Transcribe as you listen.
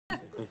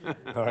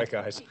All right,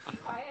 guys.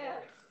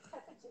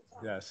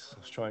 Yes, I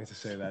was trying to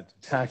say that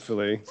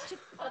tactfully.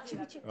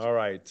 All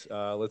right,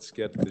 let's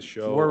get the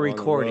show We're on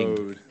recording.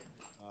 the road.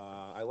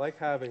 I like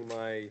having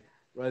my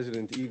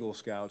resident Eagle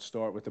Scout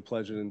start with the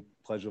Pledge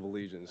of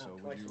Allegiance. So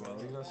would you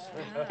lead us?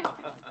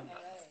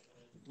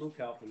 Luke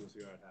Halpin was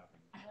here at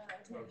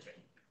Halpin. Okay.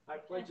 I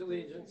pledge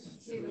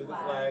allegiance to the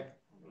flag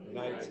of the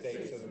United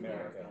States of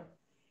America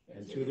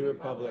and to the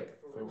republic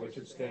for which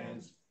it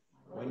stands,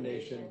 one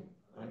nation,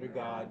 under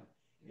God,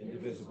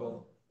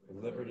 indivisible,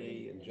 with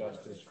liberty and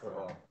justice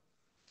for all.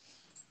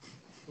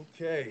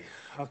 Okay,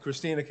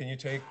 Christina, can you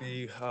take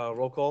the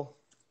roll call?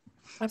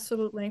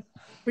 Absolutely.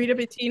 Rita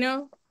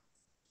Bettino.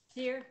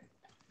 Here.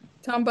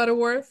 Tom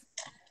Butterworth.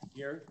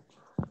 Here.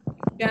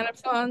 Janet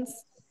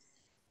Fons.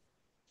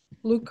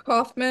 Luke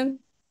Kaufman.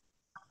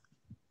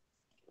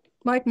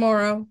 Mike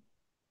Morrow.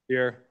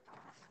 Here.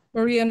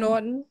 Maria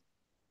Norton.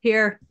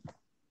 Here.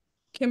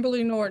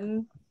 Kimberly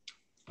Norton.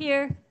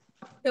 Here.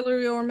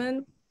 Hillary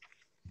Orman.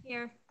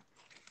 Here.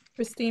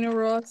 Christina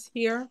Ross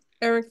here.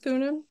 Eric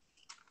Thunen.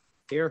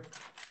 Here.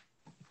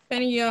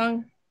 Penny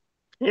Young.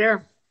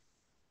 Here.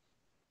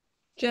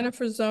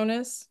 Jennifer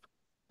Zonis.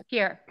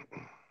 Here.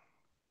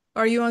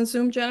 Are you on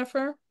Zoom,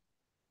 Jennifer?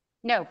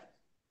 No.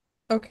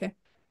 Okay.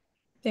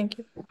 Thank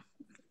you.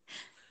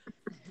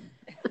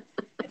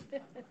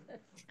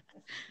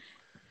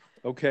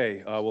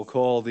 Okay, we'll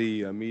call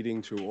the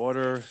meeting to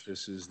order.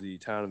 This is the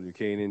Town of New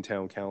Canaan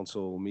Town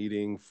Council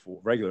meeting,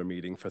 regular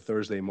meeting for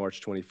Thursday,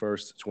 March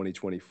 21st,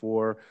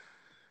 2024.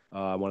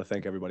 I want to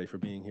thank everybody for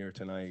being here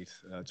tonight.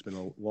 It's been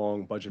a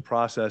long budget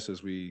process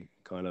as we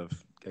kind of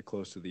get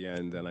close to the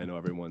end, and I know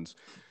everyone's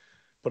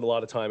put a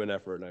lot of time and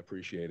effort, and I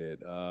appreciate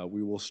it.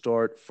 We will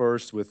start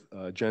first with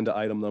agenda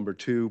item number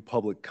 2,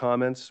 public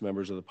comments.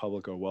 Members of the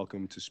public are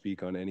welcome to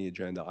speak on any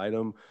agenda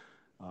item.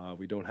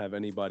 We don't have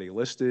anybody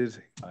listed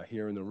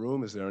here in the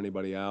room. Is there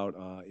anybody out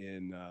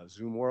in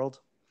Zoom world?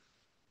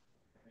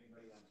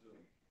 Anybody on Zoom?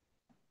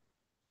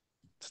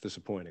 It's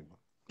disappointing,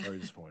 very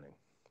disappointing.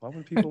 Why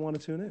would people want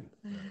to tune in?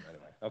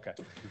 Anyway, okay.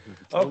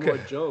 No more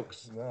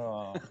jokes.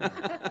 No.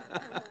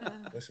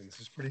 Listen, this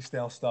is pretty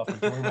stale stuff. I'm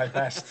doing my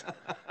best.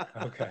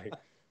 Okay.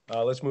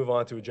 Let's move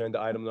on to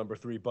agenda item number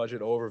 3,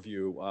 budget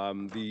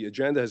overview. The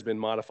agenda has been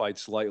modified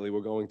slightly.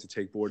 We're going to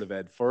take Board of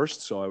Ed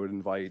first, so I would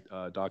invite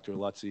Dr.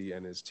 Lutzy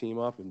and his team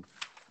up, and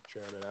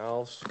Chairman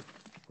Alves,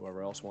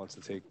 whoever else wants to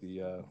take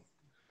the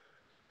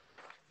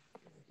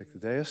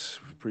dais.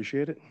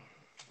 Appreciate it.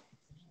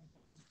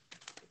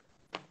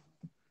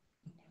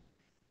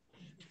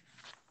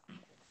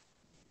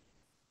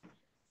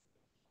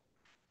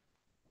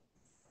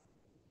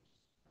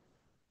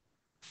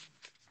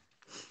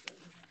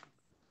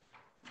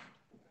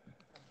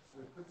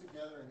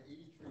 Together an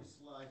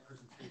 83-slide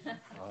presentation.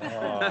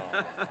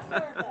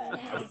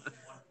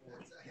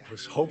 I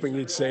was hoping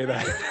you'd say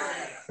that.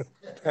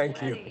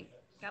 Thank you.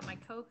 Got my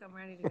Coke. I'm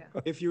ready to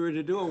go. If you were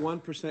to do a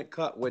 1%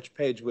 cut, which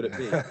page would it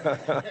be?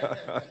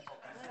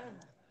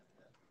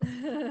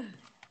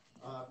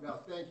 No,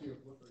 thank you.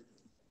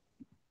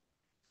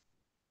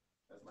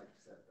 As Mike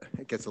said,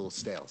 it gets a little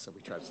stale, so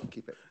we try to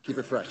keep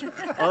it fresh.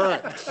 All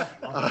right.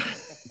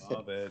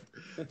 Love it.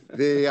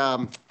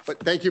 But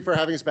thank you for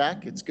having us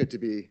back. It's good to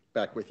be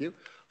back with you.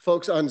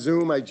 Folks on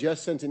Zoom, I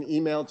just sent an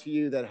email to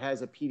you that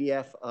has a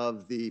PDF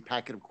of the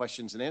packet of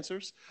questions and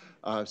answers.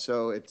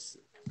 So it's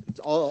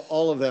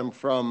all of them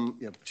from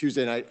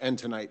Tuesday night and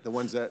tonight. The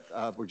ones that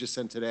were just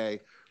sent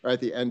today are at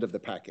the end of the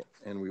packet,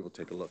 and we will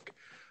take a look.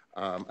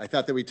 I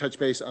thought that we'd touch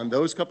base on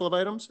those couple of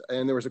items,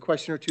 and there was a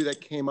question or two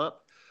that came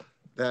up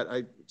that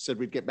I said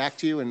we'd get back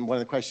to you. And one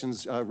of the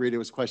questions, Rita,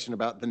 was a question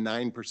about the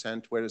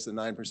 9%. Where does the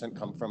 9%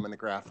 come from in the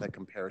graph that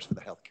compares for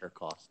the healthcare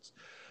costs?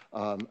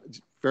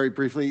 Very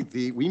briefly,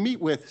 we meet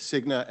with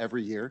Cigna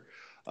every year,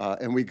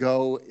 and we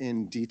go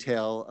in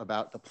detail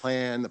about the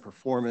plan, the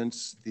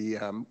performance.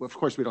 Of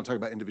course, we don't talk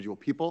about individual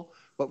people,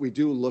 but we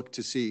do look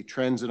to see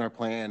trends in our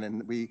plan,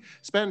 and we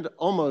spend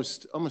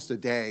almost a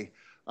day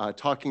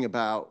talking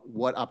about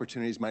what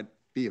opportunities might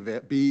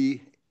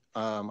be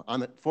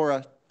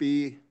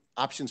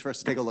options for us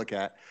to take a look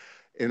at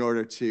in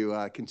order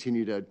to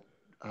continue to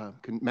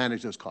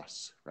manage those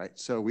costs, right?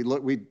 So we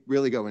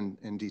really go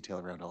in detail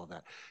around all of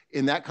that.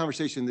 In that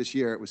conversation this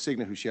year, it was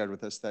Cigna who shared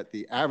with us that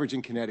the average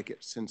in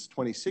Connecticut since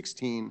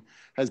 2016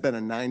 has been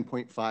a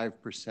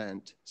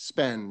 9.5%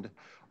 spend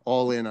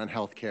all in on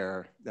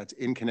healthcare that's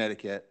in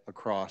Connecticut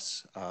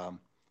across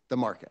the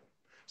market.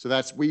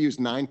 So we use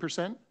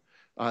 9%.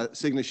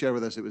 Cigna shared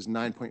with us it was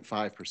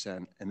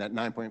 9.5%, and that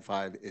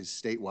 9.5 is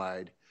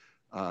statewide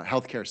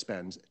healthcare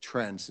spends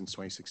trend since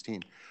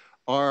 2016.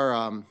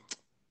 Our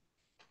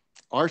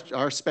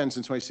spend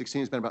since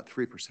 2016 has been about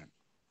 3%.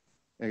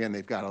 Again,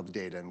 they've got all the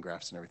data and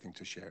graphs and everything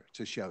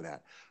to show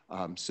that.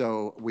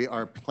 So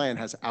our plan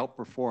has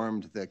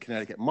outperformed the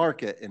Connecticut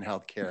market in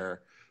healthcare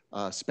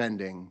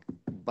spending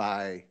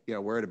by,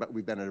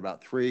 we've been at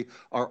about 3.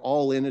 Our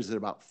all-in is at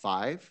about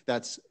 5.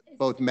 That's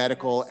both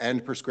medical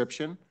and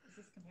prescription. Is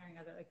this comparing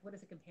what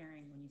is it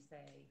comparing when you say?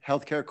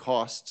 Healthcare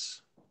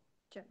costs.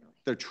 Generally.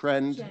 their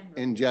trend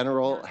in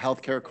general,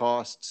 healthcare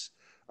costs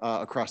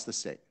across the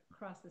state.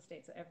 Across the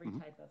state, so every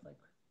type of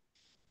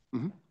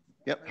like.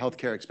 Yep,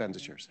 healthcare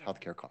expenditures,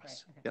 healthcare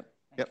costs. Right, okay.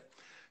 Yep.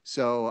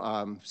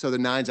 So, so the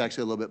 9's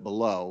actually a little bit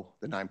below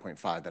the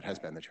 9.5 that has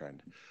been the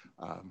trend.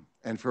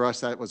 And for us,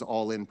 that was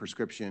all in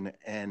prescription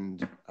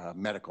and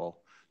medical.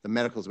 The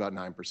medical is about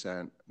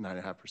 9%,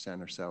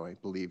 9.5% or so. I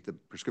believe the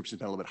prescription's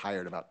been a little bit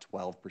higher at about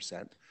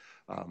 12%.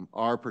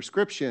 Our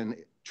prescription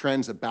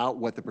trends about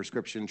what the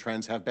prescription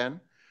trends have been,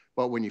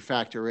 but when you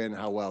factor in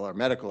how well our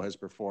medical has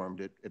performed,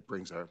 it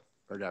brings our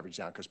average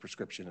down because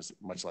prescription is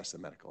much less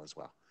than medical as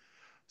well.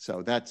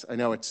 So that's, I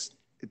know it's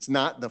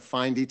not the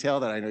fine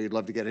detail that I know you'd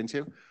love to get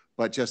into,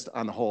 but just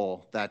on the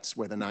whole, that's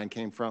where the 9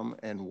 came from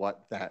and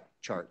what that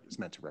chart is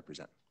meant to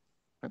represent.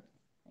 Okay.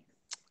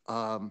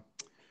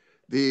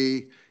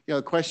 The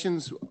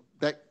questions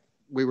that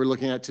we were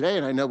looking at today,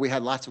 and I know we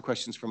had lots of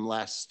questions from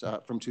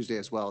from Tuesday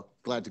as well.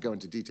 Glad to go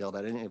into detail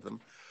about any of them,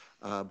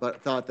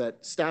 but thought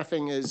that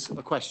staffing is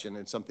a question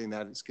and something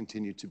that has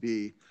continued to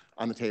be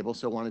on the table.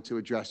 So wanted to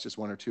address just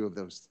 1 or 2 of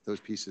those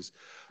pieces.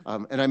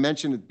 And I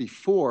mentioned it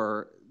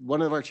before.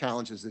 One of our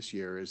challenges this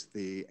year is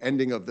the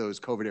ending of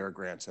those COVID era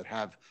grants that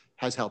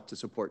has helped to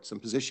support some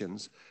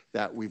positions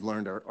that we've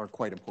learned are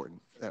quite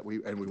important that we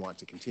want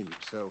to continue.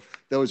 So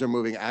those are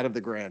moving out of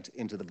the grant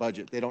into the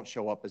budget. They don't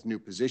show up as new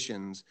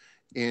positions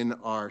in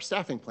our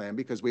staffing plan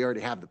because we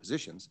already have the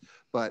positions,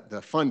 but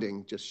the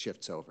funding just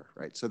shifts over,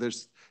 right? So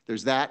there's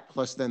that,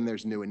 plus then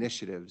there's new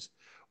initiatives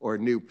or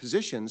new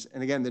positions.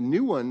 And again, the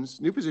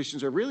new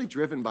positions are really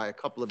driven by a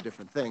couple of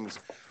different things,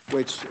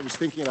 which I was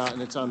thinking about,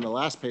 and it's on the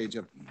last page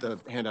of the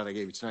handout I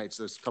gave you tonight.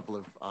 So there's a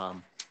couple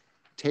of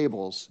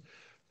tables.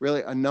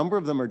 Really, a number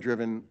of them are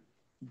driven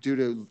due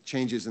to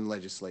changes in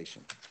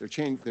legislation.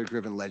 They're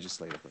driven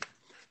legislatively.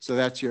 So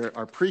that's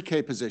our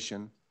pre-K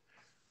position.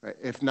 Right?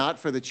 If not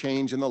for the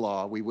change in the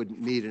law, we wouldn't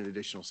need an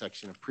additional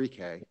section of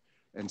pre-K,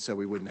 and so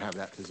we wouldn't have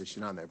that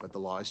position on there. But the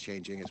law is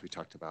changing, as we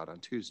talked about on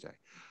Tuesday.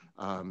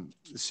 The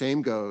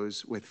same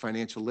goes with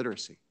financial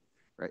literacy.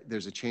 Right?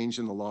 There's a change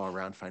in the law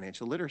around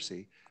financial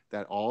literacy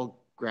that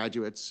all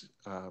graduates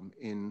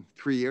in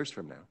 3 years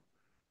from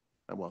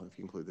now, well, if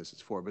you include this,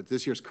 it's 4, but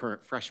this year's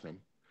current freshmen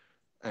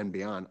and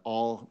beyond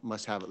all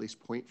must have at least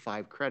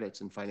 0.5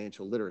 credits in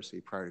financial literacy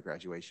prior to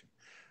graduation.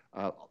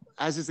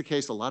 As is the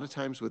case a lot of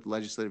times with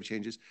legislative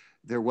changes,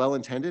 they're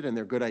well-intended and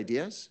they're good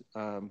ideas.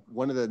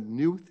 One of the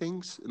new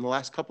things in the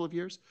last couple of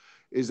years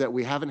is that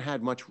we haven't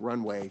had much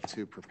runway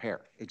to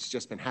prepare. It's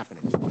just been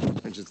happening.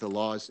 It's just the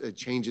laws, it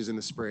changes in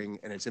the spring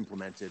and it's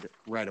implemented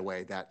right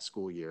away that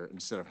school year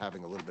instead of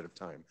having a little bit of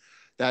time.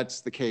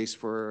 That's the case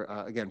for,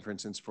 again, for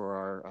instance, for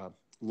our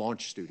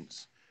launch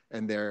students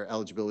and their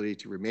eligibility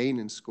to remain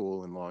in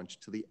school and launch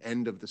to the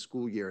end of the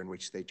school year in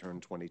which they turn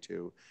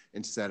 22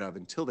 instead of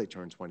until they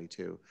turn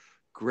 22.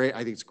 Great, I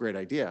think it's a great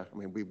idea. I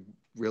mean, we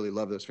really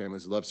love those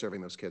families, love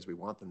serving those kids. We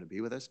want them to be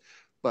with us,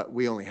 but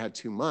we only had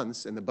 2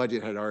 months and the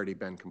budget had already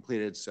been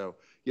completed. So,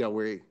 you know,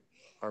 we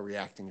are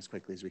reacting as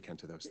quickly as we can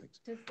to those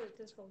things.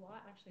 Does the law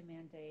actually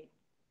mandate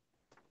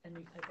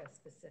like a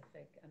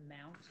specific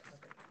amount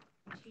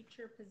of a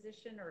teacher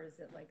position, or is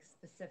it like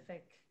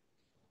specific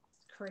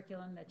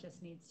curriculum that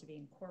just needs to be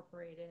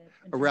incorporated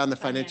around the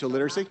financial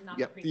literacy?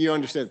 Yeah, you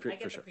understand for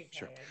sure.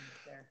 Sure.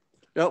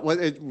 No,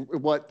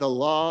 what the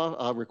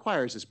law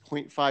requires is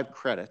 0.5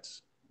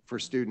 credits for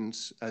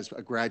students as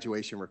a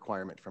graduation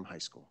requirement from high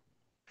school.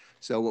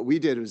 So what we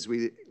did was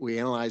we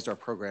analyzed our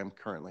program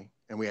currently,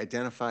 and we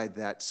identified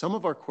that some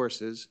of our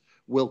courses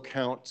will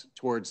count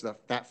towards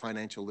that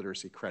financial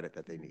literacy credit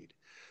that they need.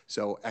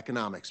 So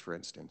economics, for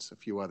instance, a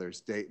few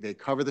others, they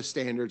cover the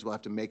standards. We'll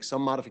have to make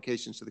some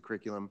modifications to the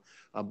curriculum,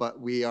 but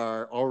we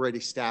are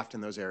already staffed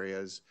in those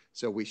areas,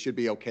 so we should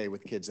be okay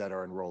with kids that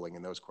are enrolling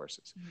in those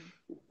courses.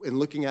 Mm-hmm. In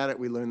looking at it,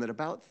 we learned that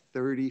about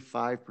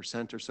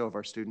 35% or so of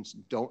our students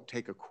don't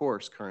take a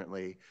course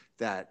currently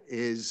that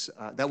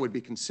would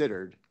be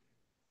considered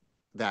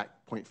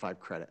that 0.5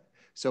 credit.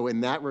 So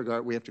in that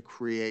regard, we have to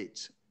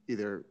create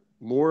either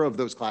more of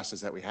those classes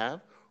that we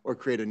have or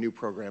create a new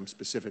program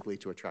specifically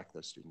to attract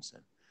those students in.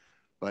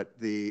 But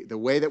the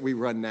way that we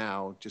run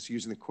now, just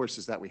using the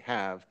courses that we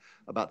have,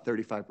 about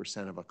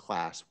 35% of a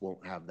class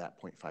won't have that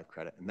 0.5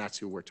 credit, and that's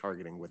who we're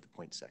targeting with the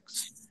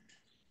 0.6.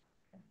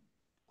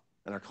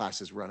 And our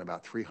classes run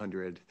about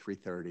 300,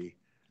 330,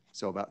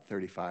 so about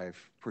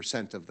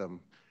 35% of them,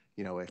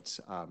 you know, it's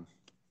a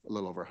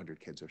little over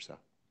 100 kids or so.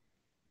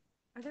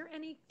 Are there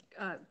any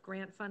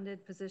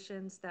grant-funded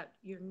positions that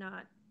you're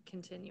not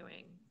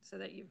continuing, so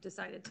that you've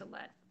decided to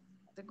let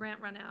the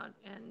grant run out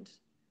and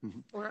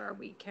or are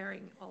we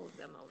carrying all of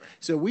them over?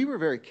 So we were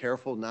very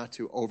careful not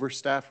to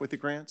overstaff with the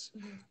grants.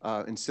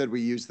 Instead,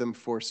 we used them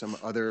for some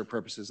other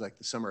purposes, like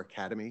the Summer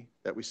Academy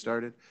that we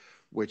started,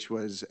 which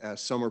was a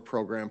summer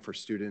program for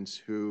students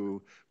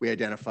who we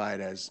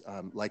identified as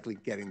likely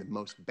getting the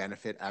most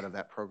benefit out of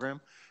that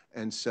program.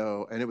 And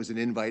it was an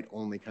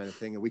invite-only kind of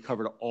thing, and we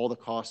covered all the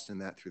costs in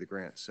that through the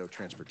grants. So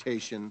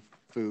transportation,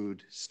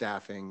 food,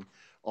 staffing,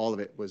 all of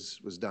it was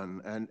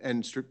done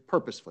and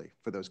purposefully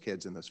for those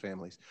kids and those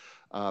families.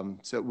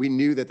 So we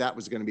knew that that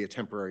was going to be a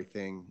temporary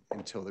thing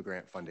until the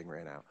grant funding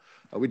ran out.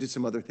 We did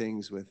some other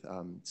things with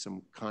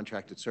some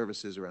contracted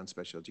services around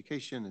special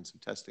education and some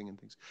testing and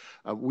things.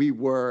 We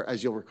were,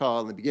 as you'll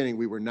recall in the beginning,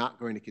 we were not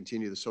going to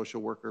continue the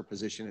social worker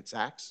position at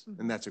Saks,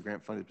 and that's a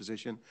grant funded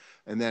position.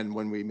 And then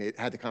when we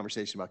had the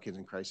conversation about kids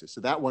in crisis, so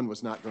that one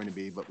was not going to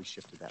be, but we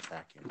shifted that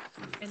back in.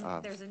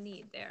 And there's a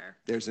need there.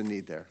 There's a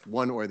need there,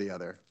 one or the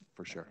other,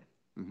 for sure.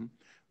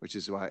 Which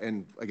is why,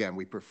 and again,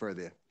 we prefer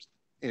the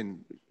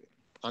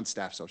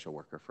on-staff social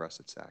worker for us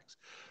at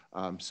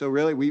Saks. So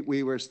really,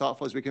 we were as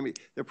thoughtful as we can be.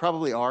 There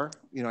probably are,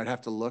 I'd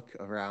have to look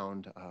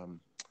around.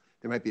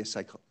 There might be a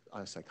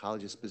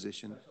psychologist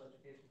position.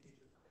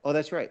 Oh,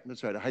 that's right.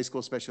 That's right. A high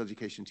school special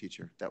education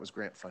teacher. That was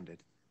grant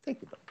funded.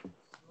 Thank you, Bill.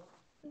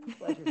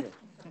 Glad you're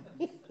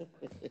here.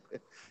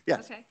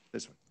 Yes, Okay.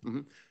 this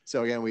one.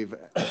 So again,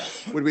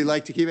 would we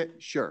like to keep it?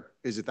 Sure.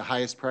 Is it the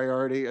highest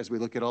priority as we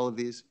look at all of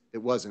these? It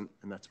wasn't,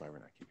 and that's why we're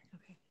not keeping it.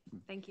 Okay,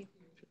 thank you.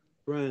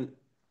 Brian,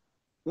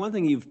 one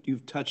thing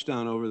you've touched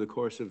on over the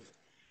course of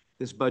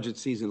this budget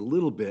season a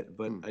little bit,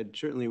 but I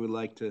certainly would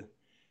like to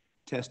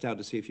test out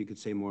to see if you could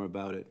say more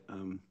about it.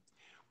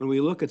 When we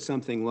look at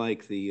something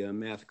like the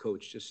math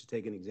coach, just to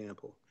take an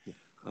example,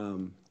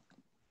 in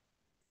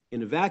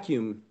a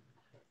vacuum,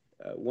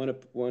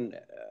 one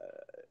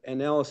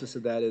analysis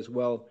of that is,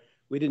 well,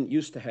 we didn't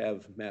used to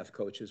have math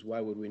coaches. Why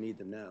would we need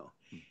them now?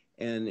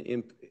 And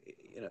it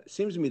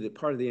seems to me that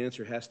part of the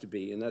answer has to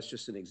be, and that's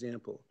just an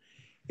example,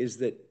 is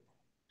that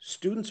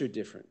students are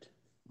different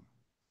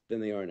than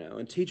they are now,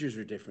 and teachers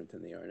are different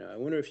than they are now. I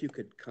wonder if you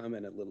could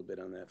comment a little bit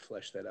on that,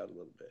 flesh that out a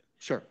little bit.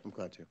 Sure, I'm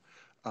glad to.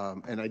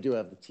 And I do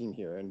have the team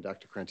here, and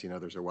Dr. Crenti and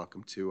others are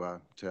welcome to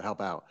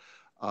help out.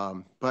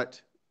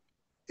 But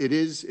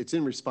it's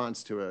in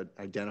response to an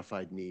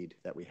identified need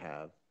that we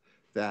have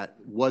that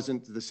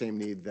wasn't the same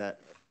need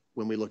that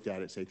when we looked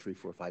at it, say, 3,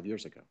 4, 5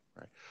 years ago,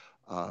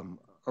 right?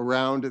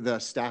 Around the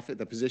staff,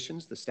 the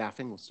positions, the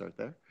staffing, we'll start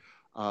there.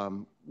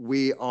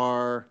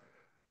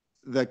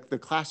 The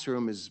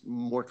classroom is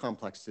more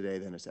complex today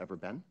than it's ever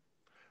been.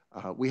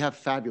 We have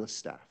fabulous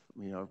staff.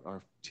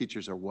 Our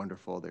teachers are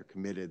wonderful. They're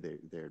committed.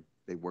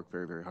 They work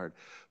very, very hard.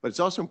 But it's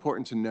also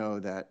important to know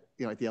that,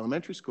 at the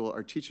elementary school,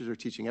 our teachers are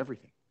teaching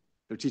everything.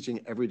 They're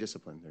teaching every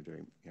discipline. They're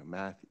doing,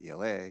 math,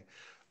 ELA,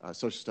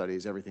 social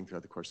studies, everything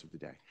throughout the course of the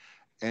day.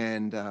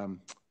 And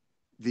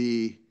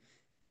the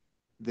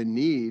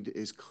need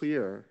is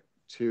clear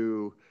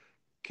to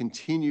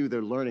continue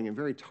their learning in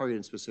very targeted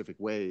and specific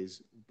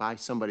ways by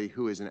somebody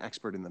who is an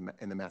expert in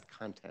the math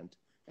content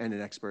and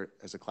an expert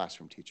as a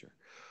classroom teacher.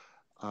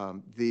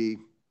 The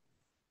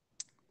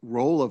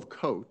role of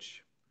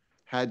coach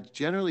had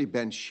generally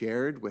been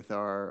shared with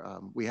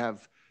we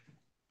have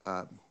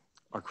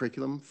our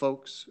curriculum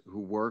folks who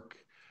work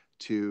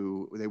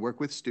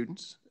with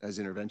students as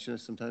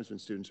interventionists. Sometimes when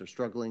students are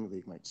struggling,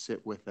 they might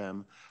sit with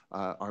them.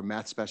 Our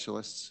math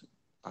specialists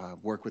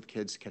work with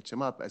kids to catch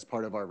them up as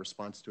part of our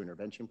response to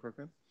intervention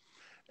program.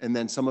 And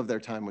then some of their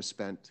time was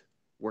spent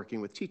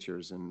working with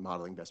teachers and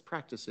modeling best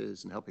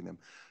practices and helping them.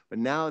 But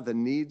now as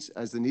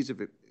the needs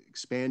have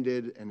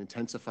expanded and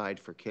intensified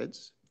for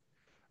kids,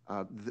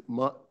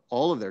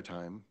 all of their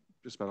time,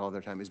 just about all of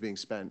their time, is being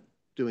spent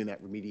doing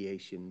that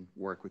remediation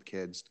work with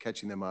kids,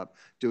 catching them up,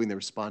 doing the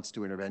response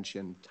to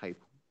intervention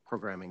type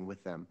programming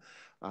with them,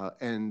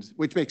 and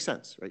which makes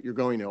sense, right? You're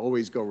going to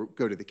always go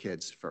to the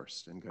kids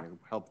first and going to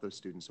help those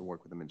students and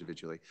work with them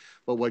individually.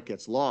 But what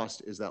gets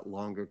lost is that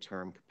longer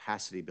term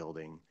capacity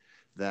building.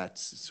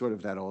 That's sort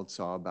of that old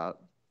saw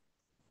about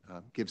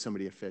give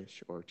somebody a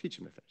fish or teach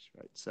them to fish,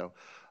 right? So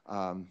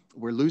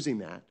we're losing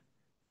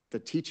the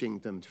teaching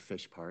them to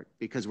fish part,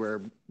 because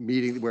we're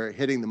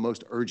hitting the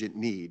most urgent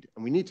need,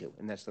 and we need to,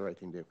 and that's the right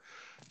thing to do.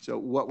 So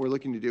what we're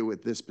looking to do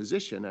with this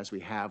position, as we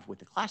have with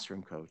the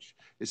classroom coach,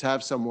 is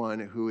have someone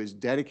who is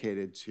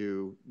dedicated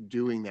to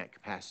doing that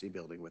capacity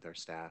building with our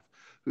staff,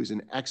 who's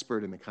an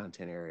expert in the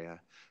content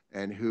area,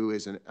 and who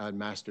is a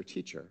master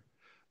teacher.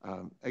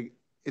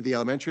 At the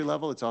elementary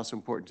level, it's also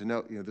important to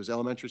note, those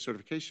elementary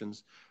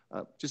certifications,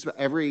 just about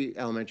every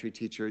elementary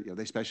teacher,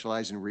 they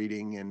specialize in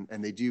reading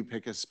and they do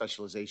pick a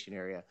specialization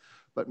area.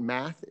 But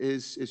math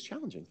is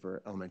challenging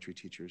for elementary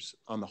teachers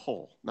on the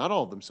whole. Not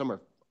all of them, some are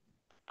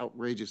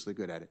outrageously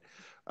good at it.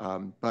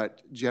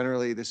 But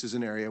generally, this is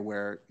an area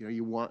where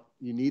you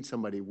need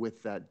somebody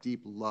with that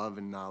deep love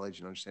and knowledge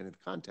and understanding of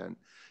the content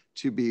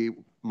to be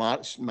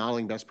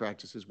modeling best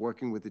practices,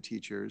 working with the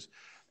teachers.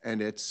 And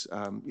it's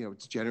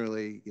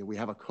generally, we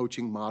have a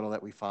coaching model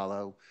that we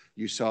follow.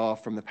 You saw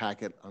from the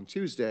packet on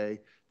Tuesday,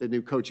 the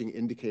new coaching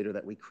indicator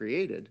that we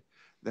created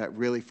that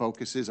really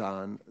focuses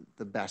on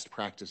the best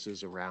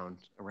practices around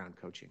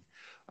coaching.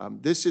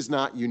 This is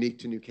not unique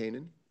to New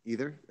Canaan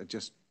either,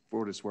 just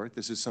for what it's worth.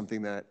 This is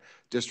something that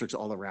districts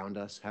all around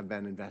us have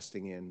been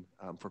investing in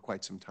for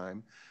quite some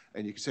time.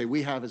 And you can say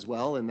we have as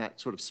well in that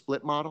sort of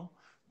split model,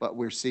 but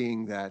we're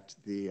seeing that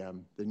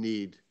the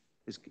need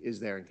is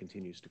there and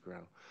continues to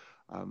grow.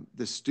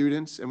 The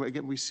students, and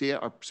again, we see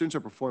it, our students are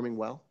performing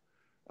well.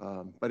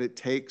 But it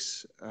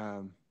takes,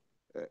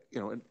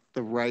 the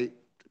right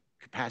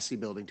capacity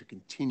building to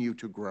continue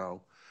to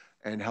grow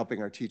and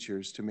helping our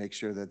teachers to make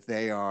sure that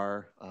they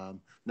are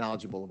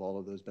knowledgeable of all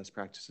of those best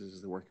practices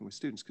as they're working with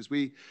students. Because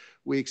we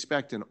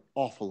expect an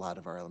awful lot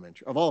of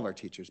all of our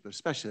teachers, but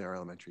especially our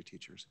elementary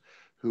teachers,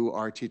 who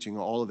are teaching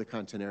all of the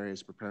content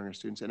areas, preparing our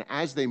students. And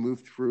as they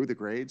move through the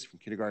grades from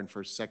kindergarten,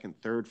 first, second,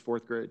 third,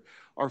 fourth grade,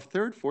 our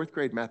third, fourth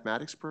grade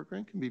mathematics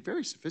program can be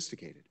very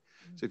sophisticated.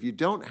 So if you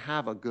don't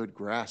have a good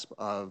grasp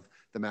of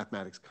the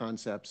mathematics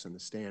concepts and the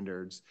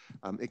standards,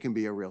 it can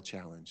be a real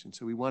challenge. And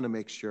so we want to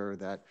make sure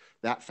that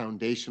that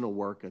foundational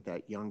work at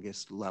that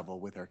youngest level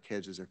with our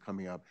kids as they're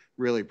coming up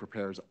really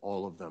prepares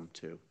all of them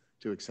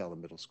to excel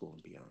in middle school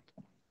and beyond.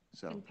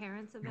 So Can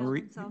parents avail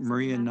themselves of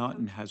Maria the math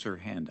Naughton coach? has her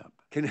hand up.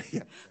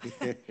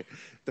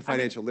 the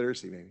financial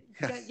literacy, maybe.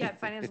 Yeah,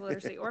 financial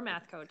literacy or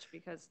math coach,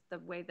 because the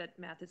way that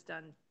math is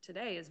done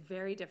today is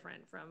very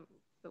different from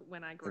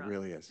when I grew up. It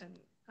really is. And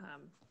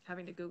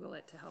having to Google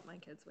it to help my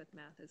kids with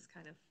math is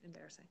kind of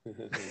embarrassing.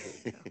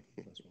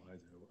 That's what I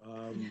do.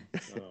 I'm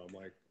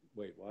like,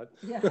 wait, what?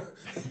 Yeah.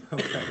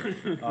 Okay.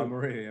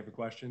 Maria, you have a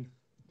question?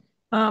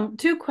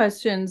 Two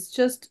questions.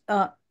 Just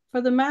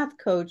for the math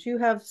coach, you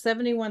have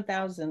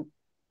 71,000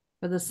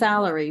 for the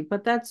salary,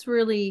 but that's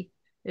really,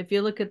 if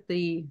you look at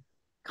the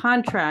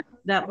contract,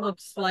 that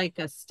looks like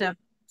a step.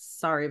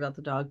 Sorry about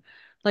the dog.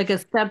 Like a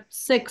step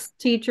 6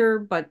 teacher,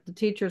 but the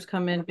teachers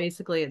come in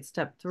basically at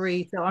step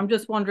 3. So I'm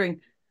just wondering,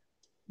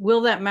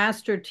 will that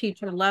master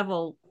teacher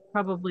level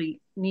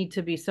probably need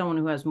to be someone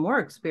who has more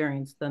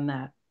experience than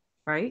that,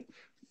 right?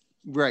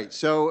 Right.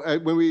 So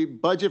when we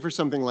budget for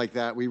something like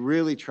that, we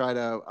really try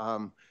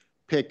to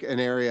pick an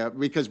area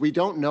because we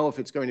don't know if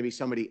it's going to be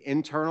somebody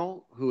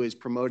internal who is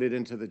promoted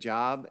into the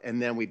job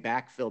and then we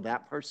backfill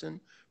that person,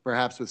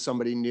 perhaps with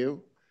somebody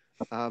new,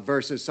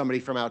 versus somebody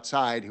from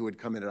outside who would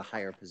come in at a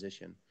higher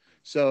position.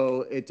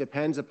 So it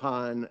depends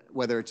upon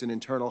whether it's an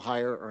internal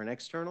hire or an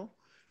external.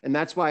 And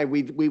that's why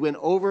we went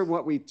over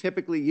what we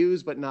typically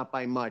use, but not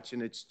by much.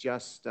 And it's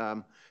just,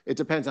 it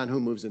depends on who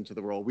moves into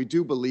the role. We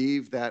do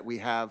believe that we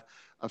have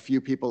a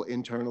few people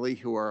internally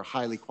who are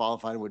highly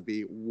qualified and would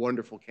be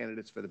wonderful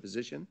candidates for the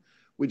position.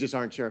 We just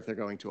aren't sure if they're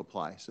going to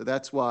apply. So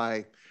that's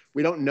why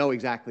we don't know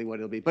exactly what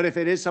it'll be. But if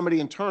it is somebody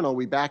internal,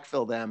 we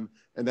backfill them,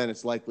 and then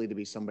it's likely to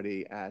be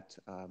somebody at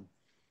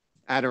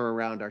or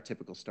around our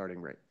typical starting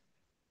rate.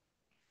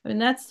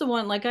 And that's the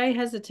one, like I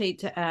hesitate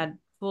to add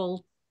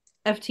full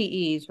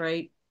FTEs,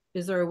 right?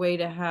 Is there a way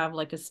to have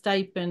like a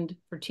stipend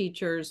for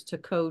teachers to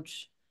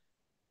coach?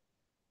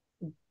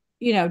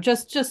 You know,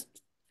 just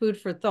food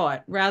for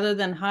thought, rather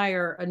than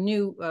hire a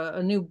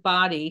new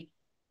body,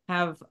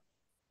 have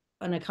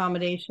an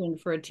accommodation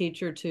for a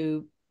teacher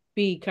to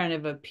be kind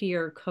of a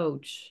peer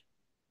coach.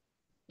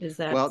 Is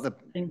that well,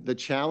 the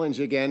challenge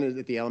again is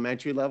at the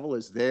elementary level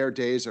is their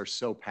days are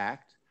so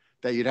packed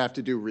that you'd have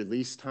to do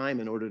release time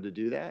in order to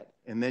do that.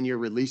 And then you're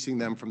releasing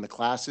them from the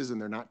classes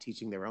and they're not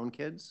teaching their own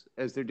kids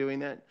as they're doing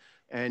that.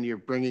 And you're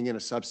bringing in a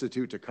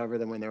substitute to cover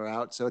them when they're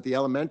out. So at the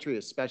elementary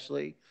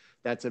especially,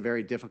 that's a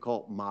very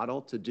difficult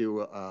model to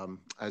do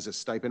as a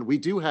stipend. We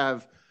do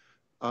have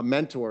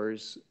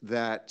mentors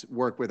that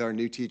work with our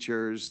new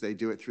teachers. They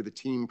do it through the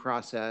team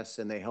process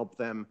and they help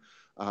them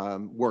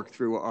work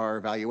through our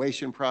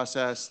evaluation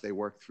process. They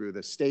work through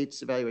the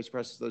state's evaluation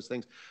process, those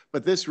things.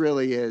 But this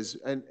really is,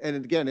 and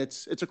again,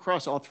 it's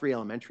across all 3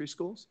 elementary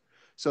schools.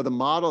 So the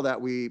model that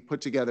we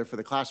put together for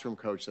the classroom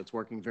coach that's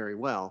working very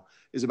well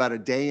is about a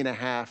day and a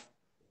half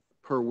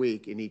per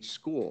week in each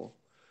school.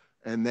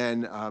 And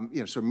then,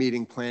 so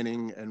meeting,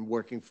 planning, and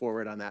working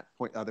forward on that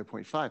other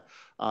 0.5.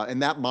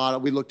 And that model,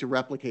 we look to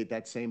replicate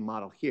that same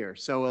model here.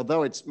 So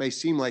although it may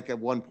seem like a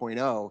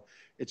 1.0,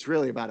 it's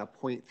really about a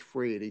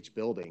 0.3 at each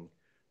building,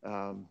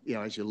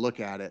 as you look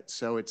at it.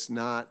 So it's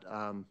not,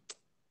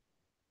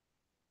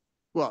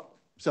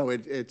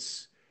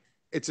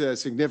 it's a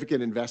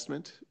significant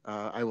investment.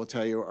 I will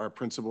tell you, our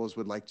principals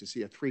would like to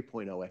see a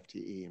 3.0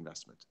 FTE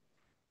investment.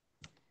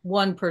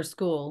 1 per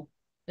school.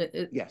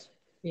 Yes.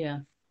 Yeah.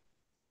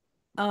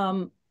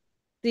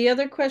 The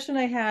other question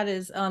I had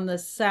is on the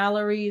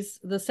salaries.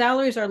 The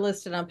salaries are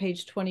listed on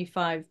page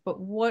 25, but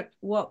what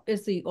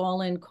is the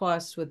all-in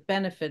cost with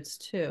benefits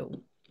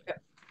too?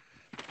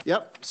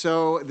 Yep.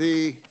 So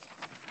it's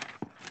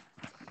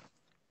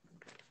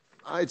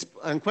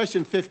on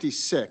question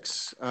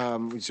 56.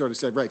 We sort of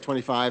said, right,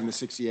 25 and the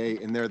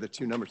 68, and they're the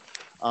 2 numbers.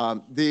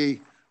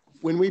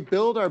 When we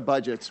build our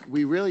budgets,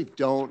 we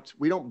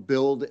don't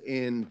build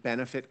in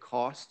benefit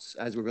costs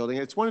as we're building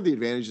it. It's one of the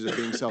advantages of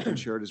being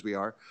self-insured as we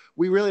are.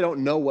 We really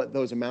don't know what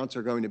those amounts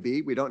are going to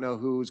be. We don't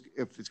know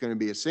if it's going to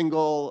be a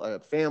single, a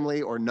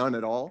family, or none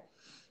at all.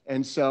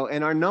 And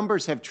our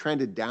numbers have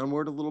trended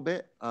downward a little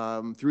bit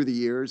through the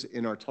years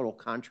in our total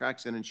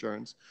contracts and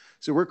insurance.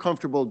 So we're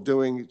comfortable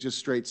doing just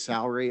straight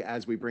salary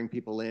as we bring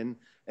people in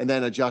and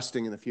then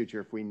adjusting in the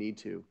future if we need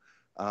to.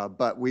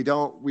 But we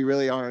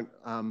really aren't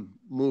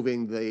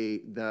moving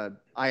the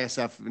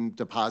ISF and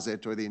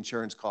deposit or the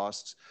insurance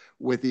costs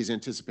with these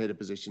anticipated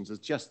positions.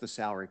 It's just the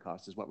salary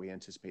cost is what we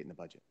anticipate in the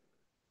budget.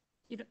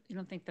 You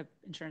don't think the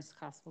insurance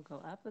costs will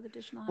go up with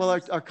additional Well,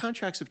 hires? our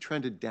contracts have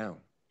trended down.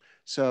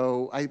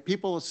 So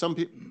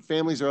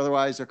families or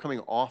otherwise, they're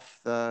coming off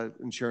the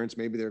insurance.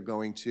 Maybe they're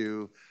going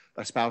to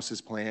a spouse's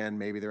plan.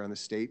 Maybe they're on the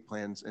state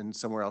plans and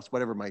somewhere else,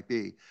 whatever it might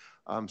be.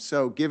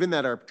 So given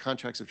that our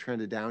contracts have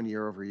trended down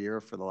year over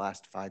year for the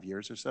last 5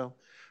 years or so,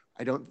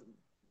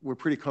 we're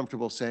pretty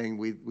comfortable saying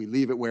we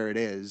leave it where it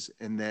is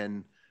and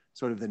then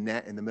sort of the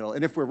net in the middle.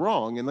 And if we're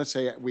wrong, and let's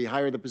say we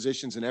hire the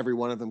positions and every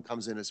one of them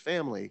comes in as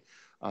family,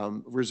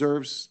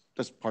 reserves,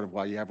 that's part of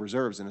why you have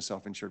reserves in a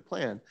self-insured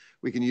plan.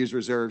 We can use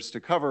reserves to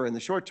cover in the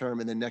short term,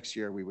 and then next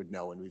year we would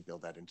know and we'd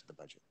build that into the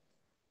budget.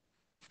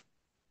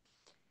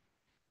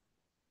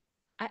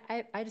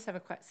 I just have a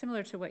question,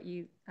 similar to what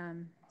you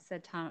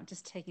said, Tom,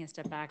 just taking a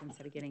step back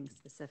instead of getting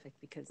specific,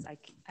 because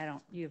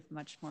you have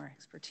much more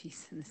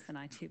expertise in this than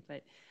I do,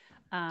 but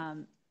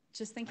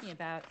just thinking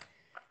about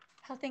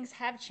how things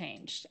have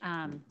changed.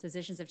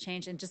 Decisions have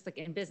changed, and just like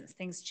in business,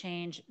 things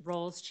change,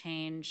 roles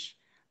change.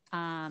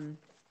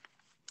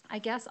 I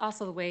guess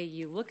also the way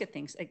you look at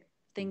things, like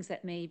things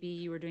that maybe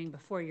you were doing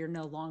before you're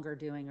no longer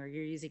doing, or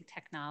you're using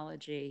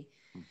technology.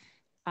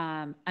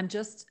 I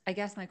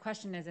guess my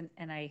question is,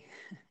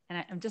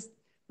 I'm just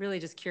really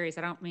just curious.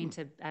 I don't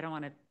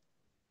want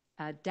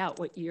to doubt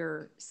what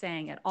you're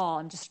saying at all.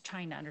 I'm just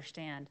trying to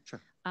understand.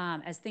 Sure.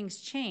 As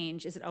things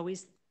change, is it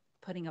always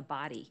throwing a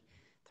body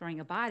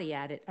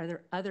at it? Are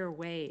there other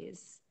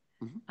ways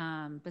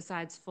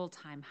besides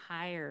full-time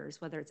hires,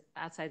 whether it's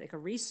outside like a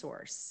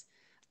resource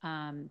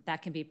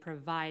that can be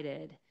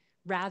provided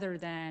rather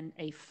than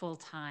a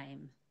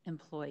full-time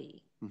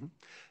employee?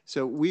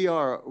 So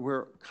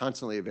we're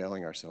constantly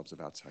availing ourselves of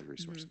outside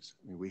resources.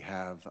 I mean, we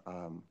have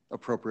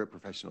appropriate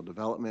professional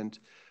development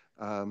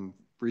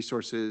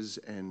resources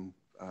and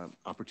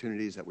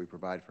opportunities that we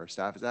provide for our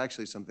staff. It's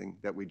actually something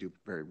that we do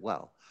very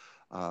well.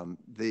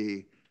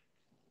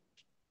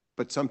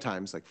 But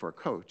sometimes, like for a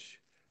coach,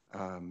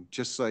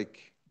 just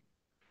like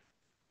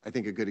I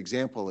think a good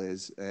example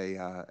is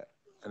an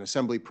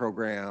assembly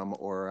program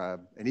or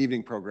an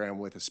evening program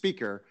with a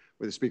speaker,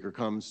 where the speaker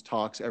comes,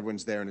 talks,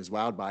 everyone's there and is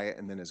wowed by it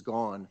and then is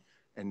gone.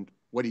 And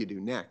what do you do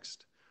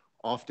next?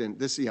 Often,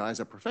 as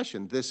a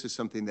profession, this is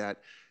something that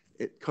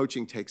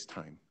coaching takes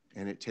time,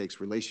 and it takes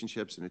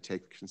relationships, and it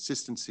takes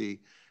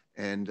consistency.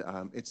 And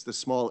it's the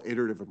small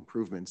iterative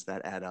improvements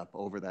that add up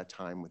over that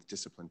time with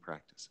disciplined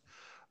practice.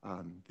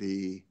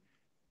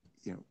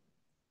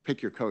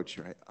 Pick your coach,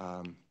 right?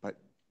 But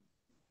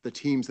the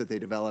teams that they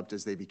developed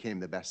as they became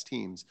the best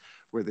teams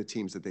were the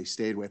teams that they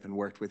stayed with and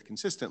worked with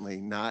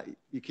consistently.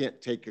 You can't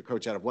take a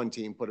coach out of one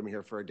team, put them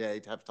here for a day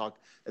to have a talk,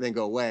 and then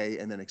go away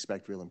and then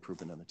expect real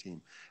improvement on the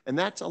team. And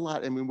that's a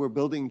lot. I mean, we're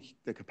building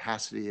the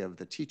capacity of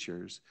the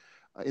teachers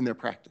in their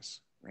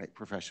practice, right,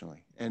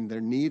 professionally. And their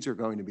needs are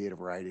going to be at a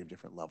variety of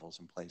different levels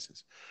and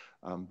places.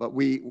 But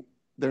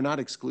they're not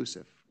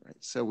exclusive, right?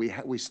 So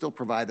we still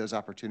provide those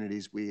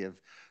opportunities. We have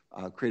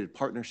created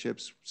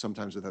partnerships,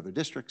 sometimes with other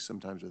districts,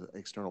 sometimes with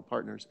external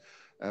partners,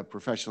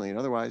 professionally and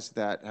otherwise,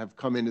 that have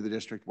come into the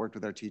district, worked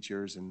with our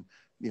teachers, and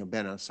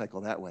been on a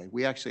cycle that way.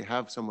 We actually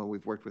have someone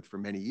we've worked with for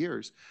many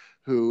years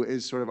who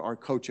is sort of our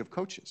coach of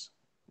coaches,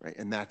 right?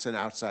 And that's an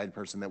outside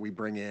person that we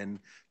bring in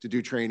to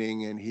do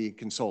training, and he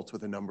consults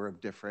with a number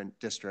of different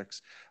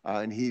districts.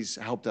 And he's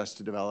helped us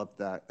to develop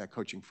that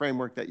coaching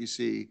framework that you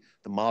see,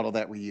 the model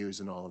that we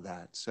use, and all of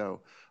that. So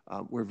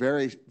we're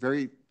very,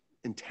 very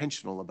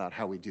intentional about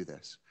how we do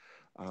this.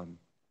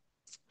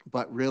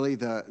 But really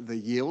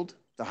the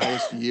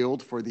highest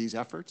yield for these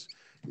efforts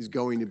is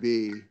going to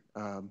be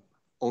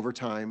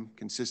overtime,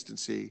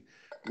 consistency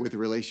with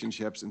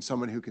relationships, and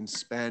someone who can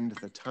spend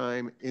the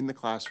time in the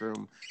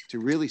classroom to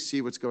really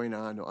see what's going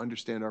on, to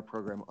understand our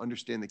program,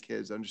 understand the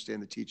kids,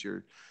 understand the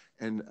teacher,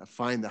 and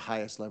find the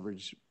highest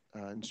leverage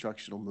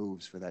instructional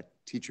moves for that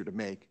teacher to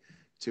make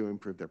to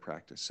improve their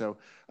practice. So,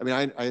 I mean,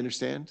 I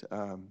understand.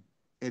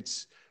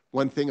 It's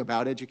one thing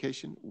about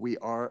education,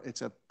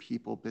 it's a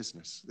people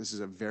business. This is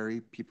a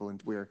very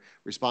and we're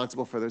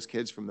responsible for those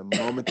kids from the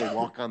moment they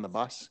walk on the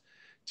bus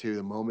to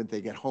the moment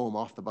they get home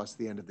off the bus at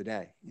the end of the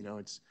day.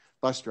 It's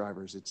bus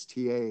drivers, it's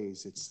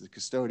TAs, it's the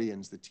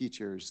custodians, the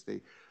teachers,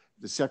 the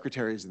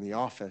secretaries in the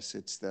office,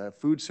 it's the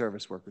food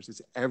service workers.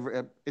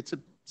 It's a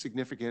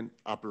significant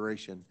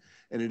operation,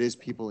 and it is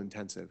people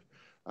intensive.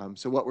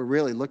 So what we're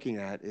really looking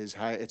at is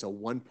it's a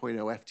 1.0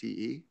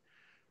 FTE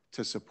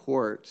to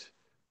support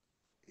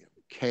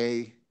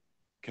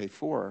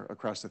K4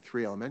 across the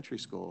 3 elementary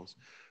schools,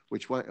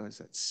 which was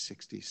that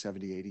 60,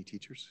 70, 80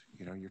 teachers.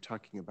 You're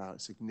talking about a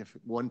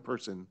significant one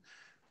person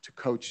to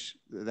coach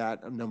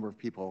that number of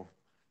people,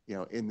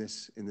 in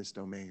this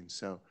domain.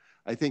 So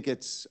I think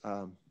it's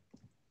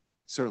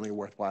certainly a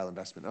worthwhile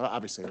investment.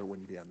 Obviously, it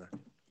wouldn't be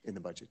in the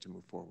budget to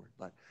move forward,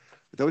 but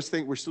those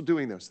things, we're still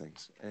doing those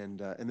things, and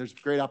there's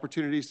great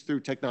opportunities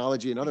through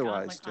technology and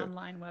otherwise. Like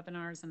online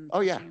webinars and.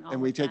 Oh yeah,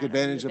 and we take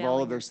advantage of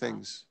all of those yourself.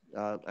 things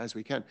as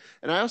we can.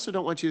 And I also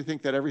don't want you to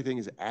think that everything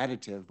is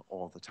additive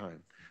all the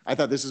time. I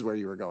thought this is where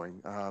you were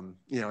going.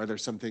 You know, are there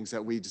some things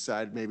that we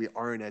decide maybe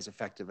aren't as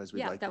effective as we'd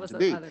Yeah, like that them was to the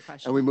be? other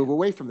question. And we move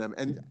away from them.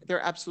 And there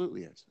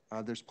absolutely is.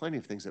 There's plenty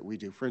of things that we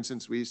do. For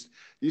instance, we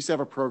used to have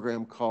a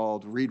program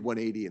called Read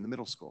 180 in the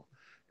middle school.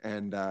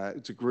 And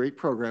it's a great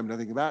program,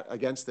 nothing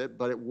against it,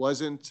 but it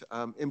wasn't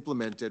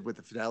implemented with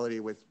the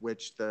fidelity with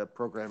which the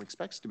program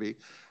expects to be.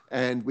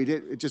 And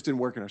it just didn't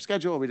work in our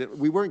schedule.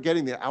 We weren't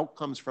getting the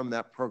outcomes from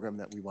that program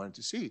that we wanted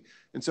to see.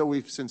 And so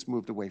we've since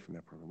moved away from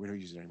that program. We don't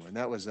use it anymore. And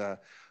that was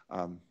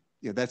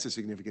you know, that's a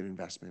significant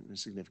investment and a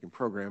significant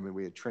program, and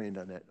we had trained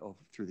on it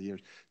through the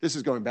years. This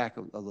is going back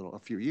a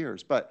few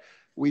years, but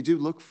we do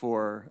look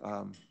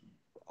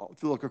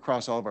to look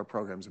across all of our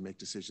programs and make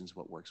decisions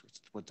what works,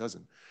 what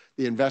doesn't.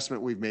 The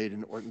investment we've made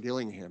in Orton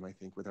Gillingham, I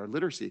think, with our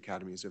Literacy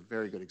Academy is a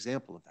very good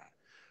example of that.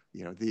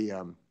 You know,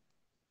 the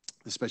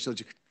special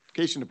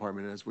education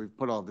department, as we've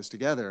put all of this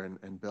together,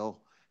 and Bill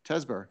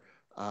Tesber,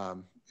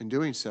 in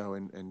doing so,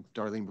 and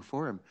Darlene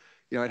before him,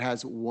 you know, it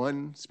has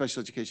one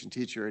special education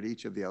teacher at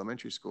each of the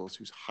elementary schools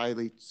who's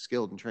highly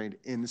skilled and trained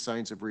in the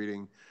science of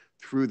reading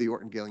through the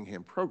Orton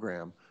Gillingham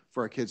program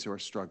for our kids who are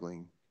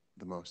struggling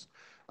the most,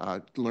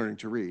 learning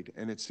to read.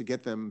 And it's to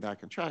get them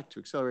back on track, to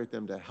accelerate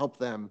them, to help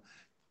them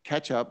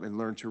catch up and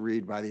learn to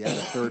read by the end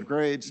of third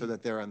grade so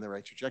that they're on the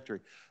right trajectory.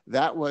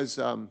 That was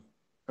a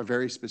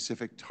very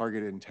specific,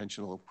 targeted,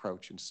 intentional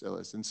approach, and still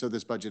is. And so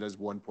this budget has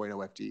 1.0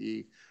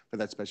 FTE for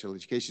that special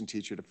education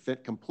teacher to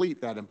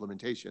complete that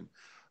implementation.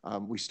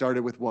 We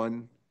started with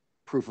one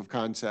proof of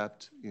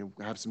concept, you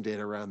know, have some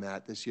data around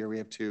that. This year we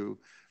have two,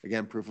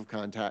 again, proof of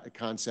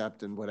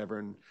concept and whatever,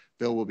 and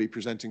Bill will be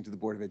presenting to the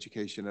Board of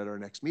Education at our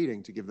next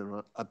meeting to give them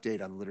an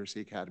update on the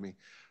Literacy Academy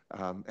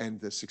and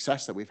the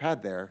success that we've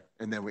had there,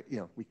 and then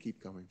we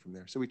keep going from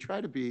there. So we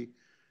try to be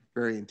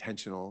very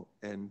intentional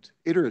and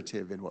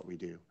iterative in what we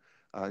do.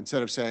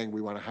 Instead of saying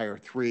we want to hire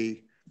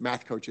 3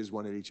 math coaches,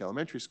 one at each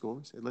elementary school,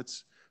 we say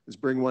let's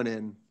bring one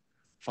in,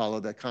 follow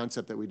the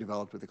concept that we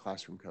developed with the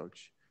classroom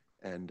coach,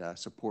 and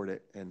support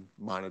it and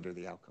monitor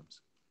the outcomes.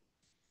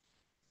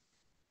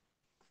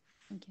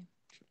 Thank you.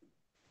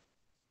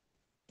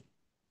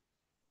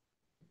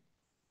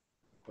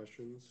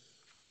 Questions?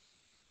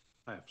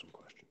 I have some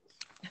questions.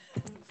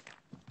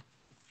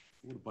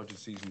 What would budget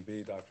season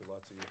be, Dr.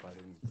 Lutzy, if I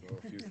didn't throw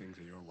a few things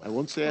at your way? I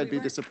won't say I'd be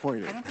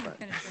disappointed. I don't think but-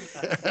 we finished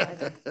with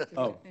that. Did we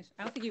Oh. finish?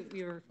 I don't think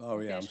you were Oh,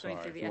 yeah, I'm finished going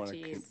sorry. through If the you want to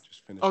FTEs.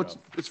 just finish Oh,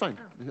 up. it's fine.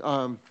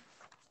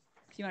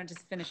 If you want to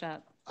just finish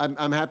up.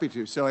 I'm happy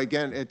to. So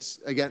again,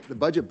 the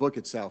budget book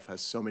itself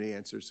has so many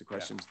answers to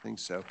questions and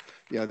things. So,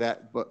 you know,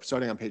 that book,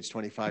 starting on page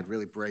 25,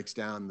 really breaks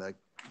down the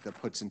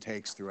puts and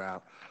takes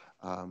throughout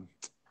and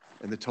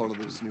the total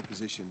of those new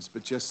positions.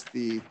 But just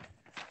you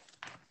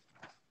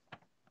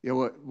know,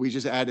 what we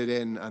just added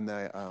in on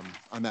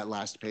that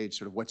last page,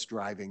 sort of what's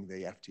driving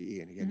the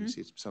FTE. And again, you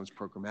see it's some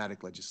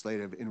programmatic,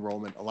 legislative,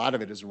 enrollment. A lot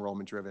of it is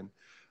enrollment driven.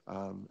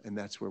 And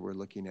that's where we're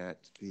looking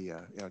at the, you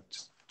know,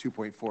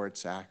 2.4 at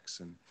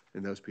SACS and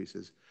those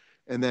pieces.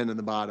 And then in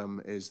the bottom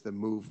is the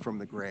move from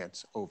the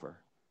grants over.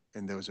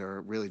 And those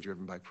are really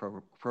driven by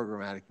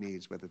programmatic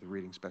needs, whether the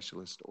reading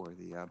specialist or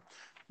the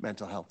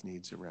mental health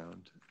needs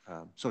around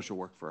social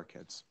work for our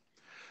kids.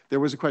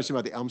 There was a question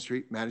about the Elm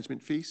Street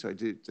management fee. So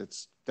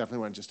that's definitely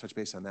want to just touch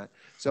base on that.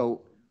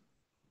 So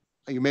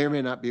you may or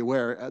may not be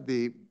aware,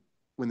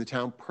 when the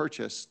town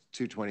purchased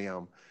 220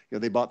 Elm, you know,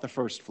 they bought the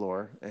first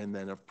floor, and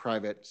then a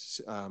private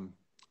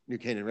New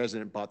Canaan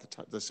resident bought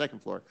the second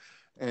floor.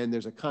 And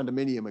there's a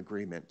condominium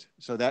agreement.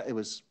 So that it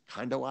was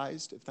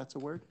condoized, if that's a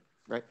word,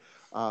 right?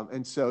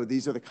 And so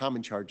these are the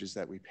common charges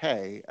that we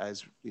pay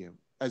as, you know,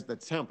 as the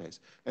town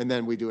pays. And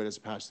then we do it as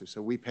a pass-through.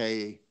 So we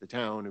pay the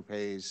town, who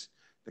pays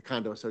the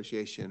condo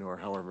association, or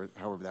however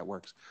that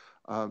works.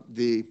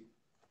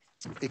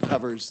 It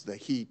covers the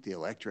heat, the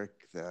electric,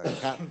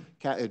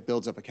 it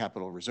builds up a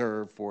capital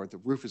reserve for the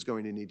roof is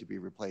going to need to be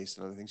replaced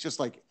and other things, just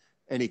like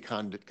any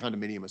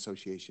condominium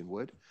association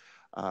would.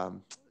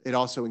 It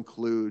also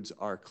includes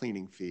our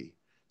cleaning fee.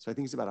 So I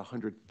think it's about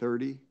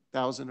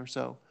 $130,000 or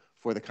so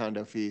for the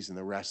condo fees, and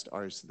the rest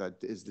is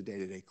the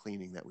day-to-day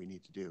cleaning that we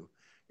need to do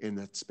in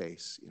that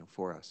space, you know,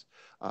 for us.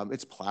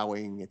 It's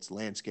plowing, it's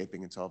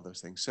landscaping, it's all of those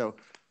things. So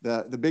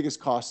the biggest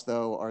costs,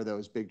 though, are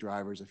those big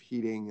drivers of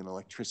heating and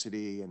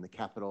electricity and the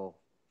capital,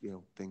 you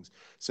know, things.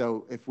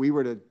 So if we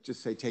were to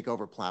just say take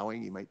over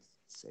plowing, you might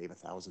save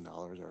 $1,000,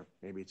 or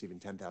maybe it's even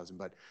 $10,000,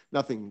 but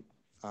nothing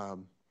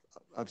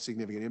of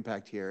significant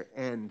impact here.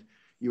 And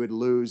you would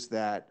lose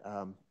that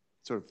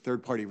sort of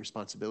third-party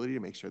responsibility to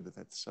make sure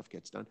that stuff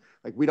gets done.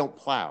 Like, we don't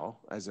plow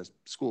as a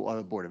school or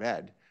a Board of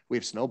Ed. We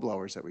have snow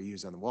blowers that we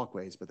use on the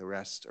walkways, but the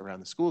rest around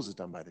the schools is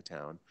done by the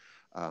town.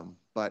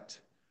 But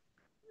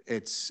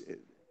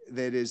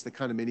that is the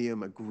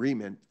condominium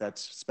agreement that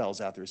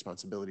spells out the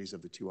responsibilities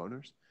of the two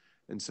owners.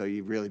 And so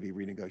you'd really be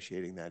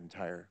renegotiating that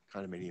entire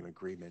condominium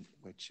agreement,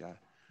 which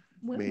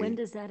when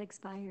does that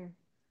expire?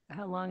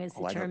 How long is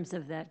the I don't- terms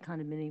of that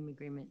condominium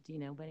agreement? Do you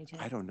know by any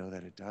chance? I don't know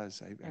that it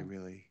does. I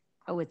really,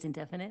 Oh, it's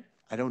indefinite?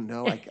 I don't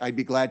know. I'd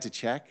be glad to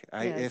check. Yeah,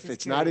 I was If just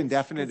it's not curious,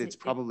 indefinite, 'cause it's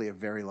probably a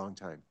very long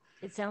time.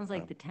 It sounds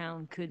like the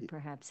town could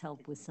perhaps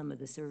help with some of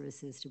the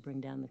services to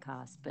bring down the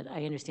cost, but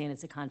I understand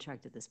it's a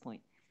contract at this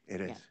point. It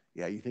is.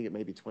 Yeah, you think it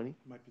may be 20?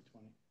 Might be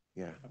 20.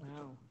 Yeah,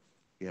 Wow.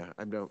 yeah,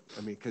 I mean,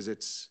 because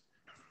it's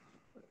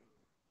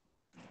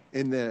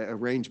in the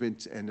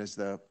arrangement and as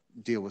the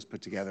deal was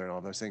put together and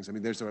all those things. I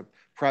mean, there's a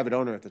private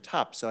owner at the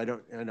top, so I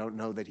don't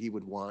know that he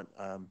would want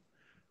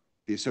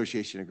the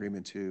association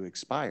agreement to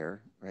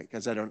expire, right?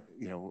 Because I don't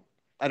know.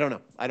 I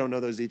don't know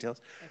those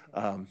details.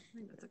 I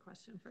think that's a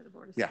question for the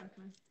Board of Yeah.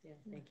 Selectmen. Yeah,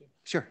 thank you.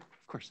 Sure,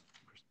 of course.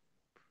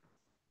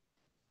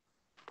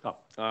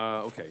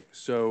 Okay.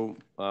 So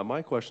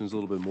my question is a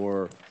little bit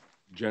more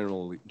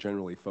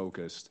generally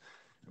focused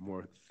and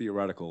more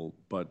theoretical.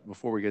 But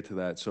before we get to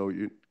that, so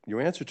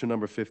your answer to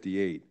number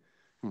 58,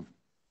 you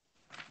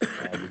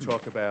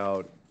talk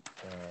about,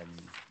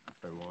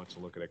 if everyone wants to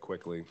look at it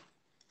quickly,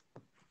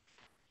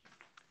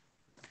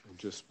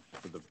 just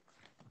for the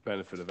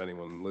benefit of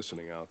anyone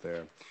listening out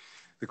there.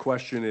 The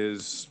question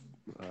is,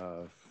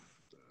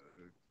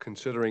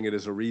 considering it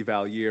is a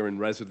reval year and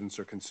residents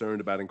are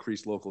concerned about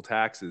increased local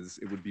taxes,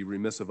 it would be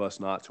remiss of us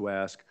not to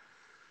ask,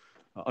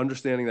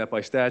 understanding that by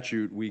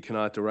statute, we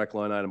cannot direct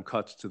line item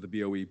cuts to the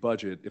BOE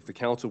budget, if the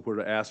council were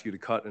to ask you to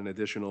cut an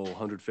additional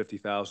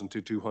 $150,000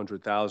 to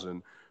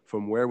 $200,000,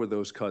 from where would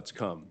those cuts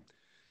come?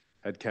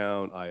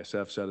 Headcount,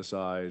 ISF set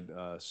aside,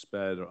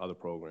 SPED, or other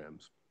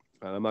programs?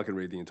 And I'm not going to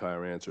read the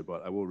entire answer,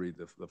 but I will read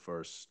the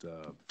first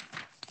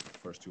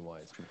two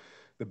lines.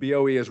 The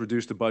BOE has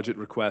reduced the budget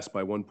request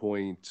by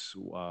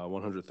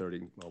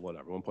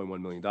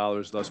 $1.1 million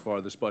thus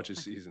far this budget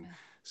season.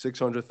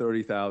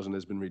 $630,000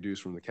 has been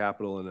reduced from the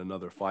capital, and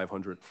another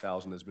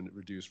 $500,000 has been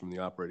reduced from the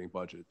operating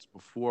budgets.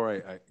 Before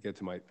I get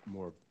to my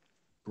more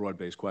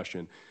broad-based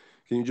question,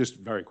 can you just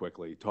very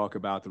quickly talk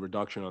about the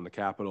reduction on the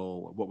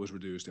capital, what was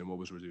reduced, and what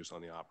was reduced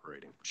on the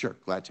operating? Sure,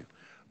 glad to.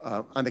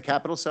 On the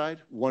capital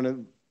side,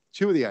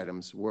 two of the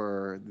items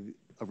were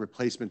a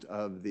replacement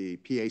of the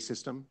PA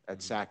system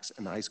at Sachs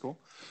and the high school.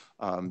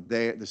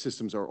 The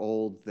systems are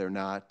old. They're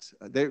not.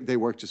 They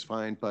work just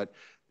fine, but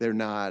they're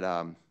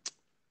not.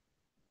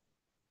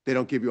 They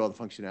don't give you all the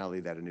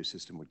functionality that a new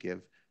system would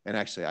give. And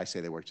actually, I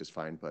say they work just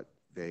fine, but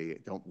they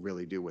don't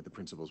really do what the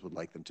principals would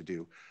like them to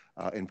do.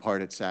 In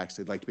part at Sachs,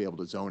 they'd like to be able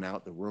to zone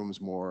out the rooms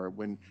more.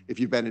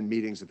 If you've been in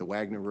meetings at the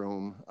Wagner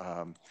Room,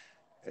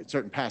 at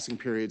certain passing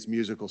periods,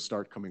 music will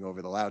start coming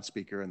over the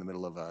loudspeaker in the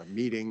middle of a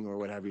meeting or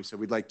what have you. So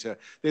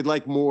they'd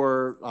like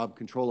more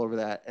control over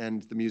that,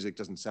 and the music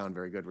doesn't sound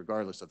very good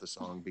regardless of the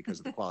song because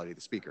of the quality of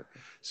the speaker.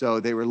 So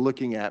they were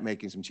looking at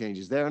making some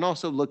changes there and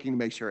also looking to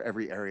make sure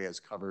every area is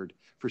covered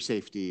for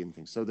safety and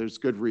things. So there's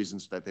good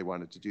reasons that they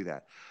wanted to do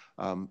that.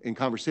 In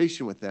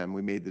conversation with them,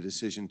 we made the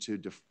decision to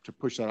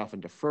push that off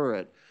and defer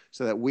it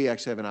so that we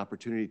actually have an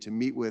opportunity to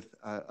meet with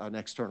an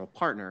external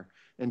partner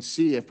and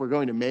see if we're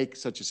going to make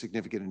such a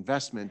significant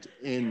investment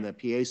in the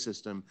PA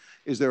system,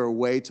 is there a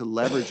way to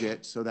leverage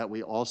it so that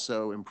we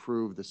also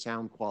improve the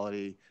sound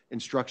quality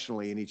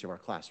instructionally in each of our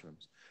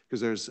classrooms?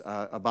 Because there's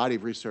a body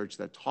of research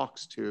that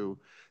talks to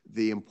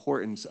the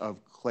importance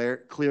of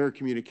clear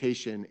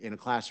communication in a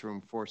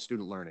classroom for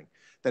student learning,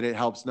 that it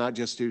helps not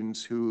just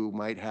students who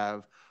might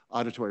have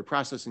auditory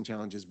processing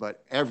challenges,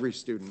 but every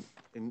student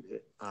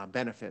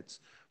benefits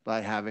by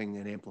having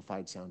an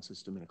amplified sound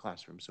system in a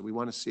classroom. So we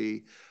want to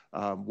see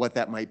what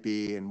that might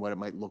be and what it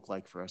might look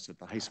like for us at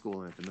the high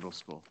school and at the middle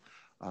school.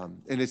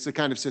 And it's the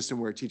kind of system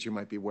where a teacher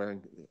might be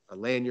wearing a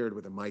lanyard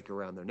with a mic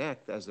around their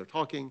neck as they're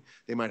talking.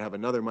 They might have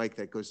another mic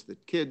that goes to the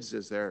kids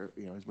as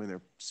when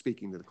they're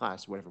speaking to the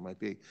class, whatever it might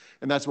be.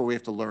 And that's what we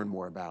have to learn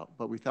more about.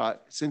 But we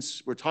thought,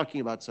 since we're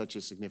talking about such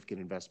a significant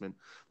investment,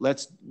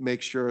 let's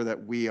make sure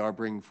that we are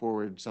bringing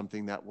forward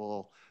something that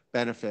will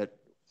benefit,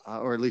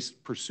 or at least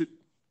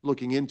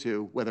looking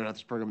into whether or not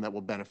this program that will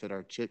benefit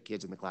our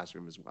kids in the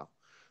classroom as well.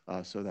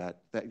 So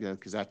that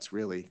because that's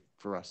really,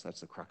 for us,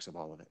 that's the crux of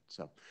all of it.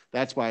 So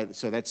that's why,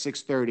 so that's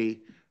 630.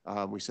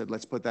 We said,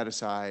 let's put that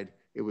aside.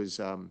 It was,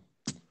 I don't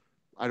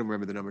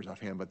remember the numbers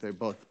offhand, but they're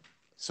both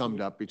summed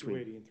up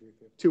between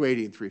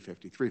 280 and 350. 280 and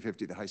 350.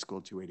 350 the high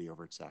school, 280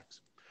 over at Sachs.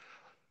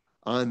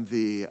 On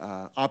the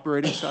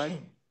operating side,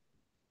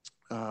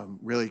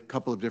 really a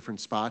couple of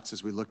different spots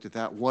as we looked at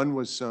that. One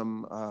was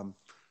some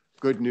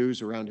good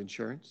news around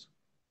insurance.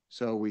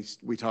 So we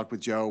talked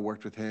with Joe,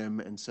 worked with him,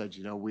 and said,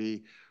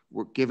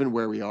 we're given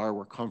where we are,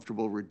 we're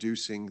comfortable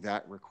reducing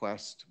that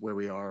request where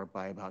we are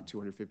by about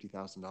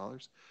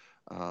 $250,000.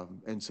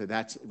 And so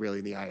that's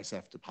really the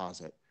ISF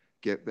deposit.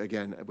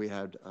 Again,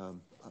 we're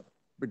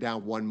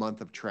down 1 month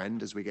of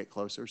trend as we get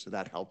closer, so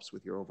that helps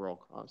with your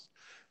overall cost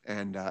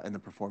and the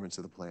performance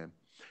of the plan. And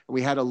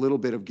we had a little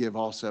bit of give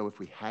also, if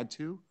we had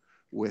to,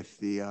 with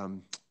the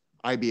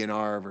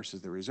IBNR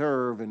versus the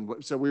reserve.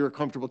 And so we were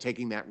comfortable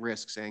taking that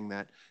risk, saying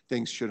that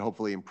things should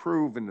hopefully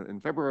improve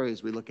in February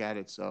as we look at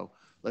it. So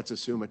let's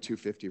assume a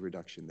 250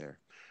 reduction there.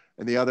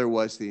 And the other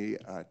was the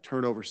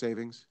turnover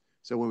savings.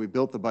 So when we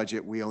built the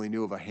budget, we only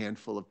knew of a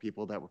handful of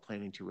people that were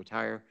planning to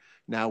retire.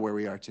 Now where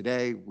we are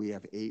today, we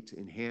have 8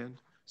 in hand.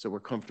 So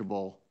we're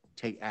comfortable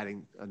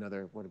adding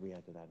another, what did we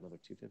add to that? Another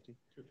 250?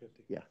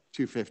 250. Yeah,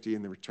 250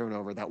 in the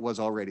turnover. That was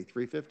already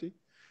 350.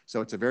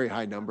 So it's a very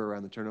high number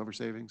around the turnover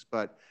savings.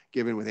 But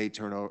given with 8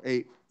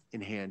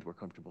 in hand, we're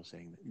comfortable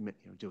saying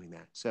that, doing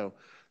that. So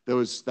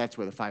that's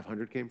where the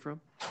 500 came from.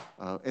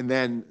 And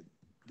then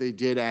they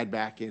did add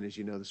back in, as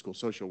you know, the school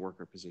social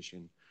worker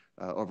position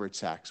over at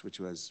Saks, which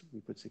was,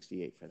 we put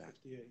 68 for that.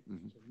 68, so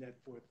net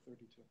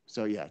 432.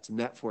 So yeah, it's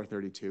net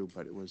 432,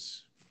 but it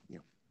was,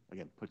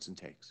 again, puts and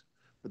takes.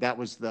 But that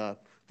was the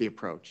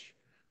approach.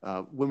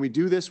 When we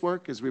do this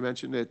work, as we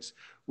mentioned,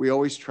 we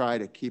always try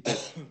to keep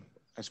it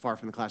as far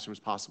from the classroom as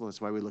possible. That's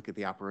why we look at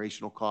the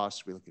operational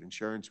costs, we look at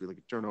insurance, we look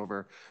at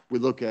turnover, we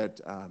look at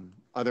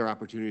other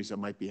opportunities that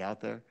might be out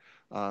there.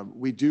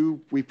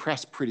 We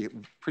press pretty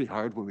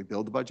hard when we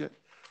build the budget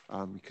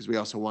because we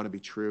also want to be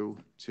true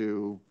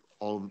to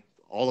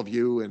all of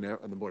you and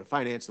the Board of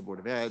Finance, the Board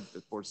of Ed,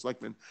 the Board of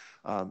Selectmen,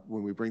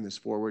 when we bring this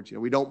forward.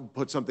 We don't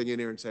put something in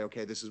here and say,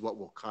 okay, this is what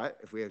we'll cut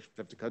if we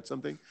have to cut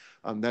something.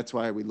 That's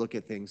why we look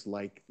at things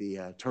like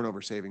the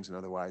turnover savings and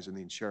otherwise and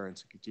the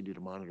insurance and continue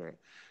to monitor it.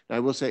 Now, I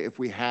will say if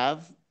we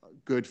have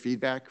good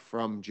feedback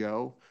from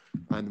Joe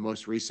on the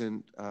most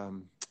recent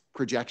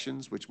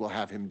projections, which we'll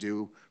have him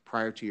do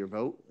prior to your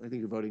vote. I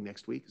think you're voting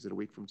next week. Is it a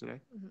week from today?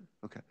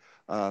 Mm-hmm.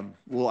 Okay.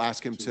 We'll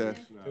ask him to.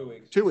 2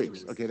 weeks. 2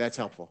 weeks. Okay, that's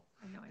helpful.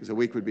 Because a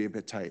week would be a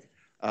bit tight.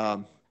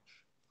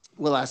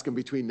 We'll ask him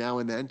between now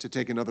and then to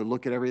take another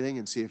look at everything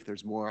and see if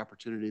there's more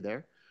opportunity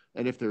there.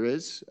 And if there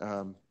is,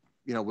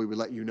 we would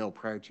let you know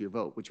prior to your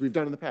vote, which we've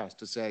done in the past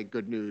to say,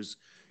 good news,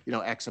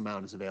 X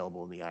amount is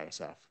available in the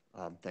ISF,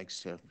 thanks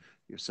to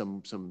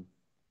some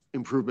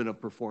improvement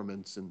of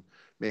performance, and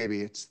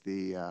maybe it's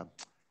the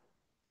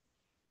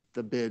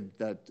bid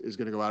that is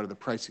going to go out of the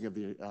pricing of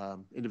the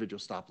individual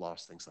stop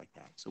loss, things like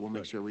that. So we'll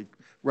make sure we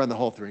run the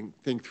whole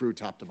thing through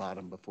top to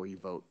bottom before you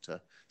vote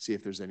to see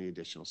if there's any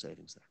additional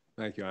savings there.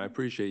 Thank you. I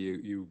appreciate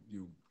you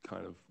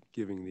kind of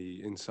giving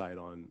the insight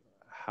on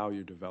how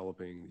you're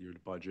developing your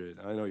budget.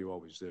 I know you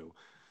always do.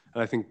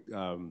 And I think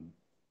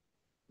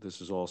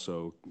this is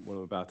also what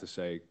I'm about to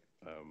say,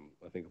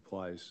 I think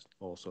applies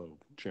also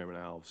Chairman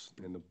Alves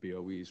and the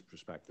BOE's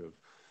perspective.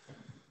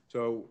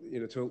 So,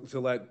 to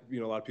let, a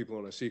lot of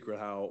people know a secret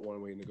how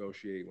when I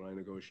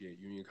negotiate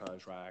union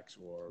contracts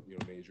or,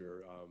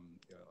 major,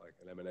 like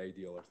an M&A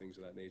deal or things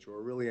of that nature,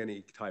 or really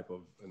any type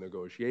of a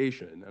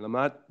negotiation.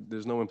 And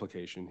there's no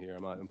implication here.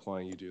 I'm not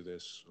implying you do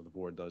this or the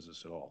board does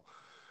this at all.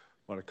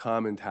 But a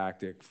common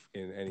tactic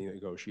in any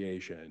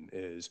negotiation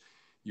is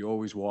you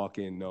always walk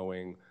in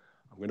knowing,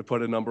 I'm going to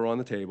put a number on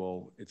the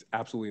table. It's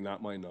absolutely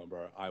not my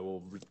number. I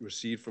will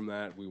recede from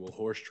that. We will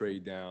horse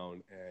trade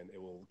down, and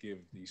it will give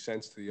the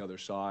sense to the other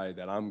side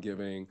that I'm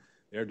giving.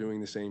 They're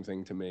doing the same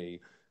thing to me,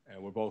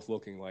 and we're both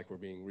looking like we're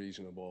being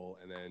reasonable.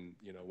 And then,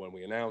 when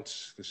we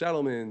announce the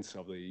settlements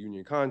of the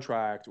union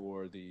contract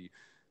or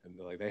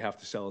like they have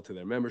to sell it to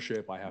their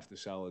membership, I have to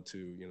sell it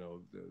to,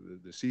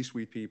 the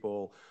C-suite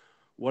people,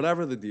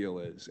 whatever the deal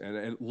is. And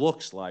it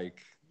looks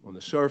like on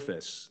the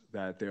surface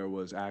that there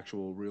was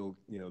actual real,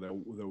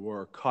 there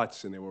were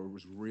cuts and there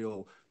was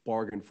real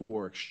bargain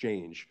for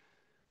exchange.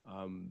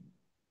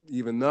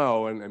 Even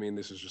though, and I mean,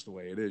 this is just the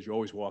way it is, you're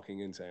always walking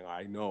in saying,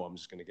 I know I'm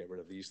just going to get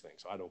rid of these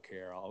things. I don't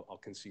care. I'll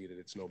concede it.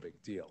 It's no big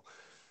deal.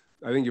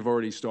 I think you've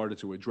already started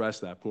to address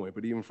that point,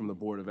 but even from the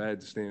Board of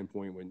Ed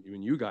standpoint,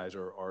 when you guys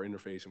are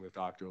interfacing with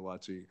Dr.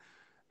 Lutzy,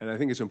 and I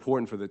think it's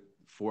important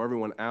for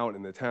everyone out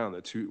in the town,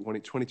 the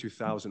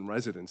 22,000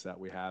 residents that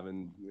we have,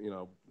 and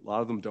a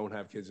lot of them don't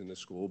have kids in the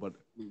school, but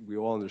we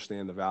all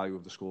understand the value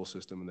of the school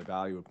system and the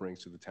value it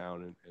brings to the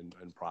town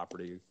and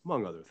property,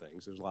 among other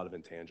things. There's a lot of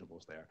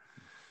intangibles there.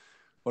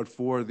 But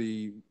for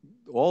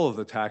all of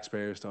the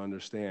taxpayers to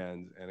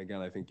understand, and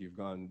again, I think you've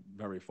gone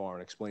very far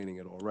in explaining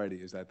it already,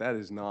 is that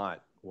is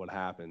not what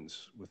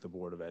happens with the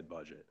Board of Ed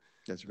budget.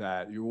 That's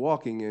right. That you're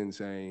walking in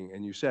saying,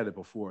 and you said it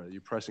before,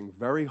 you're pressing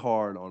very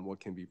hard on what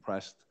can be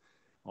pressed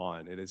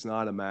on. It is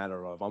not a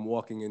matter of, I'm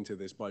walking into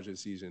this budget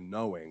season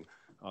knowing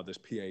this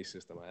PA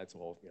system, that's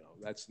all,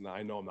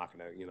 I know I'm not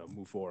going to,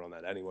 move forward on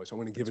that anyway, so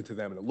I'm going to give it to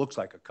them, and it looks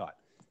like a cut.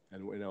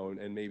 And,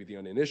 and maybe the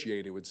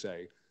uninitiated would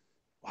say,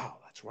 wow,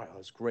 that's right,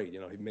 that's great.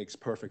 It makes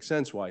perfect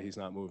sense why he's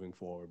not moving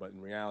forward. But in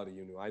reality,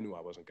 I knew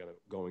I wasn't going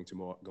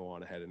to go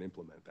on ahead and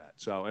implement that.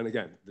 So, and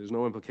again, there's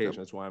no implication.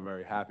 That's why I'm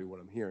very happy what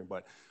I'm hearing.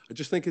 But I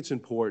just think it's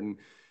important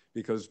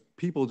because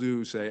people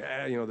do say,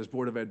 this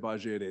Board of Ed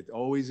budget, it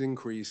always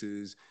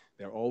increases.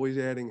 They're always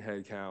adding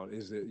headcount.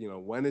 Is it,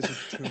 when is it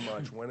too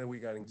much? When are we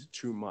getting to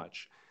too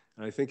much?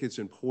 And I think it's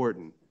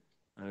important.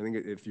 And I think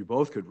if you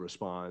both could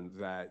respond,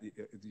 that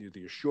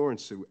the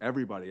assurance to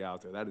everybody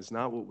out there, that is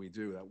not what we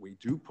do, that we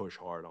do push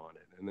hard on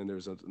it. And then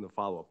there's the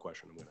follow-up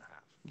question I'm going to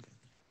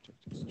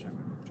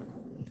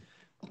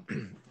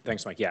have.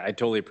 Thanks, Mike. Yeah, I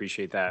totally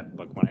appreciate that.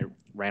 Look, when I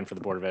ran for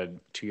the Board of Ed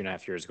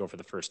 2.5 years ago for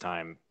the first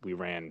time, we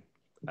ran,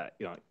 I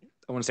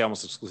want to say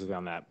almost exclusively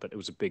on that, but it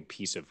was a big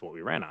piece of what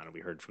we ran on. And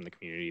we heard from the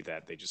community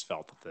that they just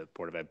felt that the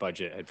Board of Ed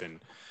budget had been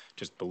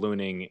just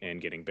ballooning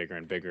and getting bigger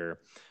and bigger.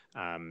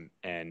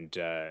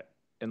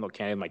 and look,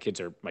 candidly,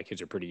 my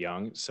kids are pretty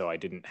young, so I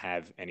didn't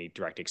have any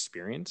direct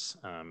experience.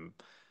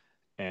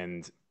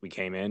 And we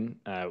came in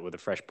with a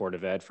fresh board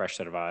of ed, fresh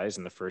set of eyes.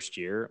 And the first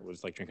year it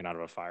was like drinking out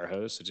of a fire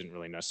hose. So didn't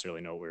really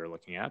necessarily know what we were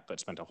looking at, but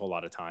spent a whole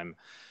lot of time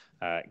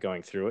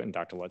going through it. And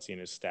Dr. Lutzy and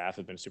his staff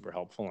have been super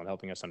helpful in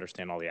helping us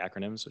understand all the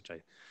acronyms, which I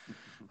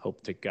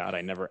hope to God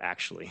I never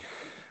actually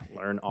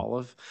learn all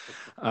of.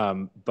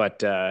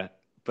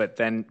 But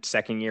then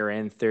second year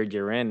in, third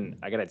year in,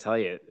 I got to tell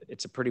you,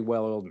 it's a pretty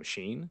well-oiled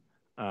machine.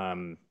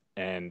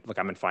 And look,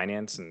 I'm in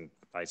finance, and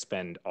I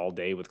spend all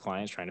day with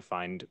clients trying to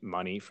find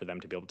money for them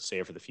to be able to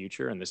save for the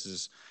future. And this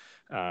is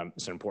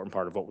it's an important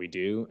part of what we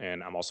do.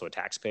 And I'm also a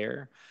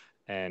taxpayer.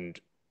 And,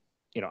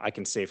 you know, I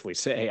can safely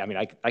say, I mean,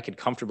 I could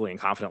comfortably and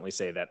confidently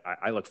say that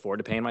I look forward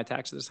to paying my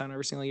taxes this time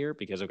every single year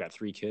because I've got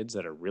 3 kids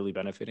that are really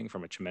benefiting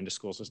from a tremendous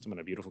school system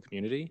and a beautiful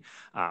community.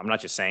 I'm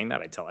not just saying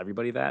that, I tell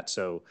everybody that.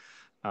 So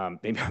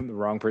maybe I'm the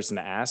wrong person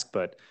to ask,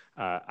 but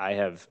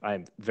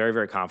I'm very,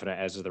 very confident,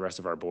 as is the rest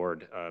of our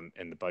board,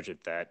 in the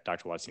budget that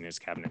Dr. Lutzy and his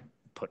cabinet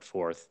put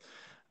forth.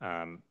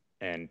 Even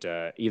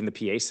the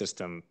PA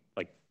system,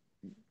 like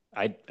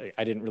I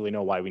didn't really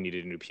know why we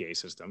needed a new PA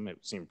system. It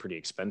seemed pretty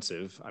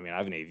expensive. I mean, I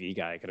have an AV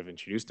guy I could have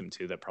introduced him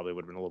to that probably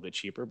would have been a little bit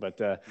cheaper,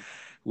 but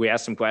we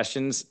asked some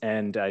questions,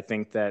 and I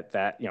think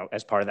that, you know,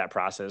 as part of that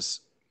process,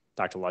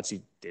 Dr.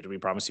 Lutzy did what he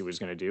promised he was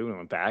going to do and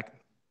went back.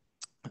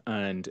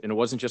 And it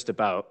wasn't just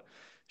about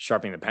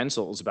sharpening the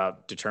pencil, it was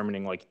about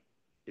determining, like,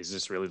 is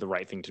this really the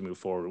right thing to move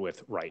forward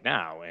with right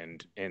now?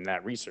 And in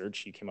that research,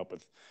 he came up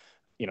with,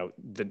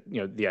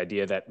 the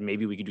idea that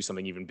maybe we could do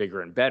something even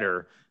bigger and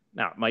better.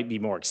 Now, it might be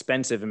more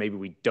expensive and maybe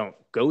we don't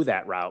go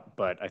that route,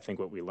 but I think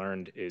what we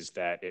learned is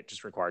that it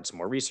just required some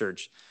more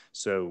research.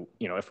 So,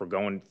 you know, if we're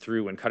going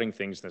through and cutting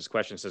things, and this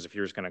question says if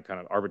you're just going to kind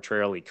of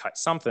arbitrarily cut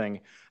something,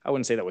 I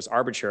wouldn't say that was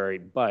arbitrary,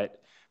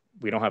 but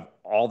we don't have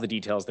all the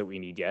details that we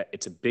need yet.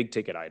 It's a big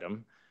ticket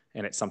item,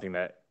 and it's something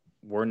that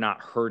we're not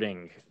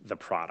hurting the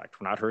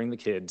product. We're not hurting the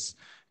kids.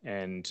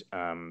 And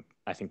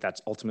I think that's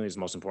ultimately the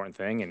most important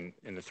thing. And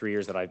in the 3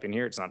 years that I've been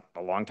here, it's not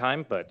a long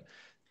time, but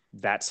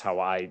that's how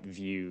I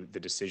view the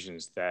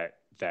decisions that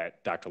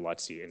Dr.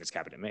 Lutzy and his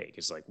cabinet make.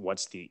 Is like,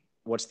 what's the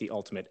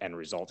ultimate end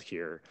result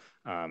here?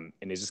 And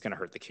is this going to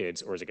hurt the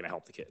kids, or is it going to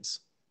help the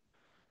kids?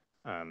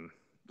 I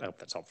hope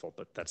that's helpful,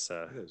 but that's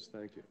It is,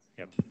 thank you.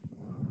 Yep.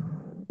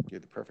 You're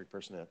the perfect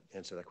person to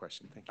answer that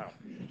question. Thank you. Oh,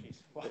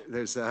 geez. Wow.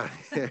 There's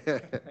Thank you.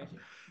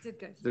 Did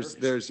good.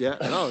 there's yeah,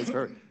 no, it's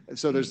perfect.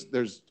 So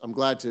there's I'm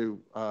glad to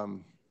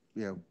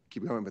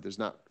keep going, but there's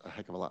not a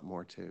heck of a lot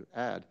more to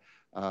add.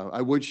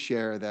 I would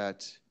share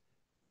that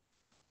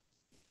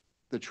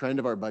the trend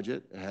of our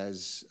budget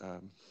has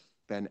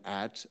been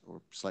at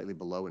or slightly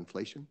below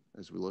inflation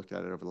as we looked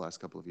at it over the last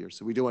couple of years.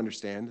 So we do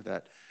understand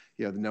that,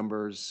 you know, the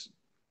numbers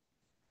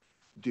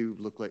do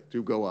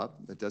go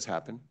up. That does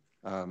happen.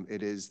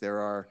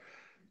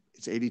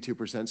 It's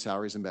 82%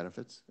 salaries and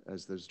benefits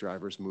as those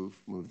drivers move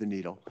the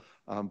needle.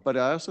 But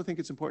I also think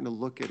it's important to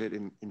look at it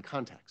in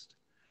context.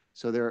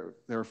 So there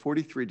are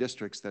 43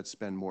 districts that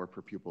spend more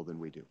per pupil than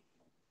we do.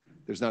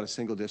 There's not a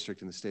single district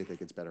in the state that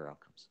gets better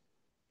outcomes.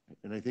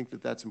 And I think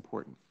that that's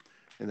important.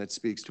 And that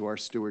speaks to our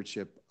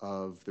stewardship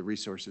of the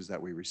resources that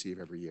we receive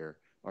every year,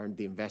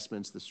 the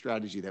investments, the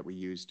strategy that we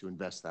use to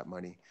invest that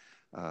money,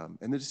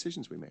 and the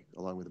decisions we make,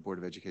 along with the Board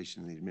of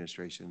Education and the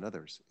administration and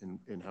others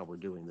in how we're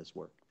doing this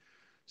work.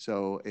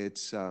 So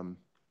it's,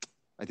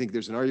 I think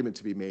there's an argument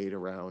to be made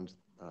around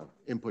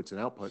inputs and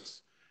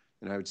outputs.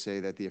 And I would say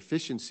that the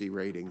efficiency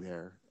rating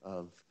there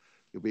of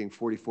being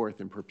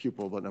 44th in per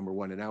pupil, but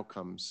 #1 in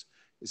outcomes,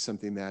 is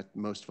something that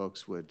most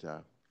folks would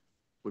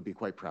be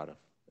quite proud of,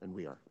 and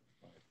we are.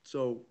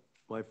 So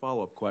my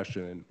follow-up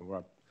question, and I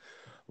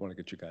want to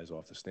get you guys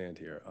off the stand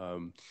here.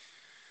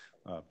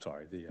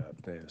 Sorry, the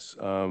dais.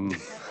 I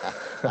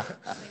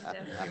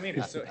mean,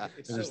 it's so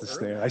The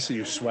stand. I see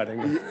you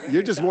sweating.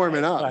 You're just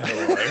warming up.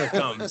 Here it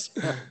comes.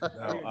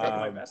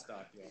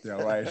 Yeah,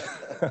 right.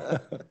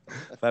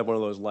 If I had one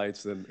of those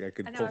lights, then I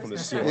could pull from the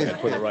ceiling and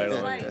put it right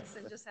on. Lights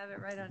and just have it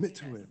right on you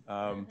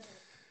guys.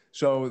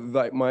 So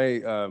like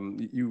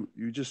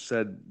you just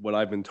said what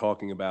I've been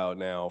talking about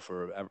now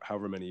for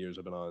however many years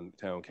I've been on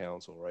town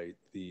council, right?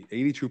 The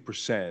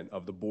 82%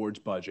 of the board's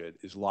budget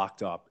is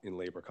locked up in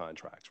labor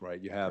contracts,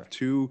 right? You have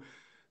two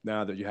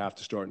now that you have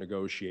to start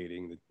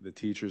negotiating. The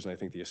teachers and I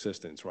think the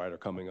assistants, right, are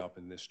coming up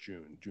in this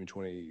June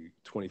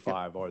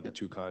 2025 are the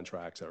two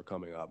contracts that are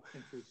coming up.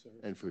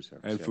 And food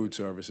service. And food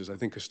services. I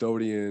think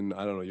custodian,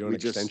 I don't know, you're on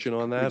extension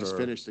on that?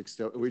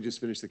 We just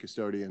finished the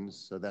custodians,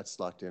 so that's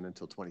locked in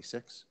until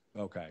 26.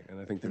 Okay, and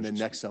I think and then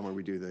next summer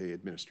we do the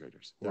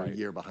administrators. They're a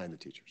year behind the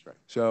teachers, right?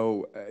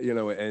 So,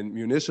 and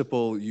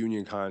municipal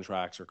union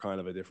contracts are kind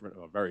of a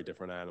very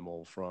different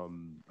animal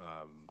from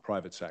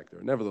private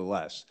sector.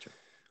 Nevertheless,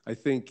 I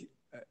think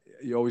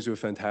you always do a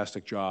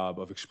fantastic job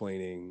of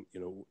explaining,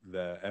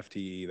 the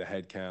FTE, the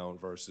head count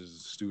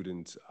versus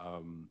student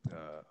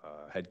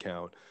head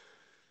count.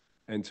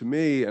 And to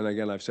me, and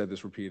again, I've said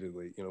this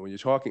repeatedly, when you're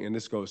talking, and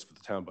this goes for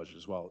the town budget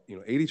as well,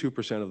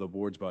 82% of the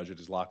board's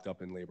budget is locked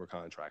up in labor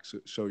contracts.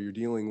 So you're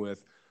dealing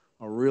with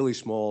a really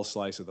small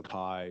slice of the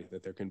pie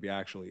that there can be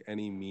actually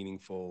any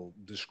meaningful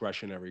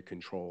discretionary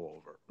control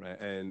over.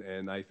 Right?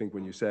 And I think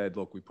when you said,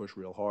 look, we push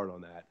real hard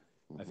on that,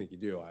 I think you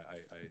do.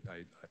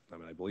 I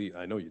mean, I believe,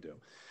 I know you do.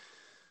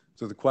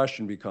 So the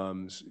question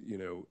becomes, you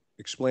know,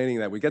 explaining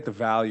that we get the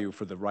value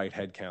for the right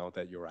head count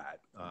that you're at.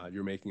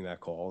 You're making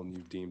that call and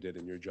you've deemed it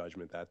in your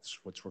judgment that's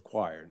what's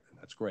required, and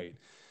that's great.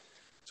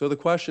 So the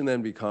question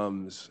then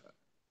becomes,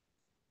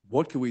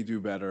 what can we do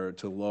better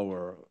to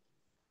lower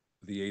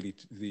the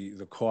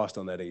cost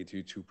on that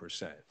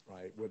 82%,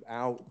 right,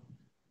 without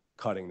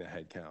cutting the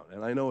head count?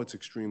 And I know it's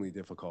extremely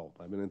difficult.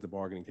 I've been at the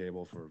bargaining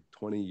table for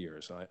 20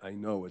 years. I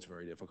know it's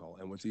very difficult.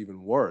 And what's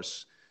even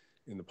worse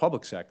in the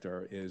public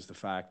sector is the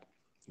fact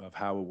of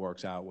how it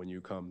works out when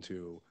you come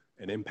to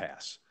an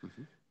impasse.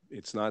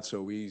 It's not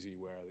so easy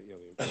where,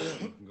 you know,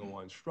 you can go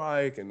on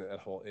strike, and that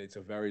whole, it's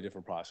a very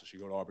different process. You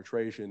go to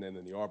arbitration, and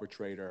then the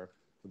arbitrator,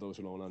 for those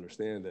who don't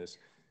understand this,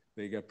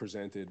 they get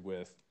presented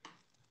with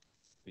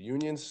the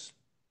union's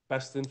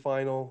best and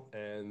final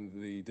and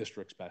the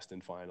district's best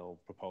and final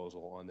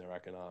proposal on their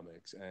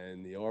economics.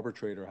 And the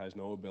arbitrator has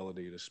no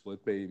ability to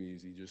split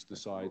babies. He just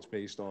decides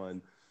based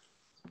on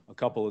a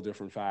couple of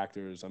different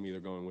factors. I'm either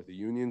going with the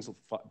union's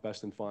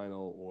best and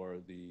final or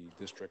the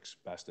district's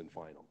best and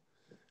final.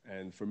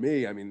 And for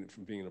me, I mean,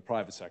 from being in the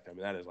private sector, I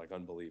mean, that is like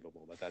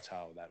unbelievable that that's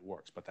how that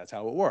works. But that's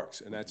how it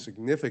works. And that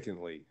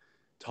significantly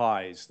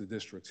ties the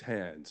district's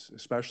hands,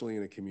 especially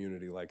in a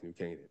community like New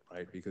Canaan,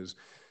 right? Because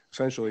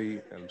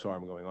essentially, and I'm sorry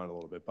I'm going on a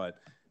little bit, but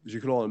as you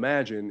can all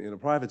imagine, in a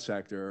private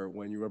sector,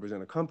 when you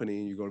represent a company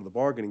and you go to the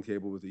bargaining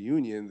table with the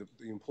union,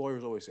 the employer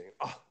is always saying,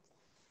 oh,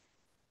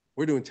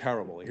 we're doing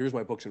terrible. Here's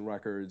my books and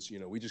records. You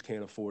know, we just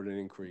can't afford an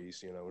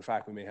increase. You know, in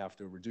fact, we may have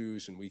to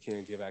reduce, and we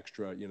can't give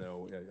extra, you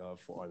know,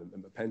 for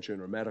a pension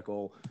or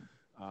medical,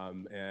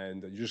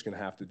 and you're just going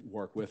to have to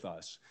work with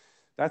us.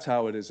 That's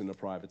how it is in the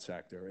private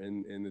sector.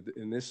 And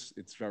in this,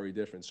 it's very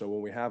different. So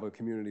when we have a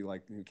community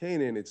like New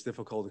Canaan, it's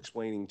difficult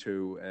explaining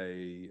to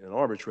an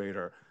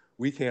arbitrator,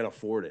 we can't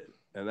afford it.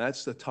 And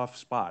that's the tough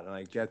spot, and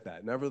I get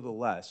that.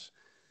 Nevertheless,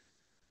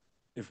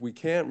 if we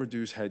can't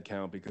reduce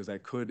headcount because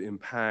that could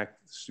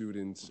impact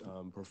students'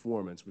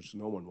 performance, which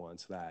no one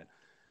wants that,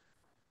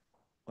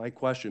 my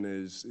question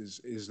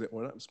is that,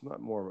 well, it's not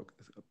more of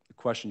a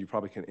question you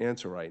probably can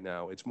answer right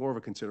now. It's more of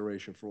a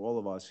consideration for all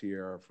of us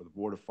here, for the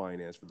Board of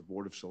Finance, for the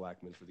Board of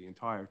Selectmen, for the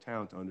entire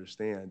town to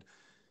understand,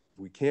 if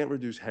we can't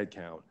reduce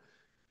headcount,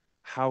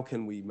 how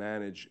can we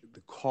manage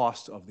the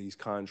cost of these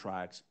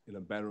contracts in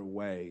a better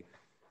way?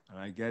 And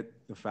I get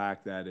the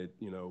fact that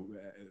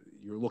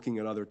you're looking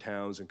at other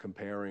towns and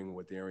comparing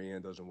what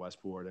Darien does in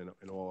Westport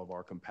and all of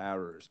our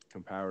comparators.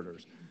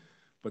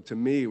 But to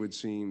me, it would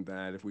seem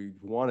that if we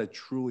want to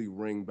truly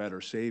wring better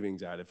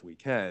savings out, if we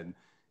can,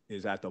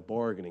 is at the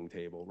bargaining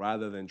table,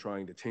 rather than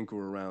trying to tinker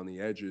around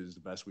the edges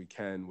the best we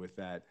can with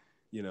that,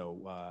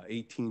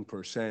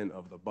 18%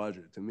 of the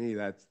budget. To me,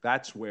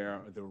 that's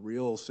where the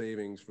real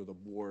savings for the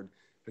board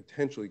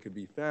potentially could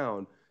be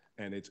found.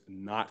 And it's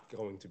not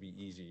going to be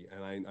easy.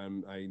 And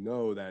I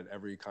know that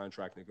every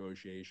contract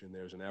negotiation,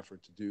 there's an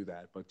effort to do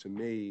that. But to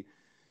me,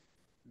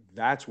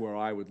 that's where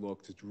I would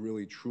look to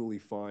really, truly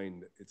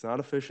find, it's not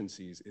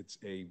efficiencies, it's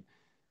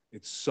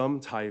some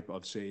type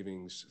of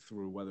savings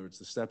through, whether it's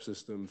the step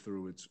system,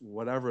 through it's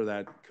whatever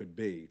that could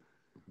be.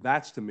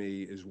 That's, to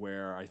me, is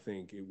where I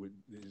think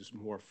is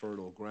more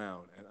fertile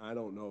ground. And I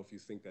don't know if you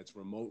think that's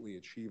remotely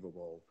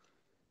achievable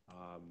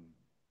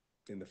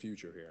in the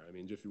future here. I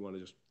mean, if you want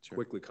to just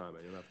quickly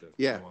comment, you don't have to.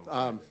 Yeah,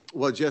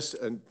 well, just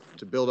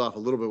to build off a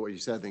little bit what you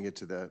said, and get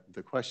to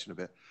the question a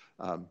bit.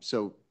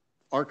 So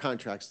our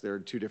contracts, there are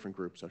two different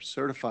groups. Our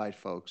certified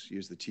folks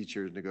use the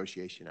Teachers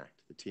Negotiation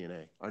Act, the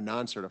TNA. Our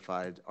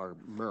non-certified are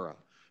MURA,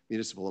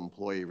 Municipal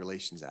Employee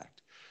Relations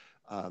Act.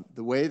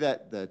 The way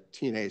that the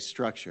TNA is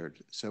structured,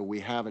 so we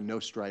have a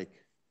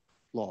no-strike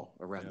law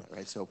around that,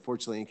 right? So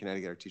fortunately in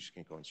Connecticut, our teachers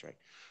can't go on strike.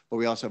 But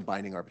we also have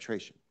binding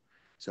arbitration.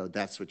 So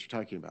that's what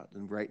you're talking about.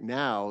 And right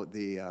now,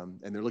 and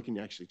they're looking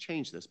to actually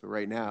change this, but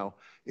right now,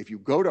 if you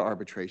go to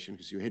arbitration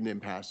because you hit an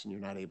impasse and you're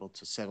not able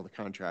to settle the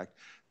contract,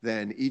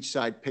 then each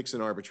side picks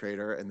an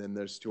arbitrator, and then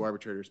there's two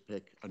arbitrators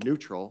pick a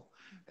neutral,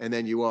 and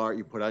then you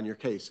put on your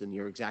case, and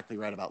you're exactly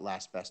right about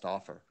last best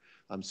offer.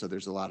 So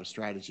there's a lot of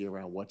strategy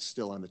around what's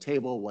still on the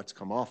table, what's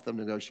come off the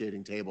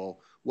negotiating table,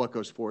 what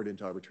goes forward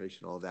into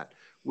arbitration, all of that.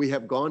 We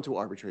have gone to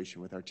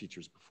arbitration with our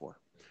teachers before.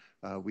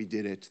 We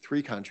did it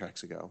 3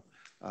 contracts ago.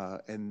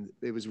 And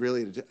it was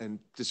really a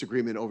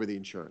disagreement over the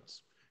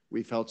insurance.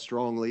 We felt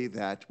strongly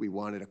that we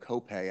wanted a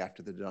copay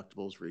after the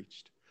deductibles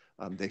reached.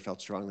 They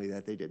felt strongly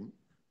that they didn't.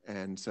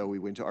 And so we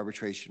went to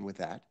arbitration with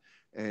that.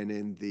 And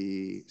in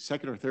the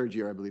second or third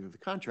year, I believe, of the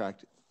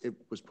contract, it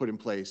was put in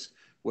place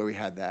where we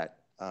had that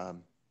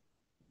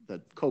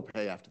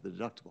copay after the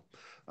deductible.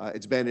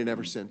 It's been in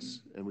ever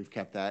since, and we've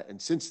kept that.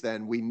 And since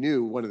then, we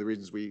knew one of the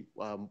reasons we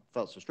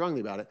felt so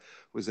strongly about it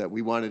was that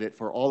we wanted it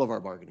for all of our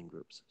bargaining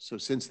groups. So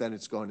since then,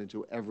 it's gone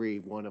into every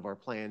one of our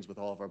plans with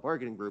all of our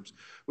bargaining groups,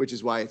 which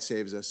is why it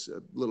saves us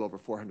a little over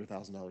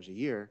 $400,000 a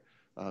year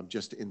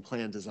just in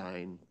plan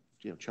design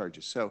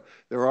charges. So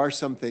there are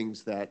some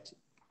things that,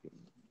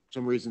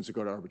 some reasons to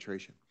go to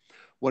arbitration.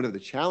 One of the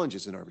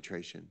challenges in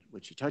arbitration,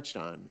 which you touched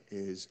on,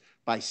 is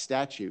by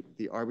statute,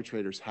 the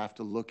arbitrators have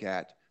to look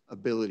at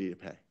ability to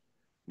pay.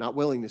 Not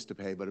willingness to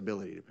pay, but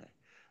ability to pay.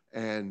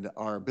 And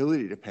our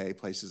ability to pay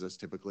places us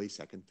typically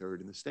second,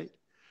 third in the state.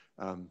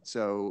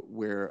 So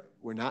we're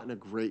not in a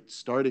great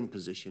starting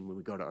position when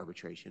we go to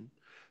arbitration.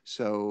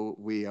 So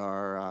we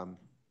are,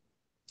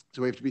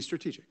 so we have to be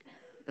strategic,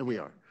 and we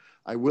are.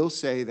 I will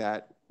say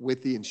that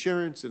with the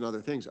insurance and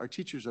other things, our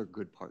teachers are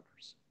good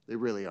partners. They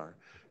really are.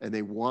 And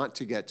they want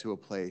to get to a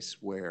place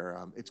where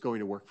it's going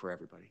to work for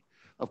everybody.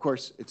 Of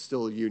course, it's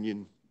still a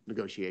union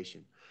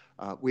negotiation.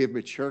 We have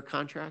mature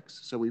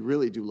contracts, so we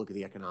really do look at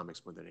the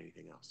economics more than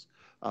anything else.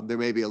 There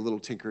may be a little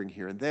tinkering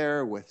here and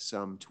there with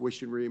some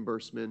tuition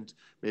reimbursement.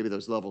 Maybe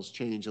those levels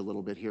change a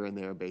little bit here and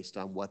there based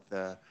on what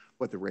the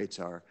rates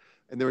are.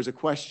 And there was a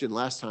question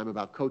last time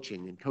about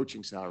coaching and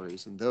coaching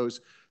salaries, and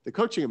the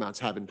coaching amounts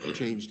haven't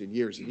changed in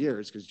years and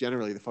years because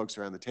generally the folks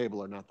around the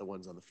table are not the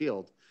ones on the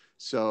field.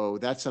 So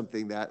that's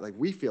something that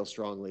we feel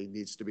strongly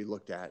needs to be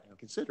looked at and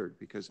considered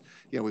because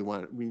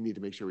we need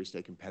to make sure we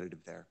stay competitive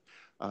there.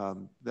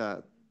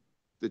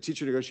 The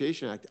Teacher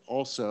Negotiation Act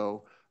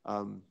also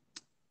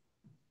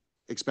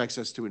expects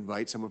us to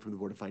invite someone from the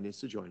Board of Finance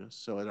to join us.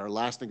 So at our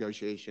last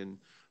negotiation,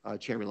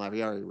 Chairman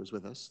Laviari was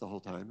with us the whole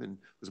time and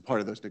was a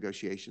part of those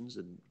negotiations,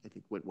 and I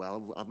think went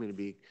well. I'm going to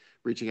be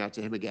reaching out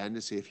to him again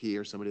to see if he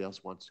or somebody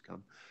else wants to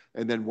come.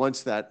 And then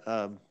once that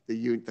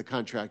the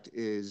contract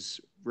is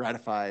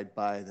ratified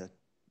by the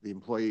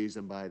employees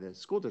and by the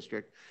school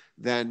district,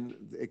 then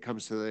it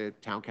comes to the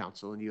town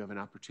council and you have an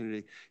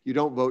opportunity. You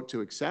don't vote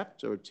to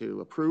accept or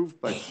to approve,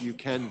 but you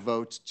can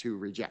vote to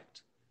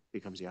reject.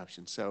 Becomes the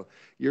option. So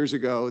years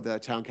ago, the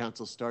town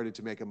council started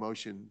to make a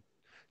motion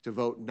to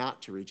vote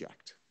not to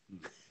reject.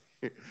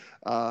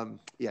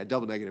 Yeah,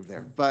 double negative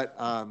there. But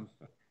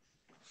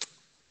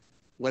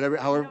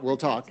however, we'll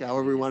talk,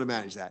 however we want to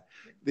manage that.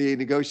 The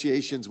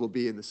negotiations will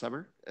be in the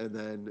summer, and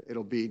then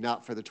it'll be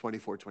not for the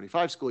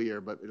 24-25 school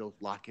year, but it'll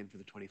lock in for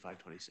the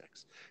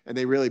 25-26. And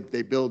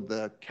they build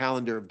the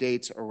calendar of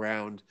dates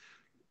around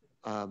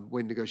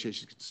when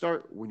negotiations can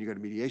start, when you go to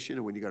mediation,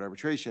 and when you go to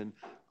arbitration,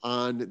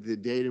 on the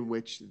date in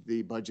which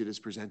the budget is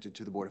presented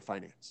to the Board of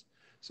Finance.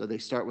 So they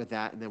start with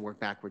that and then work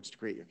backwards to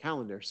create your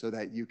calendar so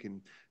that you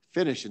can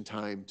finish in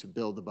time to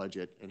build the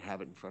budget and have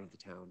it in front of the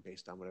town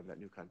based on whatever that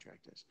new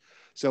contract is.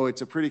 So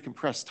it's a pretty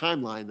compressed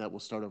timeline that will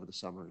start over the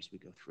summer as we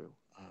go through.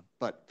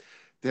 But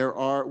there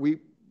are,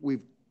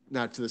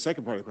 now to the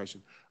second part of the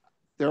question,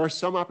 there are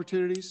some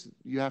opportunities.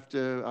 You have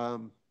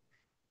to,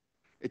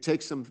 it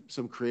takes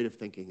some creative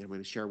thinking. I'm going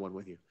to share one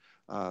with you.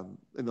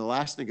 In the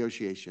last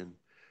negotiation,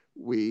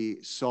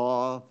 we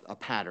saw a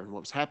pattern. What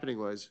was happening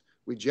was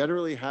we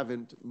generally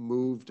haven't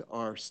moved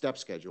our step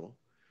schedule.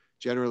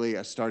 Generally,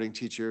 a starting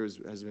teacher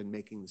has been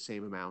making the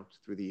same amount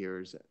through the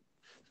years.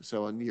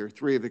 So in year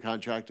 3 of the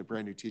contract, a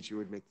brand new teacher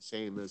would make the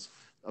same as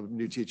a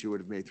new teacher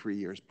would have made 3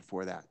 years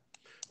before that.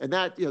 And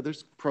that,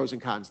 there's pros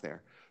and cons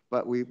there.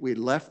 But we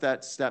left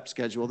that step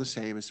schedule the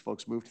same as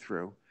folks moved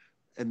through.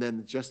 And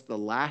then just the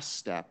last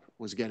step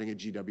was getting a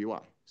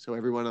GWI. So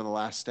everyone on the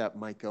last step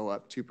might go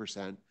up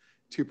 2%,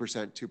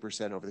 2%,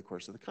 2% over the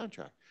course of the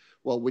contract.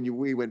 Well, when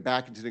we went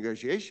back into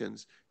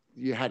negotiations,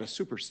 you had a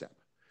super step.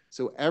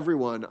 So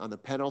everyone on the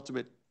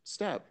penultimate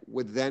step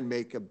would then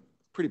make a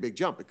pretty big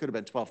jump. It could have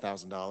been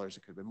 $12,000,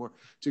 it could have been more,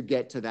 to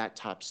get to that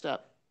top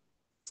step.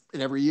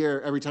 And every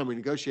year, every time we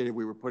negotiated,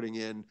 we were putting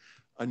in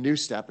a new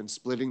step and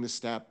splitting the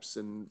steps,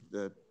 and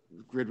the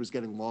grid was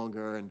getting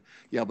longer, and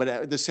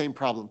but the same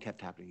problem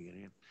kept happening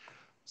again.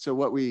 So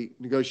what we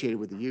negotiated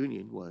with the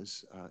union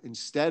was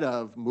instead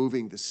of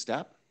moving the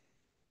step,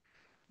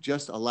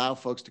 just allow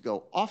folks to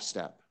go off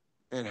step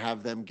and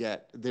have them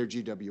get their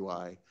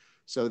GWI,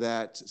 so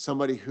that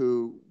somebody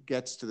who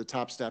gets to the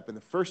top step in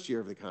the first year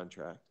of the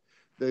contract,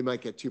 they might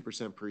get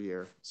 2% per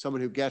year.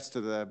 Someone who gets to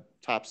the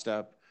top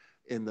step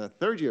in the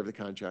third year of the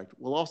contract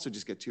will also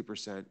just get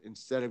 2%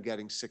 instead of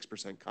getting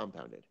 6%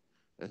 compounded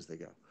as they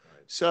go.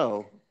 Right.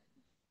 So,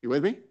 you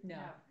with me? No.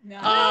 Oh,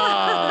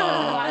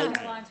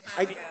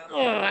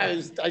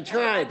 I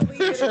tried.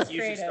 You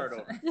should start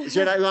over.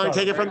 Should I want to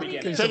take it from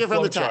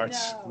the top?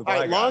 All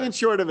right, long and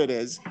short of it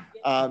is,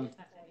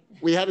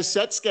 we had a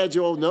set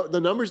schedule. No,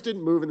 the numbers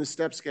didn't move in the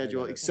step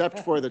schedule except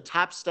for the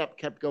top step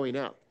kept going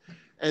up.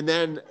 And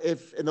then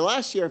if in the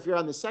last year, if you're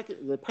on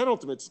the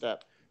penultimate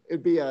step,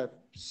 it'd be a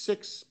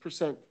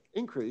 6%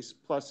 increase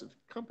plus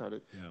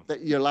compounded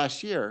that your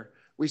last year.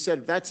 We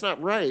said, that's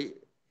not right.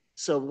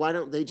 So why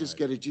don't they just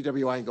get a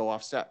GWI and go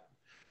off step?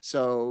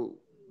 So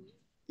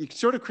you're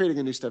sort of creating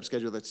a new step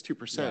schedule that's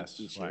 2%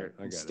 each year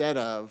instead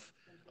of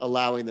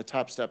allowing the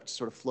top step to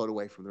sort of float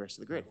away from the rest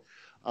of the grid.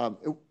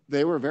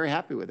 They were very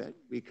happy with it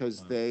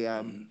because they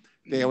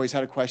always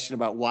had a question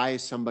about why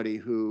is somebody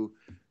who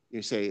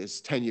you say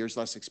is 10 years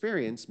less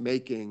experience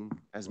making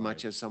as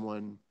much as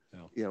someone,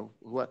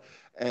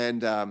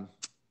 and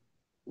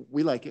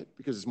we like it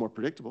because it's more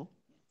predictable,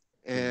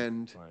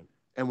 and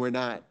we're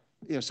not,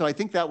 so I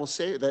think that will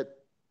say that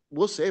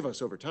will save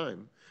us over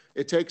time.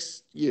 It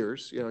takes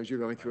years, as you're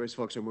going through, as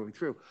folks are moving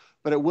through,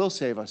 but it will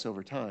save us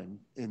over time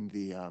in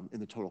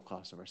the total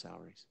cost of our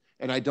salaries.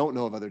 And I don't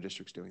know of other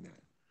districts doing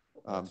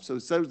that. So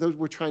those,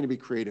 we're trying to be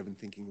creative and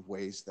thinking of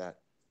ways that,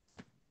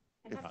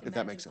 if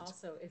that makes sense.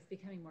 Also, it's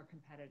becoming more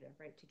competitive,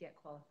 right, to get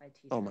qualified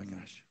teachers. Oh my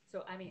gosh.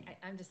 So, I mean,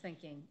 I'm just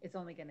thinking it's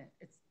only gonna,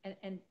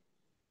 and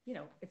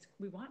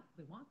we want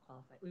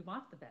qualified, we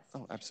want the best. Oh,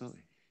 teachers.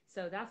 absolutely.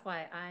 So that's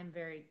why I'm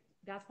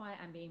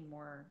being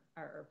more,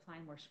 or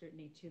applying more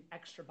scrutiny to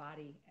extra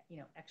body,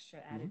 extra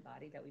added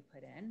body that we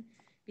put in,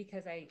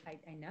 because I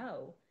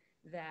know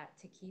that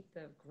to keep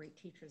the great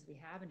teachers we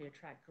have and to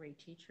attract great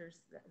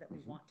teachers that we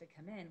want to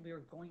come in, we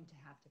are going to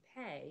have to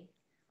pay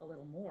a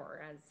little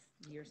more as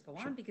years go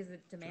on, because the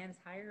demand is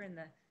higher and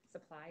the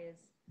supply is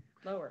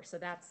lower. So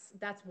that's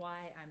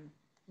why I'm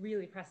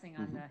really pressing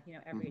on the,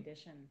 every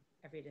edition.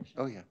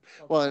 Oh yeah.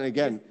 Well, and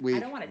again, I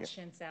don't want to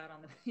chintz out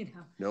on the,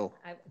 No.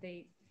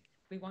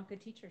 We want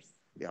good teachers.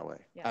 Yeah,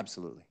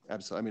 absolutely.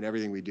 Absolutely. I mean,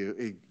 everything we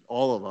do,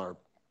 all of our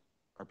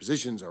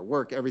positions, our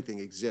work, everything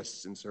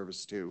exists in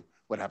service to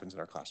what happens in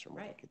our classroom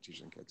with our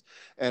teachers and kids.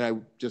 And I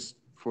just,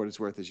 for what it's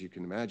worth, as you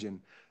can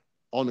imagine,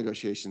 all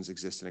negotiations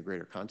exist in a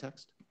greater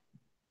context,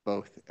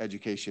 both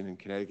education in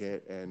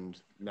Connecticut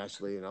and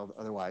nationally and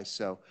otherwise.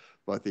 So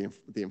both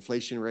the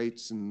inflation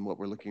rates and what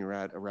we're looking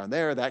at around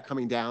there, that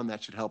coming down,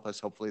 that should help us.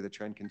 Hopefully the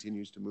trend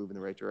continues to move in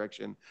the right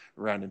direction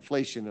around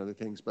inflation and other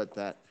things, but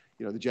that,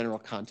 the general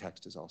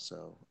context is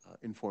also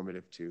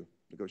informative to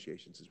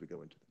negotiations as we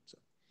go into them. So.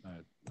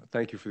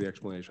 Thank you for the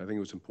explanation. I think it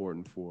was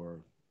important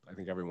for,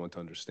 everyone to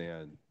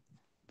understand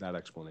that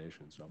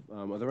explanation. So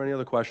are there any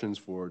other questions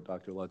for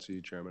Dr.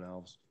 Lutzy, Chairman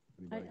Alves?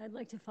 I'd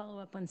like to follow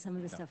up on some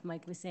of the stuff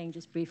Mike was saying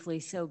just briefly.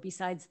 So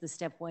besides the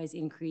stepwise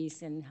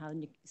increase and how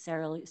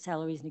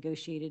salaries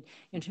negotiated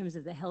in terms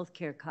of the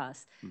healthcare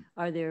costs,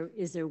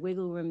 is there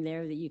wiggle room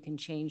there that you can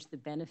change the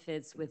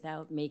benefits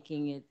without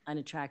making it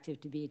unattractive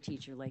to be a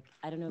teacher? Like,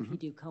 I don't know if you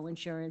do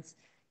co-insurance,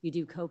 you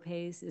do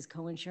co-pays. Is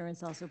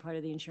co-insurance also part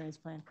of the insurance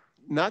plan?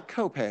 Not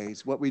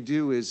co-pays. What we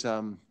do is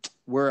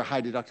we're a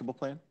high deductible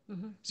plan.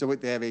 So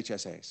they have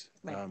HSAs.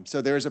 Right.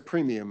 So there's a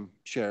premium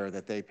share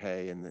that they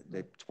pay, and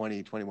they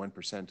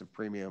 21% of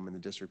premium, and the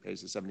district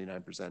pays the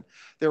 79%.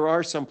 There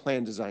are some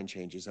plan design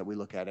changes that we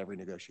look at every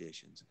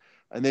negotiations,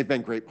 and they've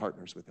been great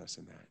partners with us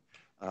in that.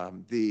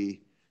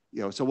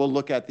 So we'll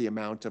look at the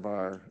amount of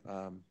our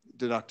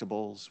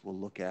deductibles. We'll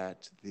look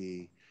at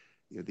the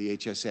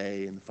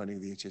HSA and the funding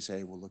of the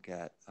HSA. We'll look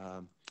at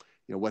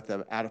what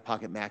the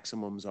out-of-pocket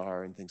maximums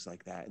are and things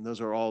like that. And those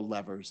are all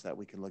levers that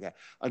we can look at.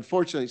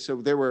 Unfortunately, so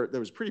there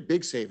was pretty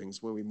big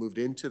savings when we moved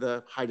into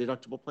the high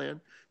deductible plan,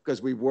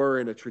 because we were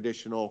in a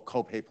traditional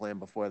copay plan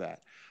before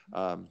that,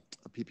 a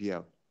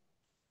PPO.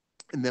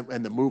 And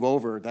the move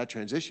over, that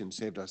transition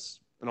saved us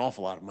an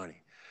awful lot of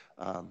money,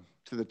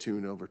 to the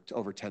tune over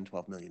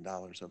 $10-12 million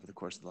over the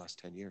course of the last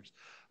 10 years.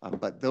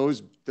 But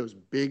those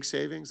big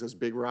savings, those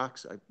big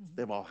rocks,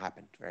 they've all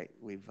happened, right?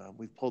 We've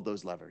pulled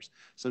those levers.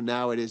 So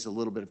now it is a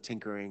little bit of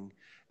tinkering,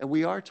 and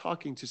we are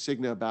talking to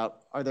Cigna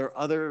about, are there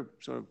other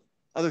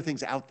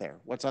things out there?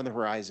 What's on the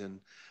horizon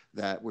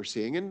that we're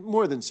seeing? And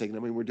more than Cigna, I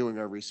mean, we're doing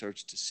our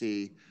research to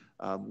see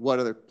what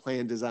other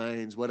plan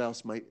designs, what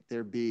else might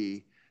there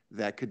be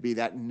that could be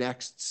that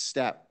next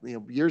step.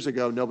 Years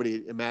ago,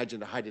 nobody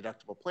imagined a high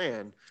deductible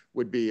plan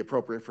would be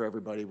appropriate for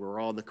everybody. We're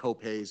all in the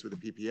co-pays with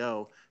the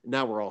PPO. And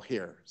now we're all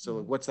here.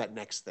 So what's that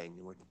next thing?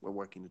 And we're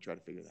working to try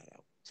to figure that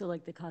out. So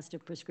like the cost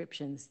of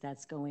prescriptions,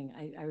 that's going,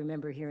 I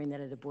remember hearing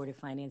that at a Board of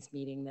Finance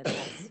meeting,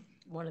 that's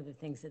one of the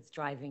things that's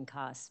driving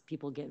costs.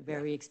 People get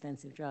very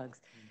expensive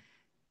drugs.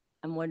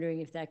 I'm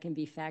wondering if that can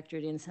be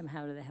factored in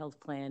somehow to the health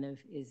plan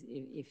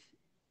if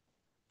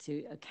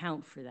to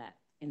account for that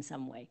in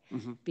some way,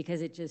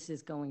 because it just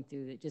is going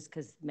through, just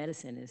because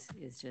medicine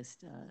is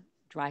just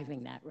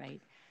driving that, right?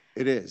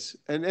 It is,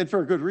 and for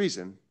a good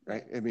reason,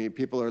 right? I mean,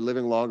 people are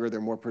living longer, they're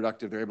more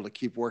productive, they're able to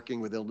keep working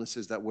with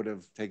illnesses that would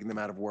have taken them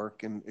out of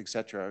work and et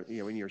cetera,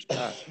 in years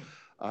past.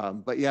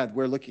 But yeah,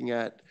 we're looking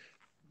at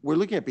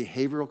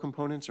behavioral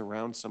components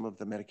around some of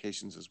the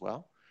medications as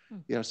well.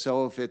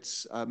 So if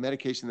it's a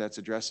medication that's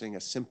addressing a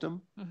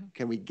symptom,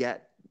 can we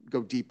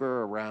go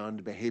deeper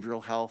around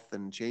behavioral health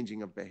and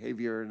changing of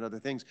behavior and other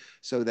things,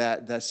 so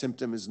that that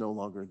symptom is no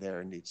longer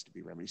there and needs to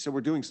be remedied. So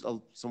we're doing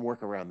some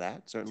work around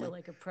that, certainly. So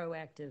like a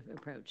proactive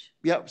approach.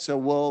 Yeah, so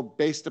we'll,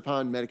 based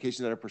upon medications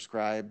that are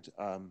prescribed,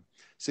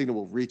 Cigna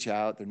will reach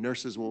out, the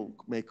nurses will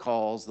make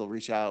calls, they'll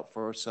reach out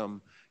for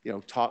some,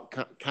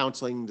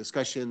 counseling,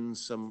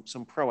 discussions, some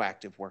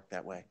proactive work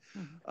that way.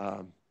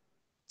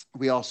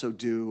 We also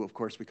do, of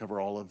course, we cover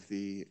all of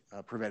the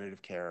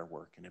preventative care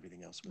work and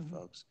everything else with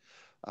folks.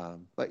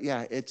 But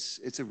yeah,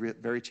 it's a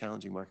very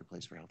challenging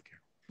marketplace for healthcare.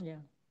 Yeah.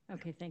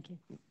 Okay. Thank you.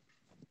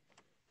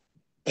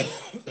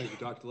 Thank you,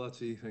 Dr.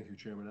 Lutzy. Thank you,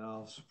 Chairman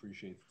Alves.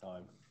 Appreciate the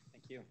time.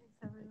 Thank you.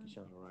 Thank you,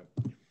 Sean. All right.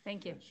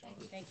 Thank you.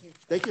 Thank you.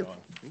 Thank you.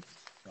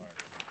 All right.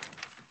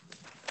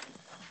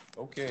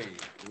 Okay,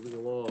 moving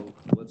along.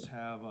 Let's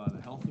have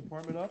the health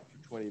department up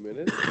for 20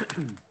 minutes.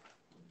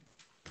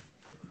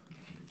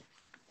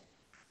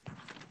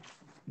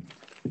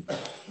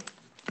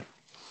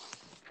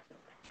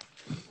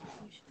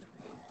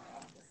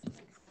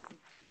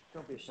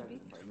 Don't be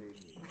offended by me.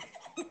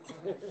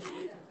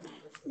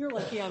 You're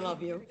lucky I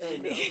love you. I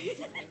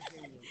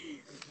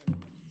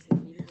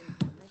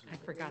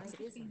forgot to,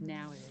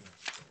 now it is.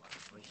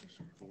 I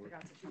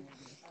forgot to turn it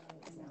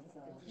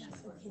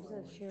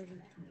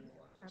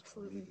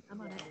Absolutely.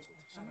 I'm on it.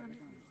 I'm on it.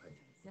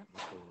 Yep.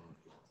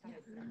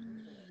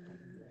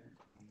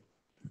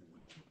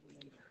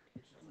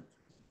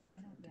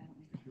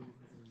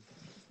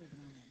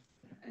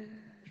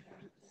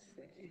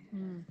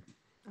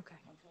 Okay.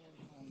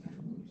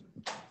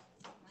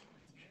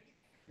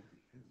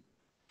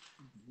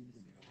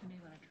 You may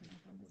want to turn it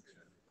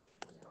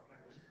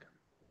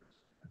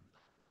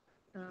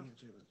on.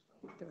 Do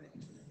it.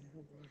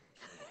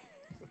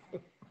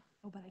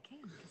 Oh, but I can,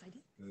 because I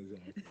did.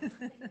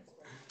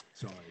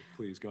 Sorry,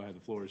 please, go ahead, the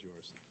floor is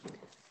yours.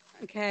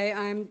 Okay,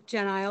 I'm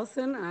Jen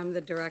Eilson. I'm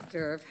the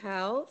Director of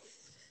Health.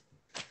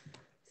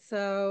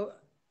 So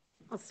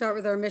I'll start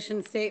with our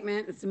mission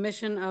statement. It's the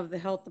mission of the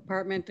Health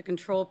Department to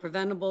control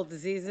preventable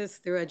diseases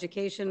through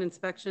education,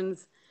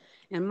 inspections,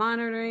 and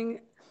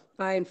monitoring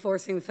by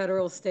enforcing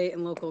federal, state,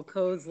 and local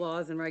codes,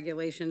 laws, and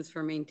regulations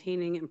for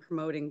maintaining and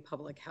promoting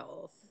public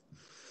health.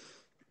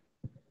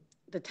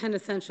 The 10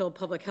 essential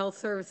public health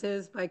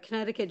services. By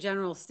Connecticut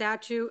general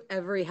statute,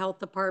 every health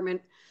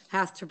department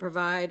has to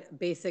provide a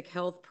basic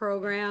health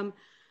program.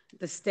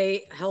 The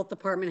state health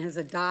department has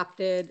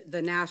adopted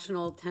the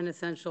national 10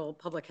 essential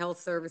public health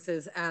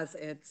services as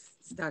its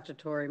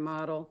statutory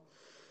model.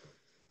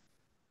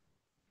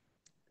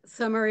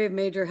 Summary of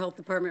major health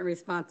department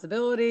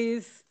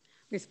responsibilities.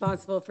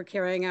 Responsible for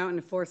carrying out and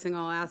enforcing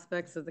all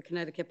aspects of the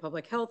Connecticut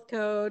Public Health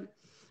Code.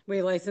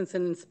 We license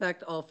and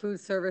inspect all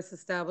food service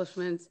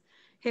establishments,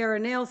 hair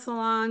and nail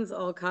salons,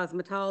 all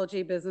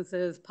cosmetology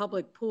businesses,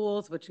 public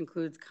pools, which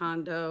includes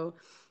condo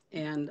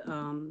and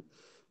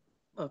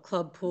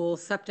club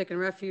pools, septic and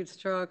refuge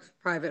trucks,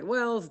 private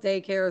wells,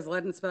 daycares,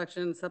 lead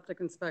inspections,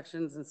 septic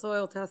inspections, and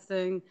soil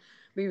testing.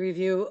 We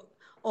review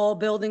all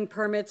building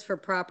permits for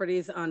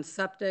properties on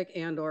septic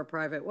and or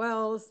private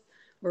wells.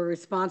 We're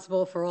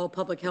responsible for all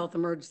public health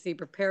emergency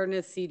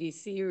preparedness,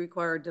 CDC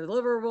required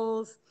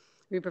deliverables.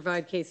 We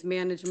provide case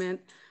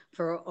management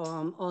for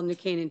all New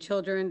Canaan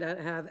children that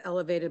have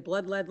elevated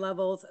blood lead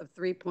levels of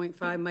 3.5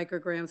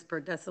 micrograms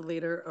per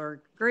deciliter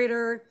or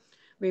greater.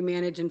 We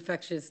manage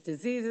infectious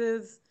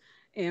diseases,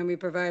 and we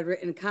provide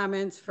written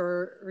comments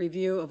for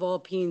review of all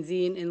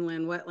P&Z and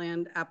inland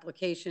wetland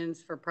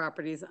applications for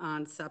properties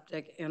on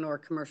septic and or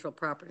commercial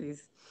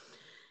properties.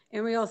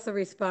 And we also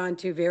respond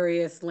to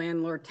various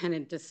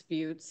landlord-tenant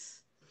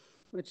disputes,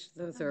 which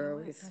those are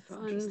always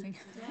fun. Interesting.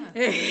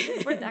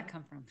 Where'd that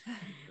come from?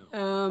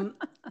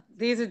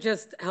 These are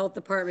just health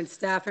department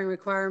staffing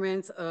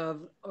requirements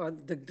of or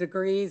the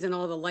degrees and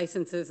all the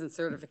licenses and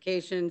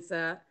certifications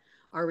that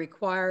are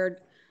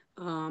required,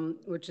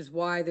 which is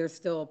why there's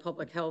still a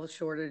public health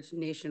shortage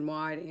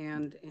nationwide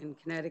and in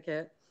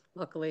Connecticut.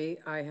 Luckily,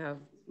 I have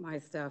my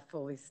staff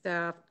fully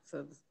staffed,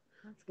 so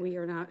we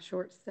are not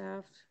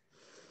short-staffed.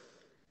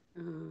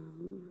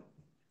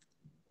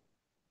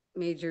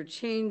 Major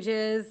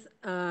changes.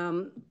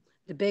 The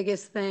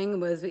biggest thing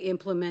was we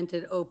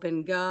implemented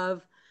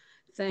OpenGov.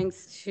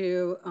 Thanks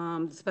to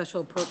the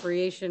special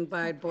appropriation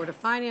by Board of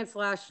Finance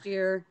last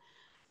year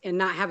and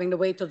not having to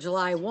wait till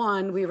July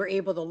 1, we were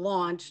able to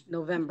launch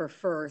November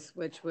 1st,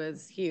 which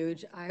was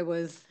huge. I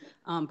was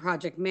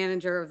project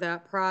manager of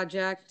that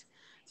project.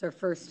 It's our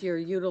first year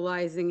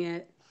utilizing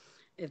it.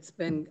 It's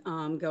been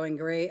going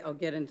great. I'll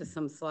get into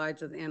some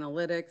slides with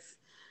analytics.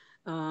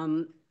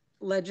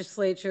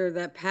 Legislature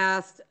that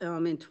passed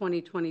in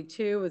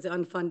 2022 was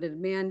unfunded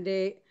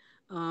mandate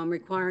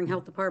requiring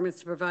health departments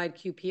to provide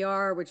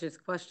QPR, which is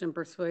question,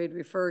 persuade,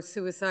 refer,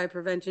 suicide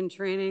prevention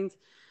trainings.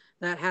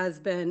 That has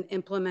been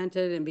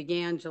implemented and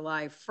began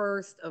July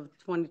 1st of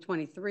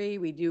 2023.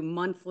 We do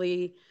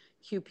monthly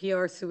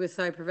QPR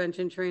suicide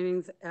prevention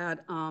trainings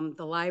at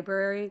the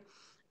library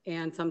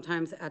and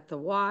sometimes at the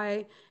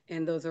Y,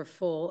 and those are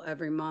full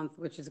every month,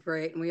 which is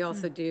great. And we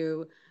also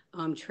do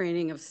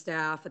training of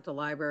staff at the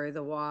library,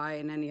 the Y,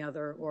 and any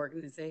other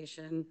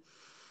organization.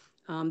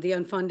 The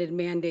unfunded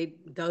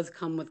mandate does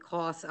come with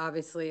costs,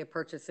 obviously, of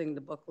purchasing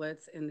the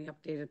booklets and the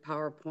updated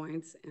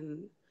PowerPoints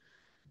and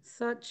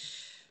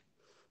such.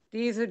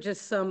 These are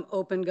just some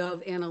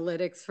OpenGov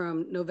analytics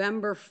from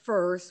November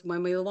 1st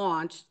when we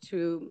launched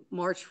to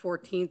March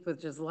 14th,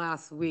 which is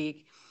last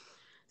week.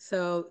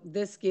 So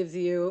this gives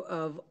you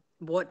of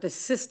what the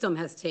system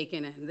has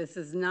taken in. This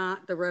is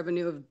not the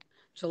revenue of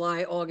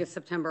July, August,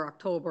 September,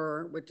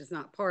 October, which is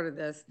not part of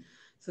this.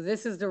 So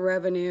this is the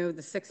revenue,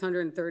 the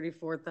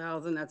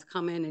 $634,000 that's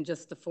come in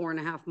just the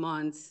 4.5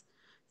 months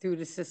through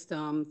the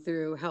system,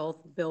 through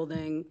health,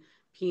 building,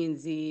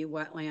 P&Z,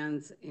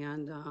 wetlands,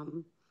 and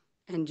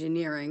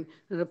engineering.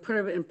 And to put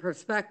it in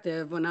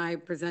perspective, when I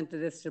presented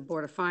this to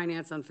Board of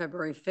Finance on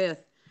February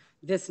 5th,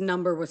 this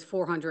number was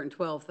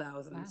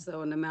 412,000. Wow.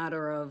 So in a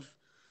matter of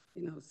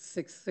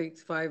 6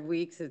 weeks, 5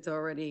 weeks, it's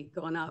already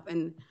gone up.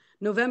 And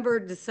November,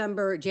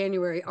 December,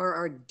 January are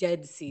our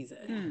dead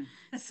season.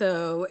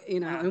 So,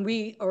 and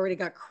we already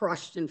got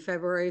crushed in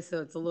February,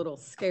 so it's a little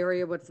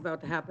scary what's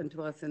about to happen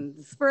to us in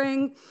the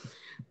spring.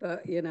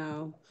 But,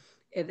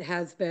 it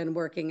has been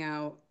working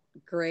out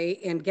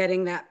great, and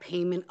getting that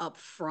payment up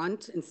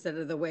front instead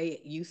of the way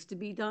it used to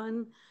be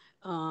done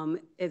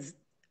is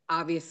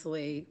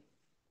obviously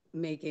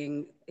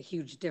making a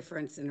huge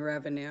difference in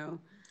revenue.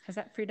 Has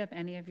that freed up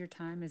any of your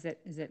time? Is it,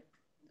 'cause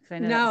I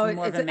know No, that's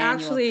more of it's a manual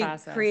actually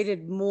process.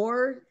 created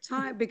more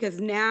time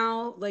because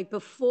now, like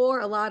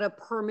before, a lot of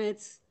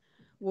departments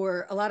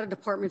were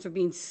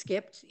being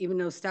skipped, even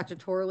though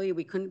statutorily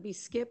we couldn't be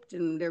skipped,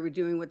 and they were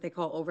doing what they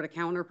call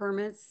over-the-counter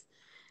permits,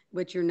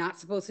 which you're not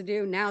supposed to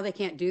do. Now they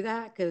can't do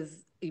that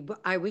because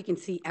we can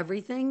see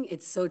everything.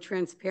 It's so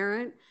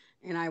transparent,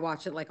 and I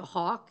watch it like a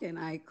hawk, and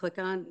I click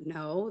on,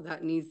 no,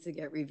 that needs to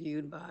get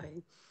reviewed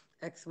by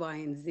X, Y,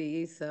 and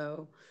Z.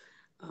 So,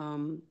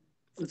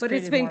 but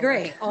it's been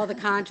great. All the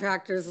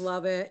contractors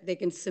love it. They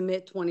can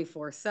submit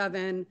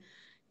 24/7.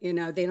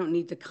 They don't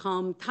need to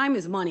come. Time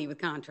is money with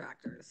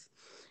contractors,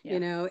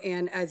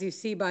 and as you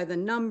see by the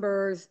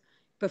numbers,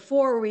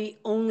 before we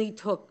only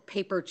took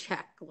paper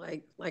check,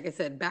 like I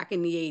said, back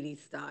in the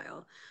 80s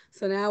style.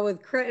 So now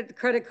with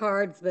credit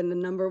cards, been the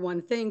number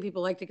one thing.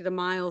 People like to get the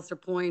miles or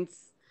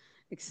points,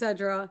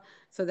 etc.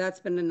 So that's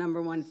been the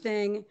number one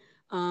thing.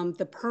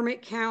 The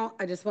permit count,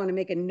 I just want to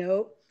make a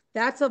note.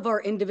 That's of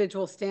our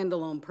individual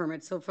standalone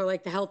permits. So for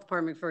like the health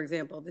department, for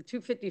example, the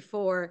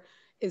 254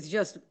 is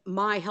just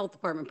my health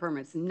department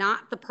permits,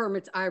 not the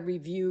permits I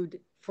reviewed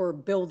for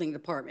building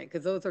department,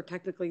 because those are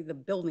technically the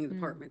building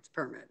department's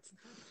permits.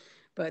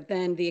 But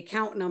then the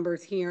account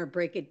numbers here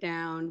break it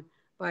down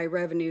by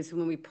revenues. So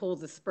when we pull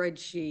the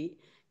spreadsheet,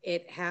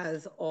 it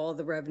has all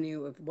the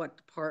revenue of what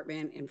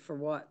department and for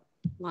what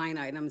line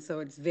item. So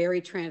it's very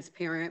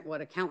transparent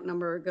what account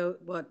number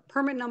what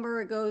permit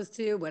number it goes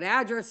to, what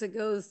address it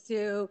goes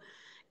to.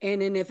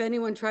 And then if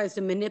anyone tries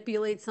to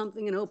manipulate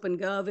something in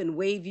OpenGov and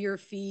waive your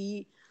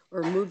fee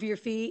or move your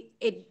fee,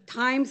 it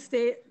stamps,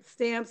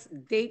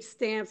 date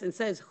stamps, and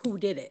says who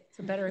did it.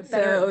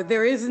 So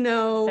there is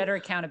no better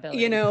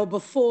accountability.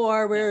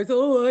 Before where it's,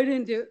 oh, I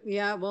didn't do it.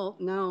 Yeah, well,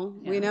 no,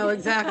 we know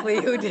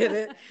exactly who did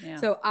it.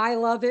 So I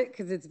love it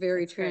because it's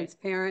very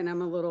transparent. And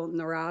I'm a little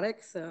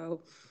neurotic,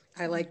 so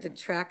I like to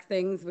track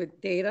things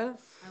with data.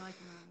 I like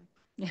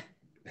neurotic.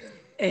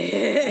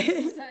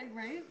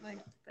 Right? Like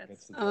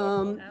That's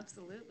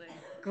absolutely.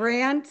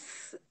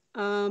 Grants.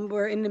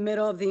 We're in the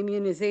middle of the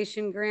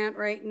immunization grant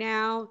right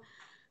now.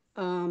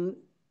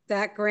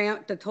 That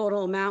grant, the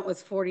total amount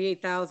was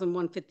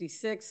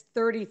 $48,156.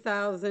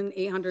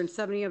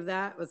 $30,870 of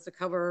that was to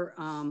cover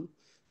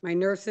my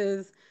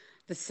nurses.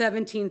 The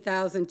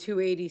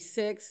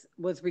 $17,286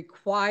 was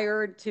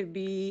required to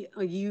be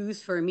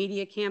used for a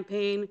media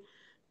campaign.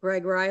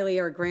 Greg Riley,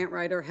 our grant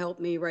writer, helped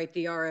me write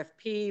the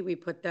RFP. We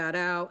put that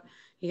out.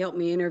 He helped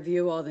me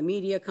interview all the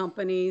media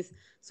companies.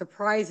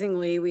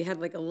 Surprisingly, we had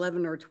like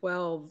 11 or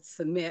 12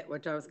 submit,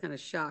 which I was kind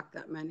of shocked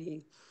that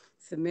many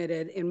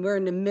submitted. And we're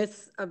in the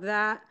midst of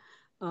that.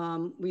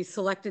 We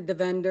selected the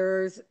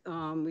vendors.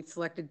 We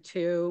selected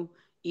 2,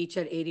 each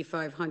at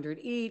 $8,500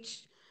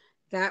 each.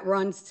 That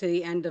runs to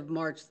the end of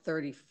March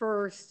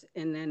 31st,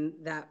 and then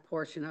that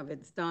portion of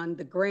it's done.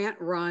 The grant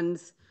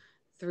runs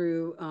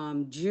through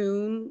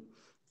June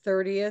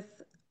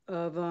 30th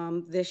of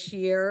this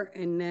year,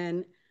 and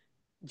then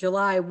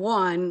July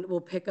 1,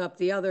 we'll pick up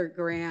the other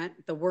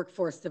grant, the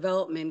workforce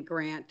development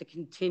grant, to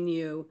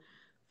continue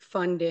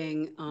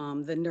funding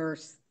the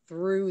nurse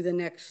through the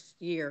next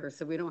year.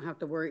 So we don't have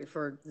to worry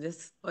for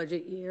this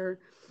budget year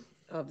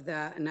of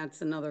that. And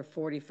that's another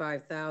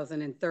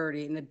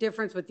 $45,030. And the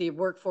difference with the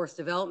workforce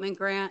development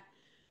grant,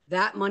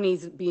 that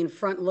money's being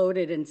front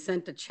loaded and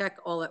sent a check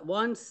all at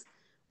once,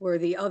 where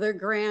the other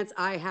grants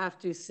I have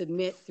to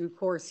submit through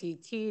Core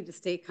CT, the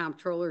state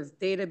comptroller's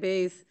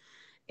database,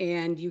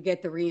 and you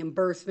get the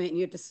reimbursement, and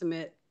you have to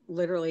submit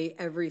literally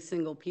every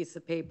single piece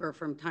of paper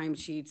from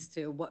timesheets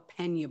to what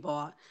pen you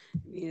bought. I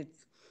mean,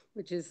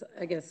 which is,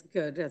 I guess,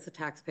 good as a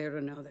taxpayer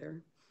to know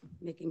they're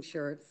making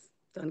sure it's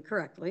done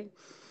correctly.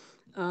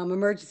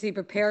 Emergency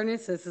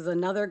preparedness, this is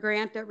another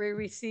grant that we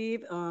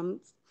receive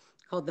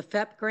called the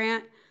FEP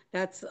grant.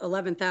 That's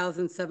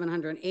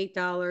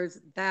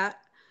 $11,708. That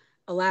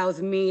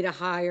allows me to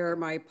hire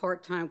my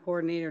part-time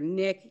coordinator,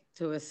 Nick,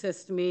 to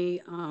assist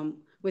me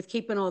with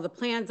keeping all the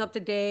plans up to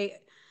date,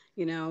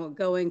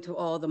 going to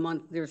all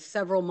the there's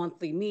several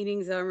monthly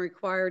meetings that I'm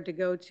required to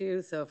go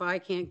to. So if I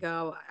can't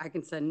go, I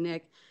can send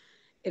Nick.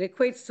 It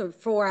equates to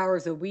 4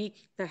 hours a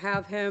week to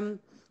have him.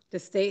 The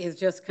state has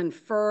just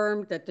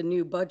confirmed that the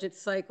new budget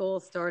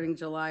cycle starting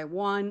July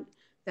 1,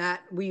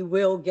 that we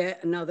will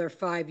get another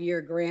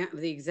 5-year grant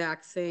of the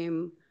exact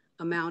same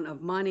amount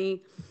of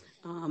money,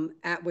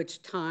 at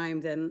which time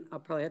then I'll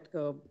probably have to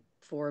go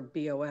for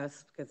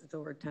BOS because it's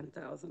over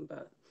 10,000,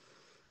 but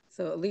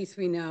so at least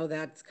we know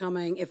that's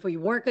coming. If we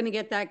weren't going to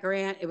get that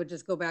grant, it would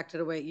just go back to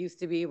the way it used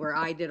to be, where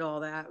I did all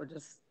that. It would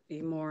just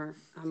be more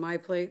on my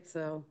plate.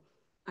 So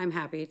I'm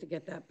happy to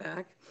get that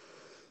back.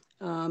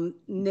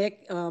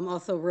 Nick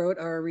also wrote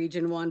our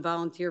Region 1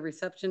 Volunteer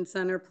Reception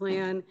Center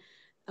plan.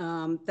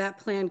 That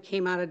plan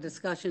came out of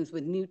discussions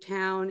with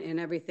Newtown and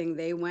everything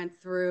they went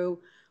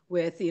through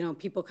with,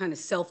 people kind of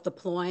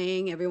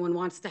self-deploying. Everyone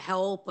wants to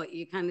help, but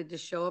you kind of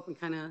just show up and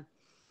kind of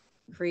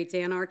creates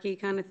anarchy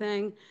kind of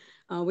thing.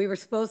 We were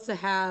supposed to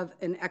have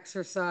an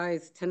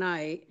exercise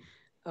tonight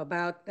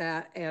about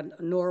that at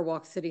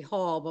Norwalk City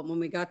Hall, but when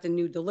we got the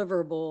new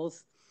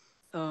deliverables,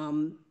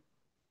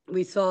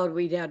 we saw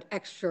we'd had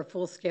extra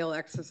full-scale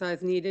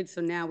exercise needed, so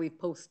now we've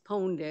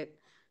postponed it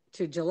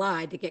to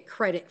July to get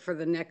credit for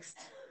the next,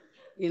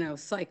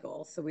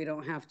 cycle, so we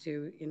don't have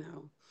to,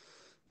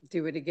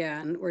 do it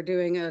again. We're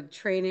doing a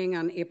training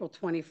on April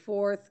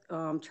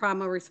 24th,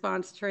 trauma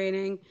response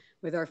training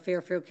with our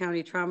Fairfield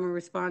County Trauma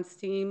Response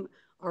Team.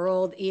 Our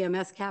old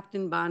EMS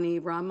captain, Bonnie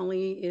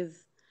Romilly,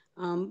 is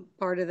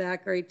part of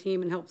that great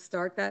team and helped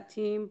start that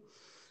team.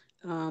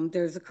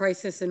 There's a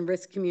crisis and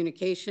risk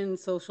communication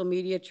social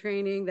media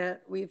training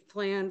that we've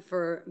planned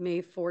for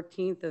May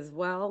 14th as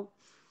well.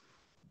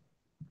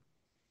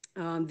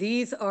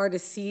 These are the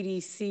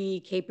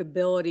CDC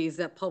capabilities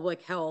that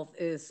public health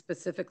is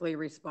specifically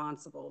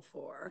responsible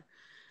for.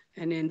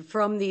 And then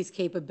from these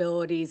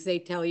capabilities, they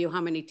tell you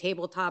how many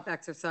tabletop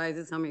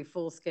exercises, how many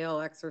full-scale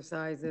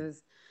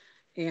exercises,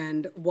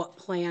 and what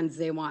plans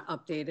they want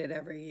updated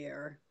every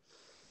year.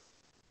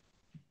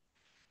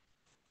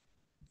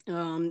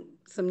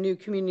 Some new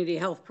community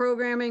health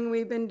programming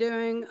we've been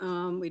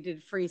doing. We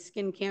did free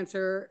skin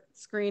cancer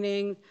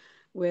screening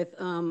with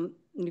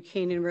New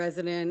Canaan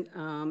resident,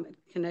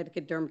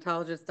 Connecticut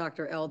dermatologist,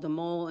 Dr. El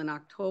DeMole, in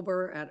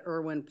October at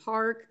Irwin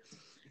Park.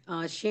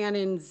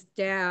 Shannon's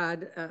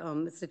dad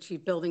is the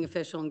chief building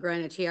official in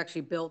Greenwich. He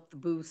actually built the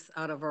booths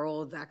out of our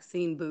old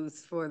vaccine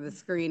booths for the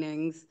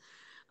screenings.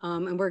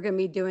 And we're going to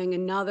be doing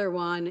another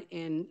one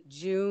in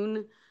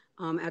June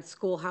at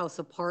Schoolhouse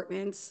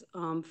Apartments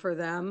for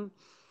them.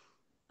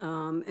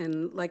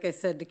 And like I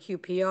said, the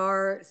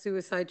QPR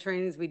suicide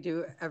trainings we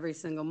do every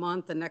single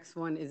month. The next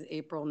one is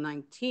April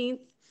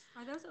 19th.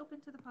 Are those open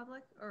to the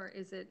public, or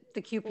is it?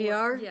 The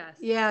QPR? Yes.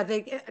 Yeah,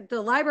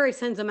 the library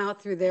sends them out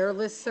through their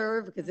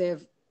listserv because they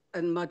have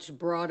a much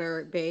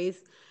broader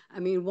base. I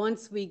mean,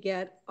 once we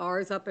get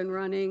ours up and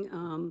running,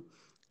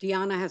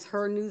 Deanna has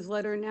her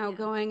newsletter now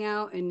going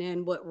out. And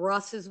then what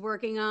Russ is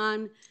working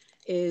on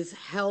is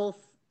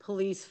health,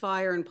 police,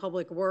 fire, and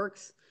public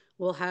works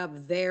will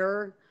have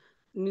their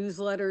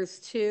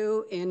newsletters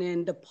too. And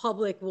then the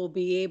public will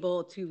be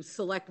able to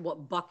select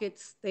what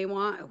buckets they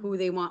want, who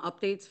they want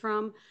updates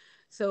from.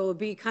 So it'd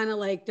be kind of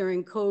like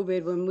during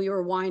COVID when we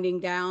were winding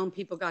down,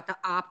 people got to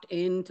opt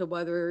in to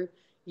whether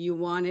you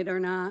want it or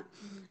not.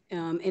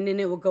 And then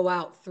it will go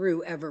out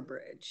through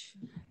Everbridge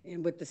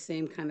and with the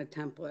same kind of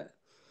template.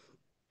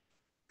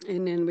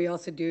 And then we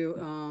also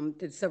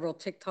did several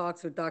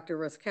TikToks with Dr.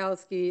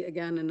 Ruskowski,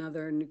 again,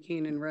 another New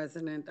Canaan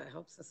resident that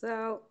helps us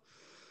out.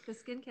 The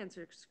skin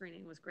cancer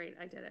screening was great.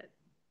 I did it.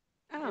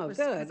 Oh, good.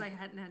 Because I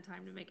hadn't had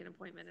time to make an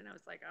appointment, and I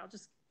was like, I'll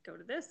just go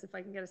to this if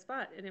I can get a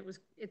spot. And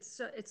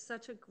it's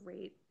such a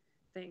great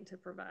thing to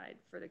provide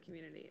for the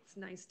community. It's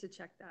nice to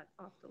check that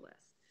off the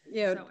list.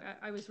 Yeah. So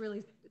I was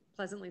really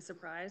pleasantly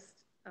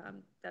surprised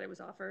that it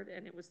was offered,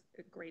 and it was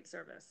a great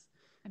service.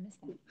 I missed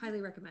that.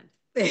 Highly recommend.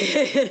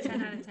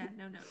 10 out of 10,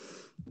 no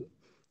notes.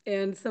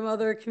 And some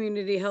other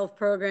community health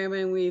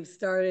programming we've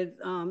started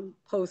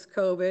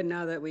post-COVID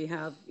now that we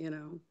have,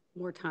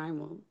 more time.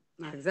 Well,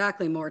 not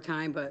exactly more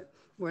time, but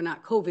we're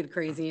not COVID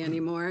crazy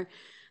anymore.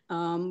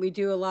 We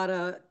do a lot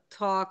of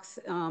talks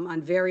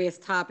on various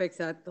topics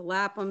at the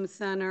Lapham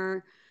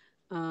Center.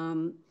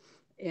 And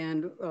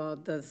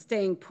the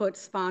Staying Put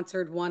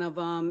sponsored one of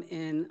them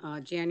in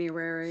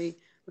January,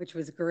 which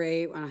was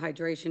great, on a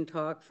hydration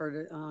talk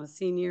for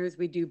seniors.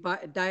 We do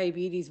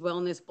diabetes,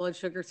 wellness, blood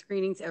sugar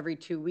screenings every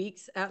 2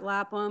 weeks at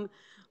Lapham.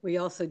 We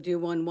also do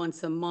one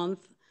once a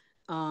month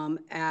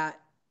at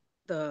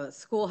the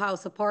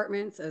Schoolhouse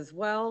Apartments as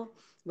well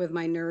with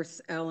my nurse,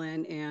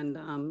 Ellen,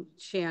 and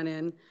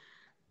Shannon.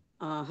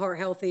 Heart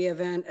Healthy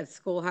event at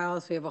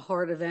Schoolhouse. We have a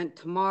heart event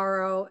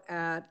tomorrow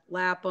at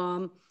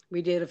Lapham.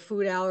 We did a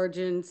food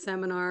allergen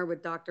seminar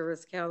with Dr.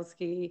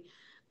 Ruskowski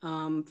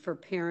for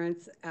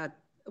parents it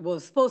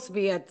was supposed to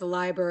be at the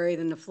library,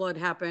 then the flood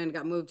happened,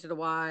 got moved to the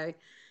Y.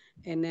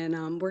 And then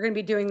we're going to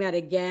be doing that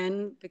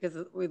again because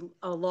we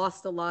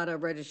lost a lot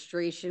of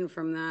registration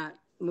from that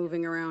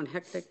moving around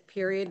hectic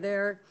period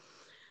there.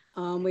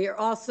 We are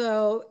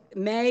also,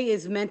 May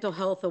is Mental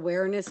Health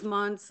Awareness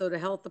Month, so the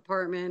health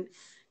department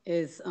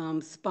is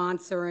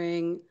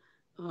sponsoring,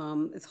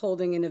 is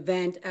holding an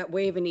event at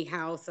Waveney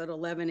House at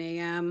 11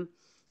 a.m.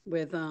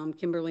 with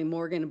Kimberly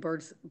Morgan, a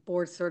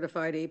board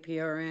certified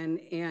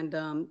APRN,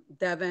 and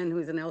Devin,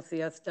 who's an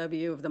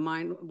LCSW of the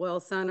Mind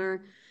Well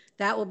Center.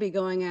 That will be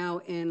going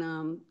out in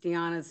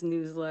Deanna's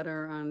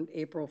newsletter on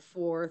April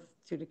 4th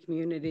to the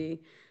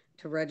community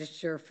to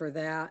register for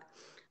that.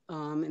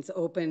 It's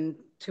open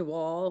to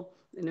all,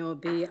 and it'll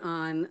be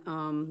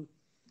on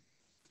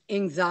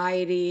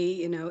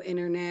anxiety,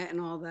 internet and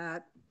all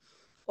that,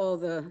 all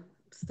the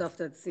stuff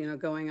that's,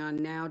 going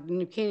on now. The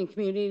New Canaan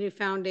Community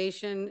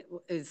Foundation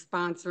is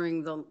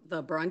sponsoring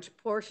the brunch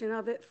portion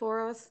of it for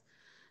us.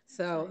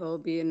 So it'll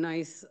be a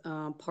nice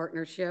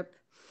partnership.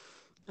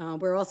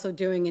 We're also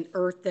doing an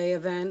Earth Day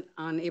event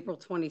on April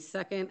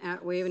 22nd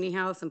at Waveney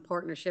House in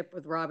partnership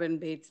with Robin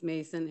Bates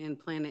Mason and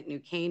Planet New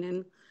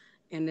Canaan.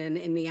 And then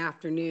in the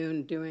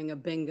afternoon, doing a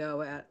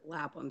bingo at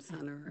Lapham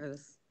Center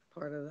as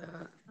part of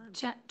that.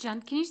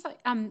 Jen, can you say,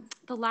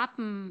 the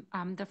Lapham,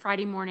 the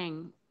Friday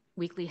morning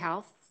weekly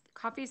health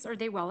coffees, are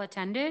they well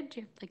attended?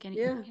 Do you have like any?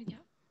 Yeah.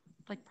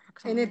 Like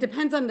and it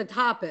depends on the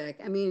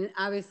topic. I mean,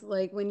 obviously,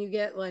 like when you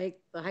get like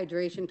the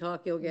hydration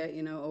talk, you'll get,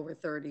 over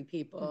 30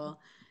 people.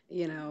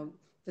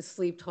 The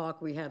sleep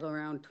talk, we had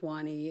around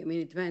 20. I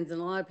mean, it depends.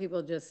 And a lot of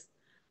people just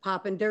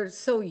pop in. They're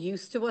so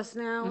used to us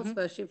now,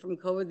 especially from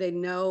COVID. They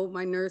know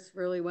my nurse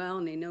really well,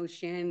 and they know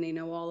Shannon, they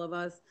know all of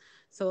us.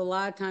 So a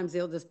lot of times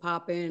they'll just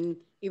pop in,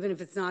 even if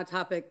it's not a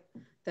topic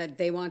that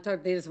they want to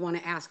talk, they just want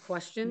to ask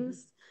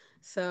questions.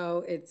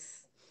 So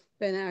it's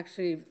been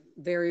actually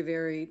very,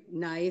 very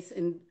nice.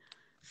 And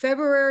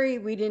February,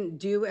 we didn't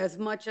do as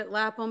much at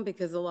Lapham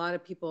because a lot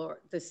of people,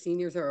 the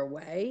seniors are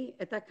away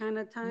at that kind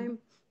of time.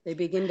 They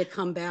begin to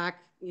come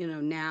back,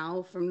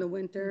 now from the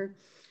winter.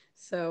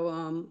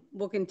 So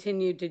we'll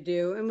continue to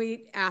do, and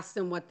we ask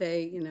them what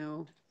they,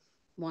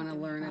 want to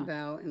learn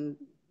about and,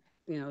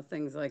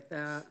 things like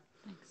that.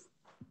 Thanks.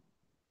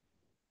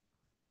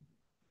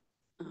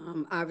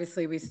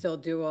 Obviously, we still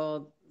do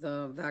all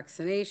the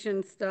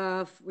vaccination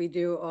stuff. We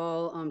do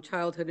all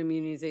childhood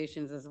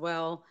immunizations as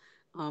well,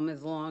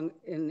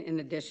 in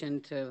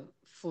addition to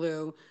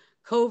flu.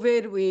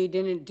 COVID, we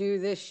didn't do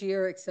this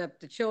year except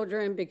the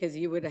children because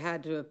you would have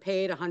had to have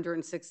paid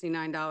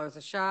 $169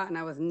 a shot, and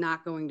I was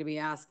not going to be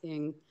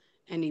asking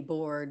any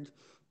board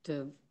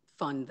to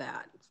fund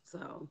that.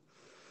 So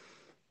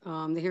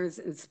here's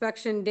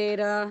inspection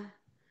data.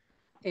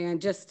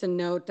 And just to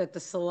note that the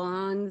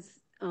salons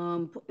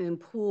and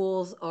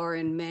pools are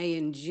in May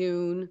and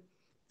June.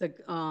 The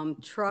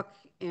truck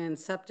and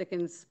septic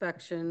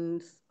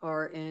inspections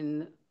are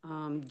in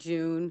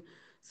June.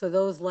 So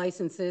those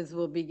licenses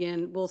will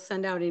begin, we'll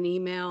send out an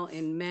email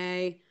in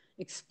May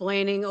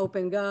explaining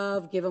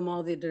OpenGov, give them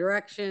all the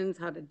directions,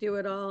 how to do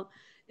it all.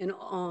 And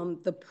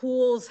the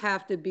pools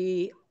have to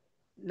be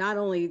not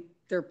only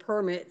their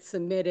permit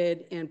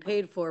submitted and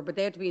paid for, but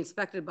they have to be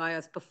inspected by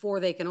us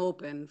before they can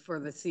open for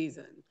the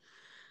season.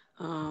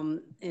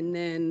 And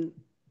then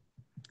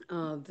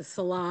the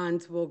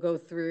salons will go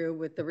through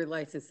with the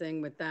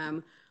relicensing with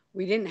them.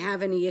 We didn't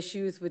have any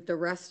issues with the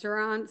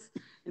restaurants.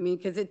 I mean,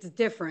 because it's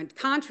different.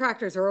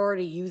 Contractors are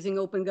already using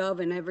OpenGov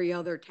in every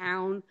other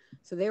town,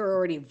 so they were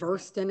already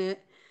versed in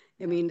it.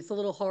 I mean, it's a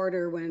little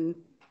harder when,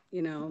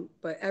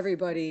 but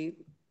everybody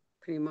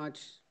pretty much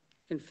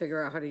can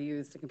figure out how to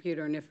use the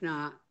computer, and if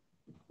not,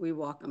 we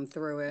walk them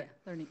through it.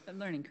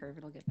 Learning curve,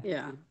 it'll get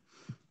better.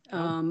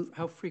 Yeah.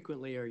 How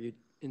frequently are you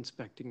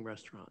inspecting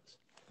restaurants?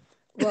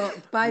 Well,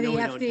 by the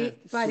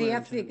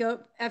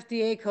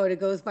FDA code, it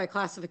goes by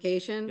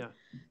classification. Yeah.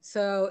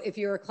 So if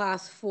you're a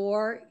class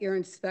 4, you're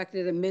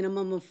inspected a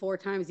minimum of 4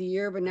 times a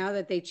year. But now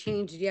that they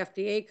changed the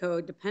FDA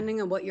code,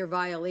 depending on what your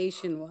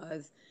violation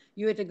was,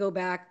 you had to go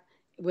back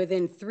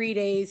within 3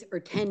 days or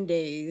 10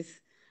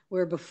 days,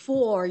 where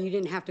before you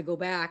didn't have to go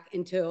back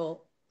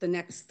until the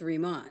next 3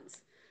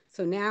 months.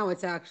 So now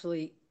it's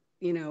actually,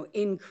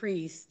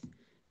 increased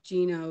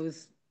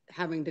Geno's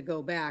having to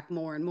go back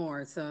more and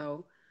more.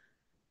 So,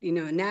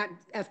 and that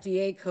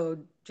FDA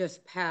code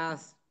just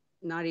passed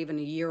not even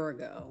a year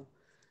ago.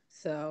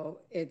 So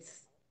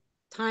it's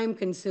time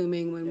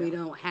consuming when we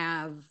don't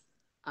have,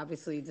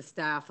 obviously, the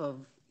staff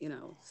of,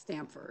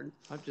 Stamford.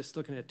 I'm just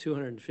looking at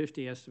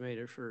 250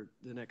 estimated for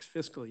the next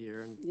fiscal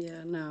year. And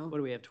yeah, no. What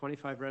do we have,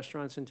 25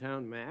 restaurants in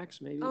town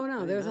max, maybe? Oh,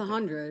 no, there's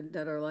 100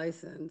 that are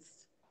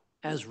licensed.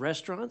 As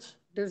restaurants?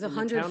 There's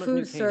 100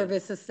 food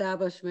service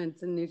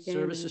establishments in New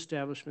Canaan. Service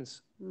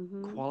establishments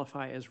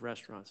qualify as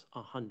restaurants,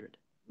 100.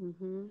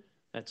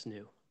 That's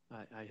new.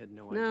 I had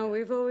no idea. No,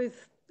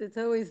 it's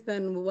always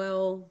been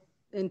well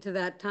into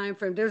that time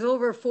frame. There's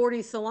over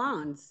 40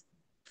 salons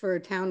for a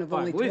town of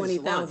only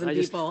 20,000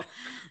 people.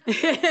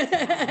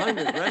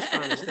 100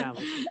 restaurant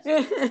establishments.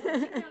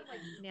 Like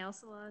nail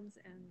salons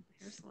and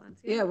hair salons.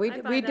 Yeah,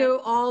 we do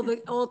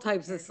all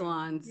types of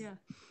salons. Yeah.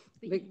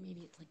 Maybe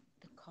it's like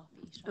the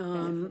coffee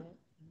shop.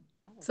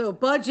 So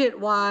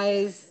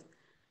budget-wise,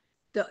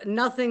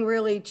 nothing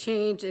really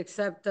changed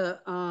except the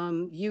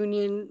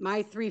union.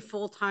 My 3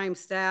 full-time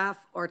staff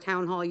are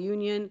town hall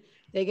union.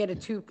 They get a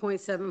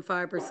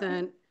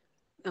 2.75%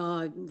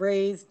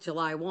 raise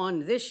July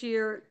 1 this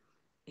year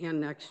and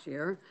next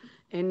year.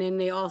 And then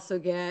they also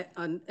get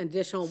an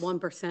additional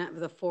 1% of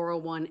the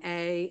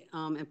 401A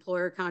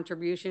employer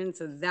contribution.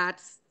 So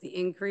that's the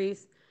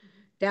increase.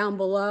 Down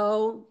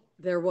below,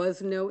 there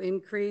was no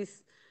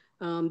increase.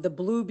 The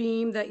Blue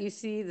Beam that you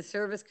see, the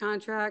service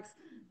contracts,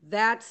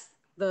 that's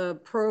the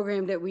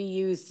program that we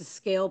use to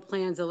scale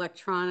plans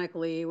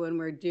electronically when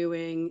we're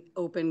doing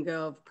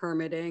OpenGov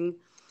permitting.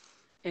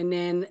 And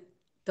then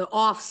to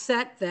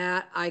offset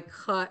that, I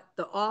cut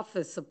the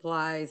office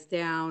supplies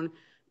down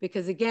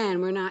because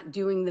again, we're not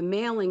doing the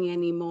mailing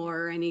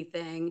anymore or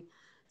anything.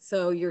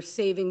 So you're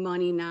saving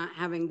money not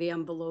having the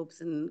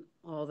envelopes and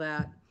all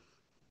that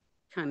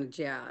kind of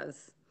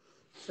jazz.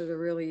 So there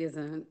really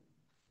isn't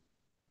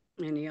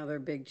any other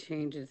big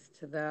changes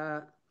to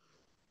that.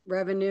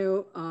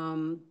 Revenue,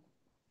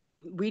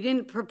 we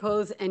didn't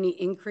propose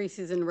any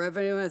increases in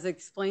revenue as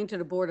explained to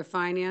the Board of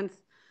Finance.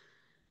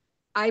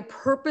 I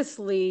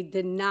purposely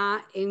did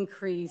not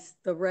increase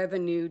the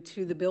revenue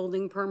to the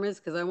building permits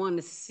because I wanted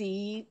to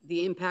see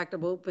the impact of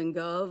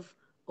OpenGov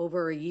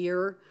over a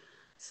year.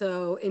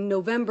 So in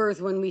November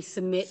is when we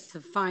submit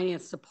to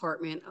Finance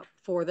Department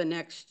for the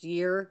next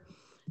year.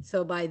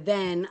 So by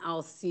then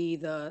I'll see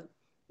the,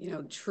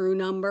 true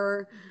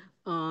number,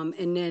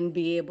 and then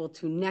be able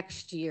to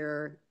next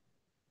year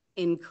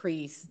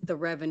increase the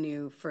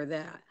revenue for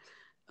that.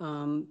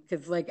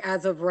 Because like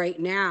as of right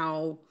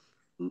now,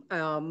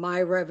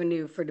 my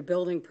revenue for the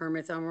building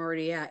permits, I'm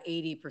already at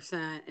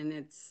 80% and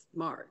it's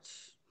March.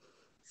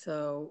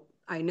 So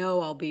I know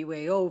I'll be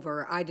way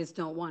over. I just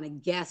don't want to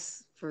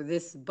guess for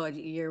this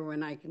budget year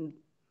when I can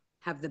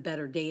have the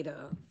better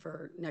data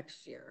for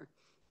next year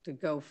to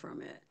go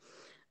from it.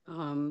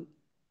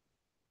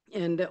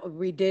 And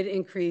we did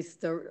increase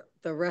the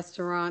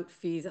restaurant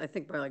fees, I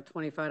think by like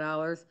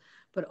 $25,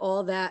 but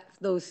all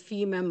those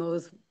fee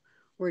memos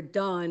were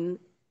done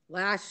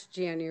last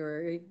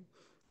January.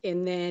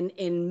 And then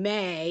in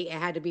May, it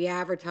had to be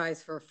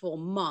advertised for a full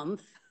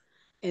month.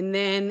 And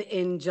then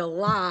in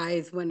July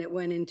is when it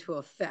went into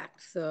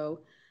effect.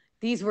 So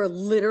these were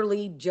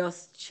literally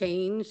just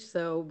changed.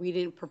 So we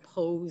didn't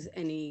propose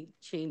any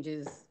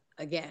changes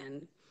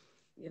again,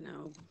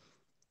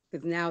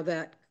 because now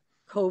that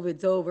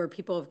COVID's over,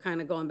 people have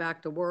kind of gone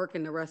back to work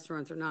and the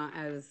restaurants are not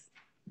as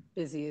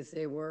busy as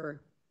they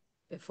were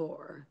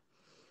before.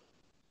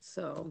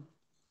 So.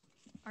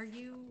 Are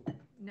you,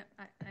 no,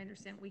 I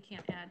understand we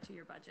can't add to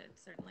your budget,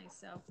 certainly,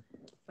 so,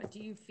 but do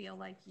you feel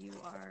like you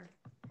are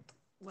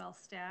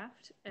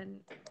well-staffed?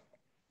 And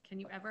can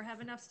you ever have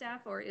enough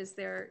staff? Or is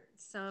there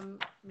some,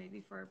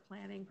 maybe for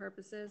planning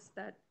purposes,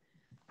 that,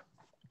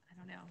 I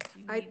don't know, do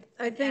you need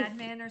I think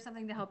admin or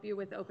something to help you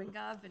with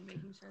OpenGov and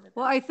making sure that?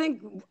 Well, I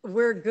think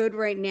we're good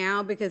right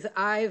now because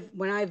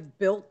when I've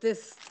built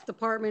this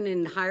department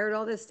and hired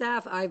all this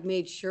staff, I've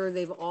made sure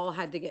they've all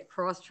had to get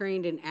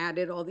cross-trained and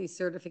added all these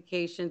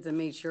certifications and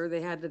made sure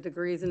they had the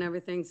degrees and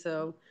everything.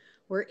 So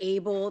we're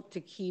able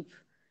to keep,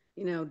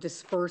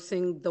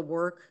 dispersing the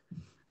work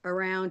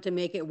around to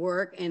make it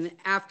work. And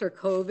after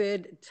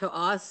COVID, to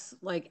us,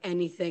 like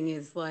anything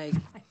is like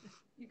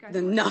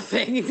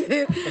nothing.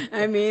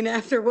 I mean,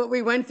 after what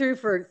we went through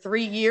for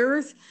 3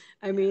 years,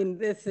 I mean,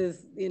 this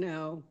is,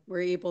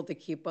 we're able to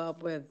keep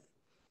up with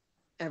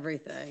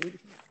everything.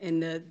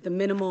 And the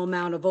minimal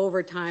amount of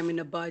overtime in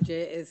the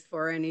budget is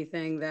for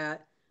anything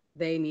that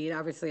they need.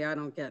 Obviously, I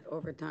don't get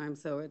overtime,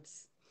 so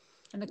it's.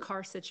 And the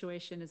car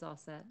situation is all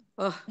set.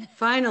 Oh,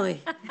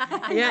 finally.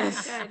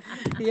 Yes.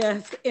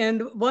 Yes.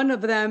 And one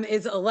of them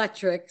is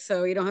electric,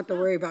 so you don't have to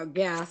worry about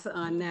gas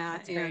on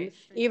that. And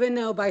even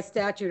though by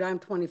statute I'm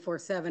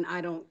 24/7,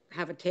 I don't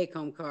have a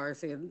take-home car,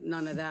 so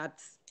none of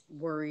that's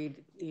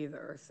worried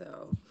either.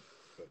 So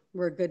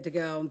we're good to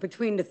go. And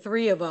between the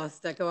 3 of us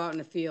that go out in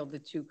the field, the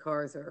 2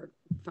 cars are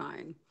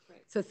fine.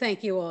 So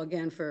thank you all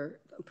again for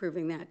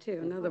approving that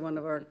too. Another one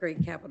of our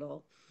great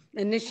capital.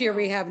 And this year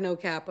we have no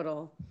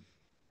capital.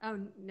 Oh,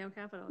 no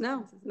capital?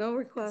 No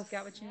requests.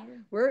 Got what you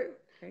needed? We're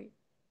Great.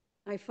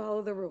 I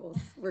follow the rules.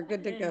 We're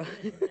good to go.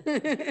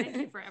 Thank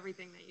you for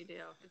everything that you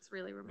do. It's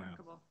really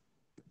remarkable.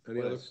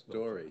 Any other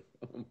story?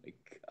 Oh my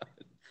God.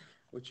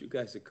 What you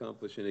guys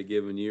accomplish in a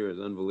given year is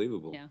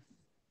unbelievable. Yeah.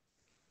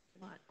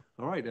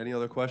 All right, any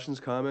other questions,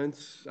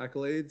 comments,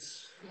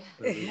 accolades?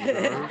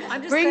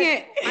 I'm just Bring glad,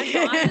 it. I'm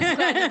just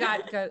glad you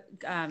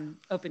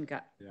got open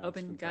gut, Yeah, it's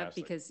open gut, fantastic.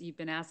 because you've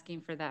been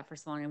asking for that for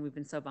so long and we've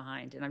been so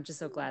behind. And I'm just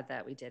so glad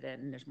that we did it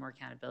and there's more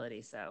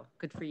accountability. So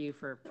good for you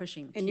for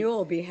pushing. And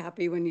you'll be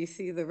happy when you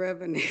see the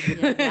revenue.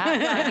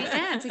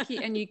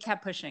 And you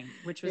kept pushing,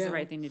 which was the Yeah.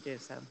 right thing to do.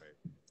 So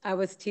I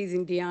was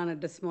teasing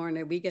Deanna this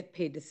morning. We get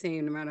paid the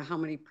same no matter how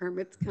many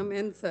permits come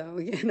in, so,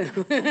 that'd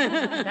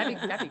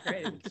be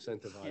great.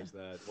 Incentivize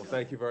that. Well,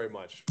 thank you very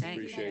much. Thank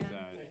you, Appreciate Jan.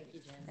 that.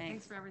 Thanks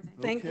Thanks. for everything.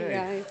 Thank you,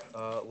 Okay,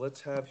 guys.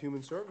 let's have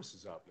Human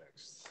Services up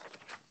next.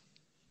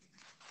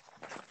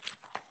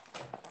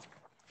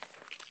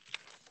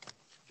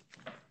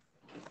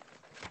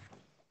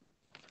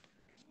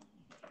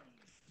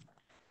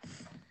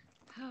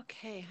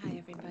 Okay, hi,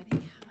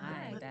 everybody.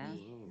 Hi, Let Beth.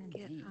 me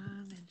get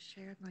on and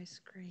share my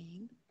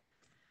screen.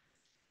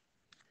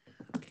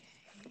 Okay.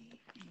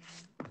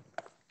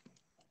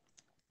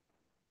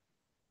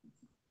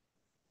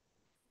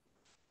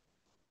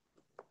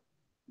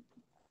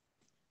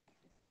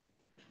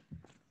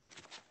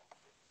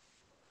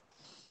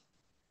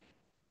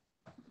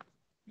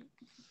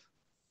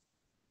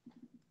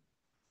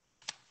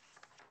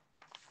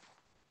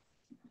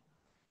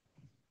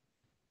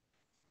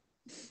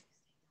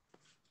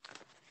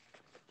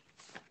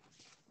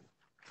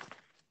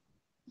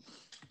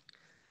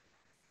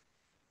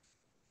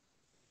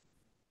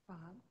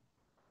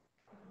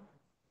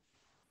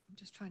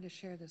 just trying to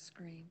share the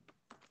screen.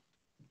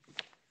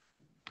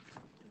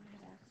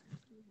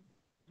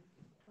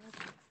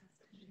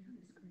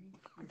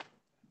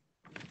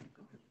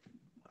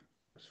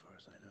 As far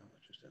as I know,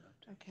 it's just an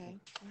update.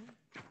 Okay.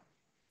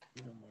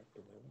 You know Mark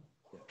DeLillo?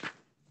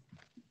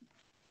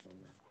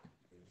 Yeah.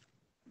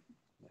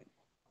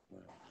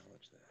 Might want to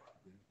acknowledge that.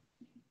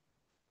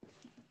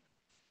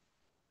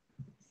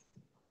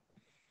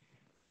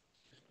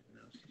 Just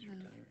announced he's No.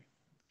 retiring.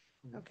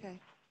 Okay.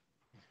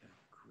 He's got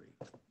great,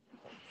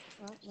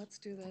 Well, let's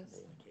do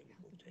this.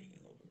 capable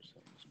taking over, so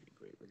it must be a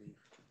great relief.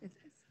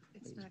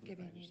 It's not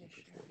giving me to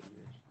share. 40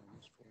 years,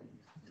 almost 40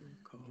 years.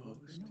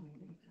 Co-host.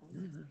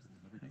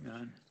 Hang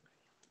on.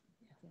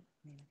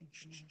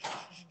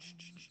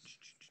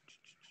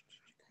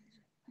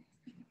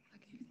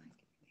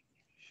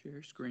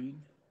 Share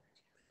screen.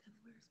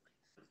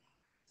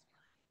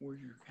 Where's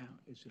your account?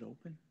 Is it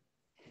open?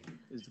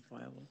 Is the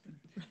file open?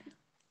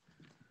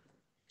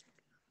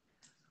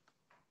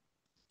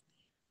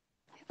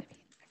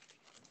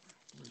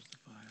 Where's the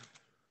file?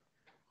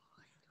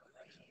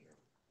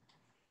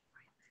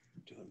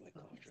 Doing my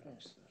cough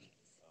drops.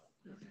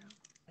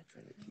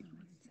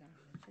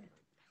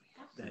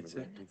 That's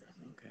it?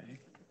 Okay.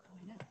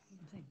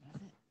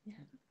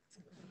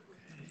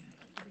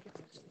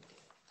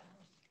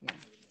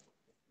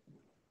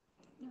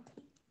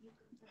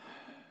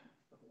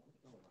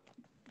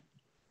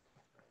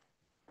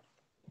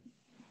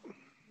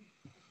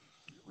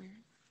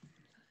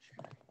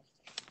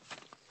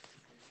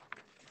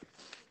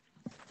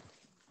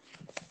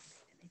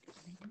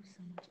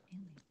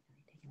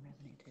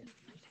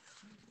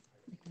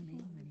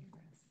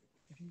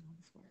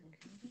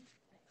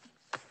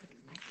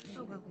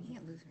 Oh, well,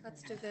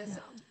 let's do this.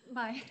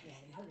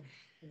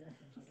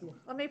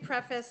 Let me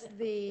preface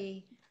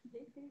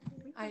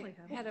I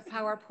had a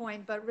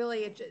PowerPoint, but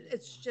really it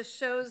just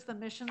shows the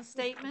mission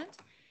statement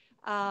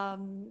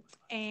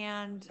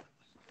and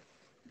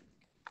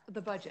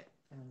the budget.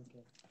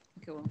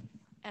 Cool.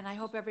 And I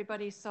hope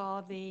everybody saw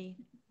is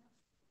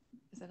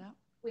it out?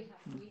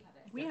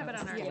 We have it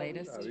on our.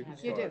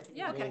 You do?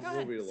 Yeah, okay, go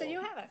ahead. So you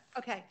have it.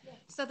 Okay.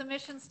 So the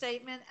mission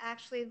statement,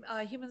 actually,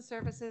 Human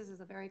Services is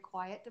a very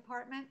quiet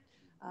department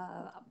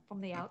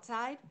from the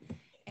outside.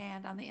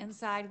 And on the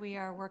inside, we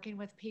are working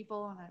with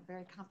people on a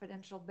very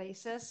confidential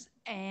basis,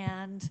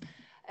 and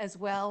as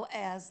well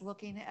as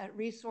looking at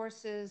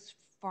resources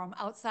from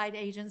outside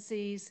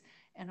agencies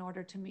in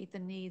order to meet the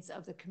needs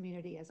of the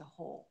community as a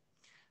whole.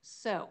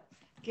 So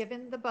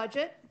given the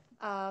budget,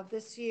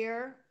 this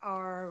year,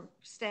 our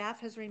staff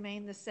has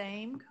remained the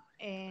same,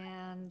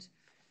 and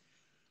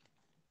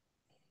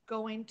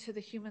going to the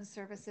human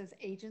services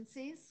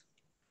agencies.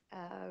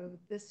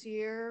 This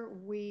year,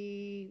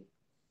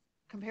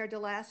 compared to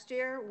last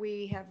year,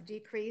 we have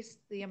decreased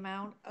the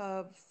amount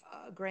of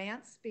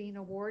grants being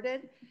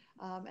awarded.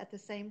 At the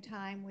same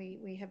time,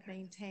 we have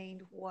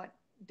maintained what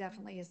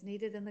definitely is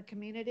needed in the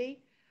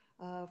community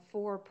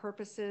for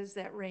purposes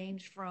that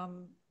range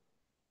from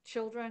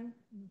children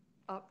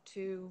up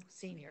to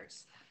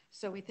seniors.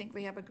 So we think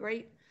we have a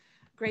great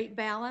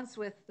balance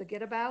with the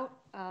Get About,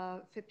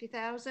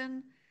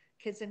 50,000,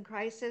 Kids in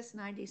Crisis,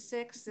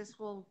 96. This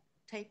will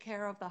take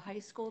care of the high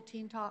school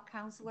teen talk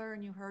counselor,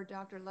 and you heard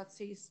Dr.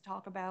 Lutzi's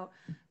talk about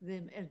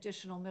the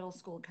additional middle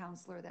school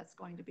counselor that's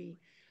going to be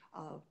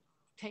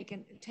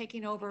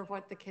taking over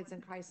what the Kids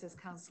in Crisis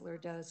counselor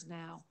does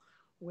now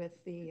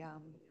with the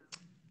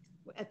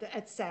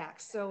at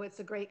SACS. So it's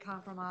a great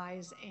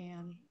compromise,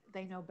 and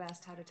they know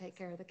best how to take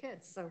care of the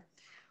kids. So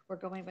we're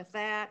going with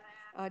that.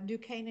 New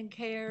Canaan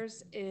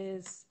Cares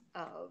is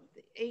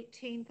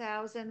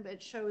 18,000, but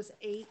it shows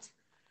 8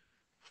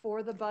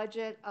 for the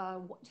budget.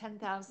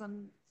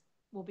 10,000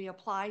 will be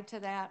applied to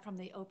that from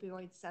the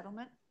opioid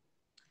settlement.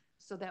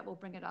 So that will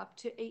bring it up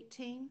to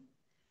 18.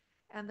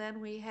 And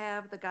then we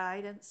have the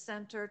Guidance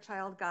Center,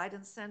 Child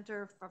Guidance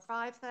Center for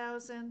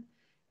 5,000,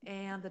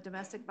 and the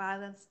Domestic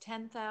Violence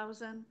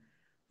 10,000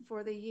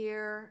 for the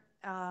year.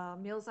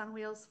 Meals on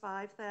Wheels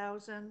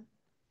 5,000,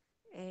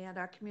 and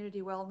our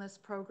community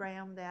wellness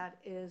program that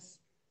is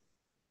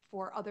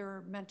for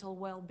other mental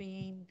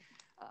well-being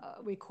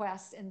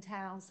requests in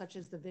town, such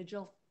as the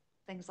Vigil,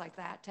 things like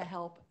that, to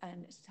help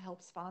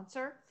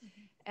sponsor.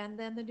 And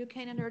then the New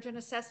Canaan Urgent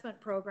Assessment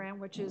Program,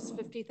 which is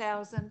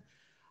 50,000.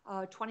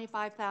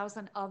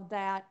 25,000 of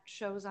that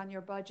shows on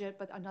your budget,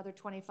 but another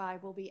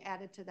 25 will be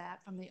added to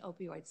that from the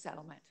opioid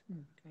settlement.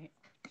 Great.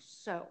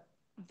 So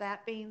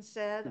that being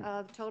said,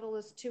 the total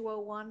is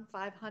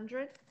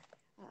 201,500.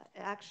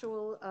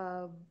 Actual,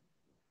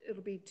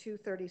 it'll be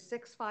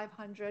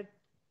 236,500,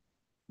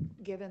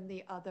 given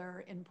the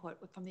other input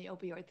from the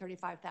opioid,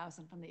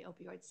 35,000 from the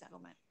opioid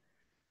settlement,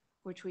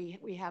 which we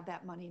have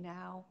that money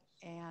now,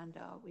 and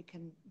we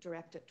can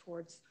direct it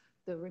towards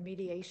the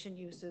remediation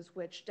uses,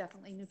 which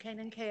definitely New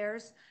Canaan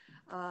Cares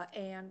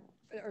and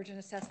the Urgent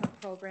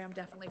Assessment Program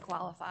definitely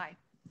qualify.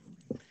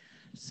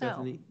 So,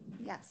 Bethany?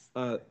 yes.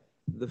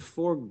 The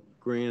 4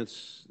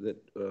 grants that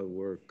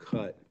were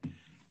cut,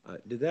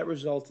 did that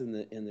result in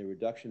the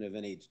reduction of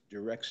any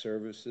direct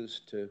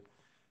services to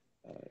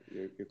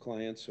your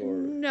clients or?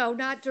 No,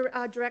 not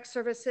direct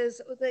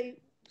services.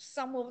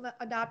 Some will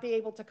not be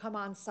able to come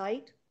on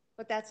site,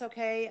 but that's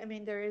okay. I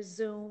mean, there is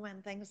Zoom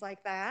and things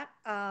like that.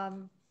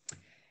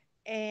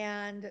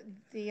 And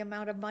the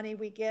amount of money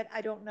we get,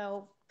 I don't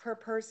know per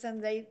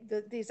person.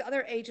 These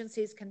other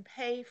agencies can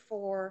pay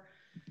for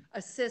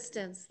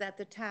assistance that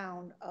the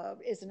town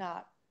is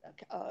not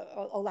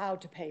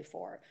allowed to pay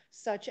for,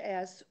 such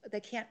as they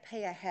can't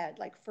pay ahead,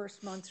 like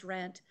first month's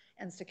rent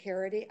and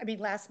security. I mean,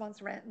 last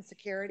month's rent and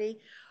security.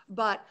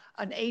 But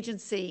an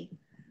agency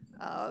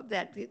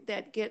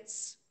that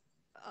gets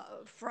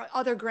for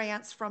other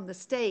grants from the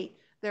state,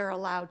 they're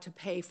allowed to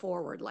pay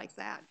forward like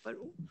that. But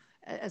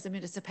as a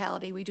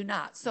municipality, we do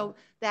not. So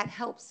that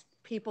helps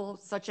people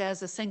such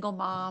as a single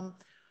mom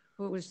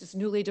who was just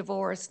newly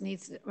divorced,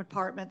 needs an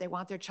apartment. They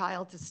want their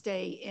child to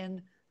stay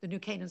in the New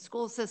Canaan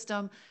school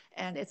system,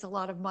 and it's a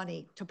lot of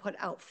money to put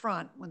out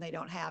front when they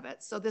don't have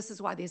it. So this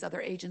is why these other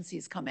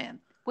agencies come in.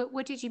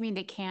 What did you mean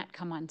they can't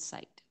come on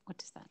site? What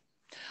does that?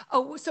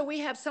 Oh, so we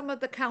have some of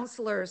the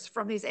counselors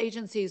from these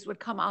agencies would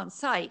come on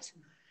site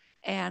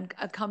and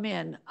come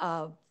in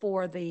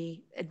for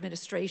the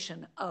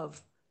administration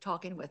of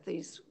talking with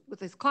these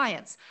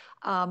clients.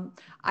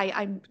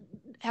 I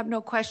have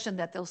no question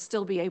that they'll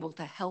still be able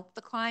to help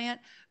the client,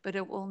 but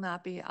it will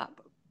not be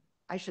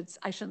I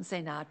shouldn't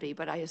say not be,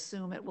 but I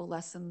assume it will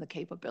lessen the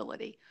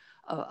capability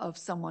of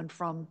someone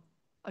from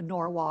a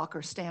Norwalk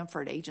or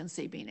Stanford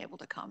agency being able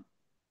to come.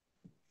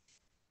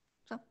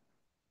 So,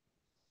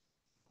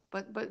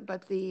 but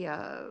the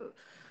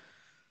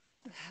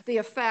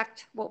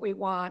effect, what we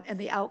want, and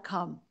the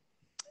outcome,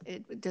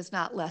 it does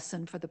not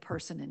lessen for the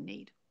person in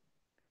need.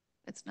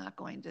 It's not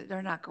going to,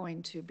 they're not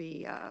going to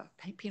be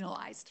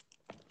penalized.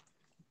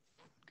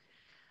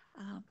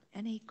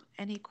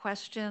 Any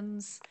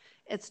questions?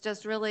 It's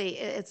just really,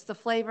 it's the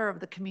flavor of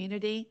the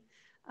community.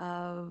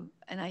 And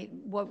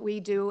what we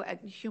do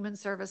at Human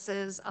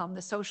Services,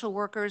 the social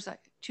workers,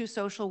 2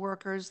 social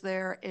workers,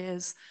 there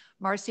is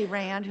Marcy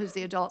Rand, who's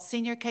the adult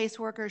senior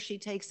caseworker. She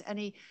takes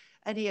any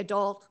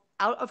adult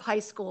out of high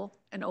school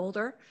and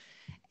older.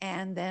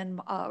 And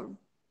then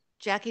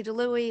Jackie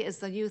DeLuey is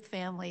the youth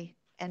family,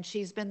 and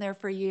she's been there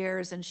for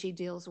years, and she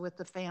deals with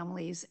the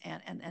families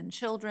and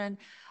children.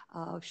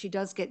 She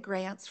does get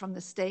grants from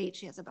the state.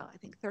 She has about, I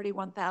think,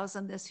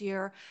 $31,000 this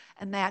year,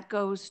 and that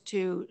goes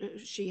to,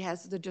 she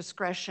has the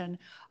discretion,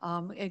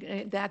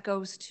 that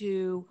goes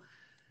to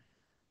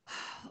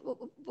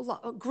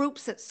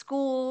groups at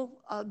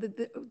school,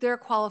 their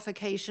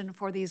qualification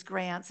for these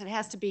grants. It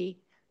has to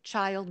be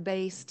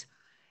child-based,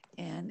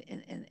 and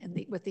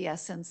with the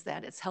essence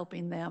that it's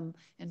helping them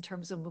in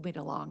terms of moving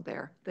along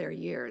their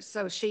years.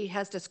 So she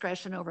has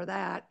discretion over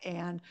that,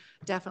 and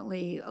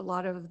definitely a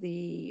lot of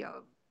the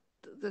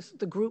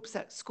groups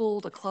at school,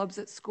 the clubs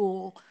at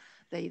school,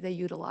 they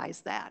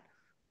utilize that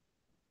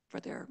for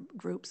their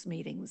groups,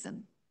 meetings,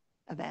 and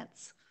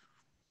events.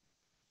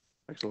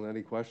 Excellent.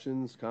 Any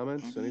questions,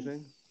 comments,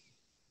 anything?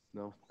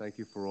 No? Thank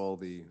you for all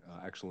the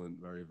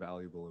excellent, very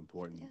valuable,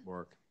 important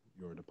work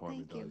your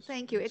department does.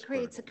 Thank you. It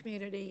creates a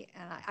community,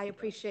 and I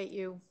appreciate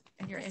you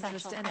and your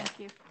interest in it. Thank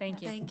you.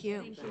 Thank you. Thank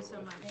you. Thank you so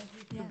much. Thank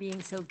you for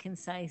being so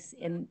concise,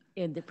 and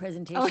the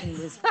presentation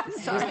was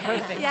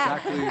perfect. Yeah,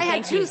 Exactly. I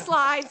had 2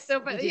 slides, so, You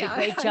but did yeah. a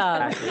great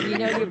job. You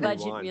know your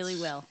budget Once.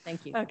 really well.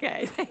 Thank you.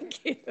 Okay,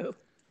 thank you.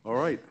 All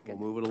right, we'll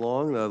move it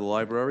along. The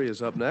library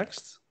is up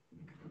next.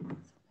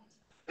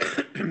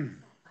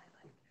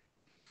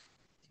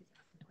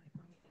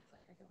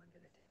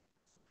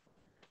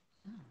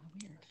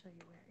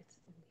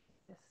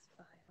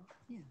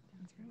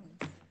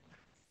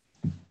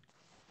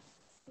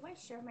 Do I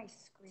share my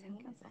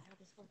screen? Is that how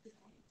this works?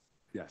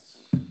 Yes.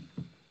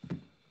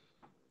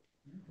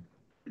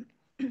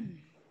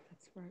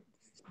 That's right.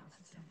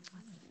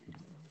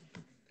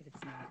 But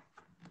it's not.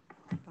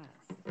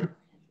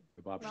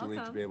 Bob, she'll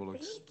need to be able to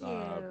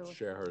you.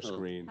 share her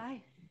screen.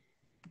 Hi.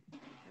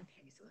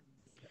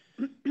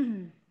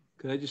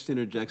 Could I just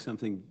interject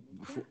something?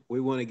 We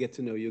want to get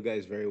to know you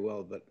guys very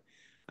well, but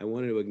I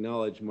wanted to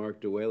acknowledge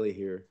Mark DeWhaley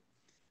here.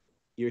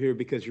 You're here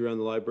because you're on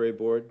the library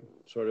board,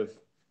 sort of.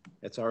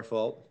 It's our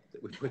fault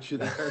that we put you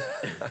there.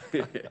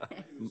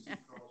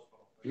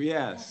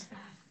 Yes,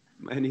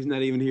 and he's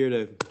not even here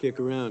to kick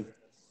around.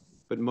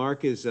 But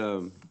Mark is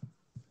a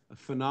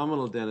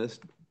phenomenal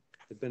dentist.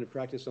 He's been in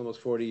practice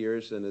almost 40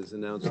 years and has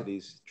announced that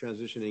he's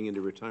transitioning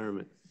into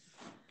retirement.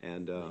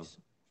 And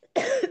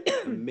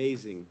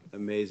amazing,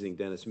 amazing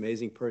dentist,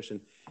 amazing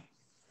person.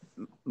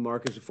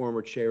 Mark is a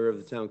former chair of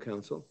the town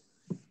council,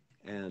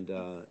 and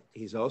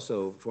he's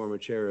also former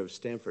chair of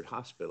Stanford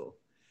Hospital,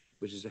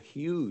 which is a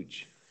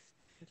huge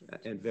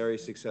and very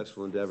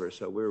successful endeavor.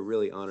 So we're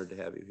really honored to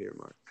have you here,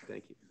 Mark.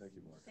 Thank you. Thank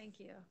you, Mark. Thank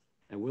you.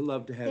 And we'd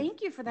love to have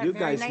Thank you for that you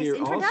very guys nice here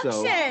introduction.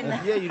 also.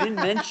 Yeah, you didn't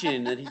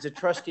mention that he's a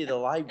trustee of the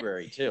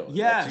library, too.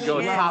 Yes, That should go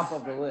yes. top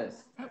of the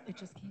list. Oh, it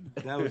just came.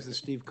 That was the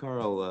Steve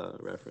Carl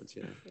reference,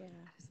 yeah.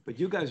 But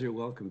you guys are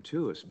welcome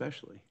too,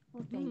 especially.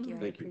 Well, thank you. I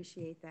Thank you.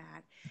 appreciate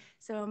that.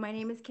 So my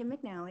name is Kim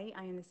McNally.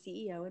 I am the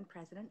CEO and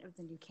president of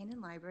the New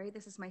Canaan Library.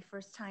 This is my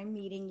first time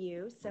meeting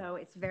you, so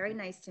it's very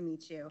nice to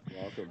meet you.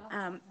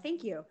 Welcome.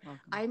 Thank you.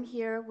 I'm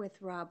here with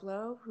Rob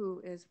Lowe,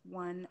 who is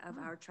one of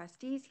our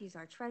trustees. He's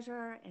our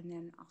treasurer, and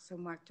then also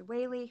Mark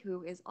DeWhaley,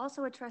 who is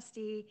also a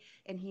trustee,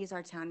 and he's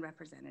our town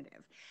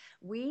representative.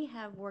 We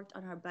have worked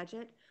on our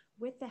budget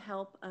with the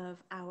help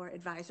of our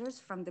advisors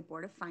from the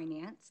Board of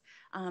Finance.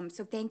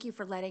 So thank you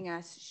for letting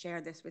us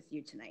share this with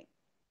you tonight.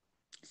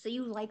 So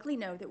you likely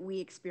know that we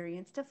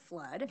experienced a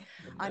flood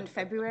on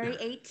February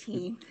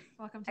 18th.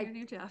 Welcome to your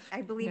new job.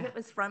 I believe it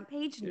was front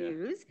page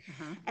news.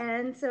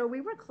 And so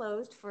we were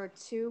closed for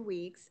 2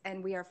 weeks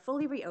and we are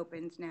fully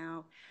reopened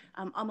now.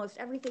 Almost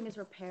everything is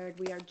repaired.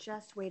 We are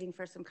just waiting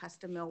for some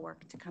custom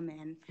millwork to come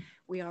in.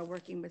 We are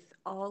working with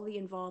all the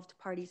involved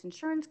parties,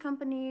 insurance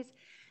companies,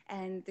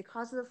 and the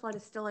cause of the flood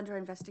is still under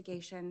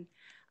investigation.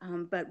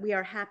 But we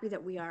are happy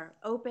that we are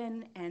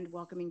open and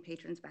welcoming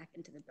patrons back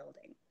into the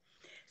building.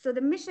 So the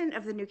mission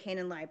of the New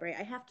Canaan Library,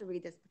 I have to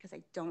read this because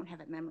I don't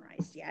have it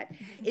memorized yet,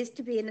 is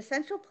to be an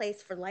essential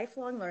place for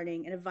lifelong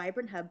learning and a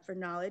vibrant hub for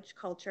knowledge,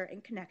 culture,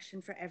 and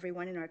connection for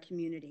everyone in our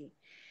community.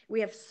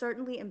 We have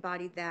certainly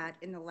embodied that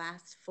in the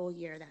last full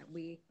year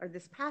or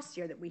this past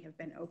year that we have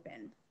been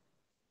open.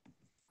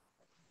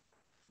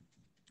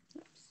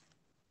 Oops.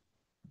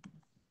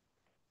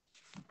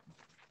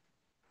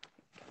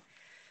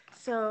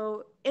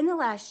 So in the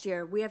last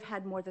year, we have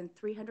had more than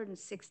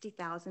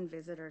 360,000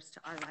 visitors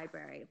to our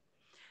library.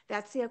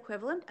 That's the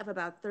equivalent of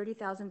about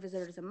 30,000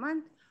 visitors a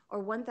month or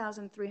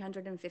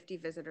 1,350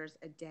 visitors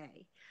a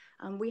day.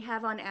 We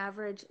have on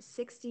average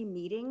 60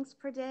 meetings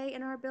per day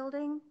in our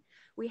building.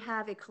 We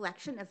have a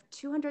collection of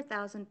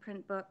 200,000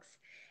 print books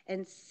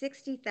and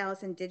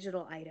 60,000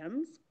 digital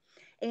items.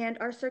 And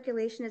our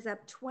circulation is up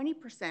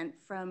 20%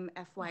 from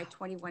FY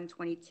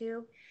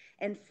 21-22.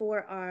 And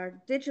for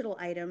our digital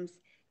items,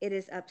 it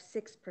is up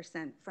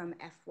 6% from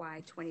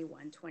FY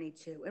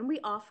 21-22. And we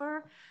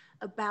offer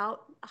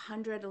about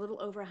a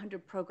little over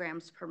 100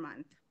 programs per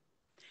month.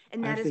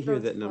 And that I have is to hear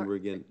both that number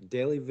again.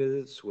 Daily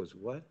visits was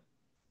what?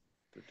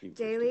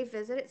 Daily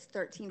visit, it's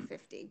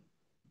 1350.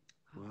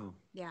 Wow.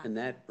 Yeah. And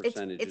that percentage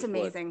percentage it's is what,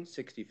 amazing.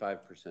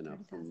 65% up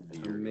from a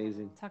year ago.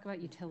 Amazing. Talk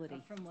about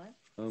utility. From what?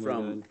 Oh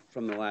my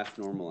From God. the last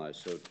normalized,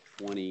 so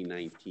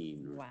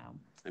 2019. Wow.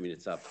 I mean,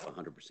 it's up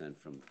 100%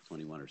 from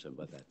 21 or something,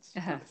 but that's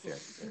not a fair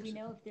Do we comparison.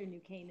 know if they're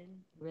New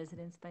Canaan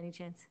residents by any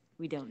chance?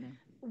 We don't know.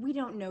 We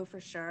don't know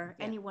for sure.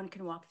 Yeah. Anyone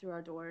can walk through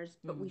our doors,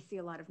 but we see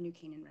a lot of New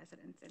Canaan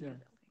residents in our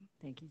building.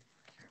 Thank you.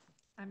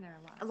 I'm there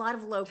a lot. A lot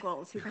of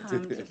locals who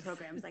come to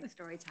programs like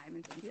Storytime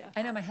and things like that.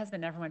 I know my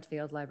husband never went to the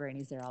old library and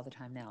he's there all the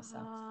time now, so.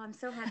 Oh, I'm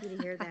so happy to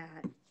hear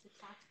that. The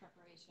tax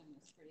preparation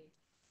was pretty,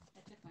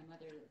 I took my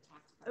mother to the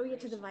tax Oh, preparation. yeah,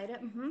 to the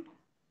VITA? Mm-hmm.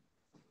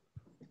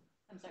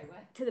 I'm sorry,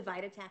 what? To the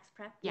VITA tax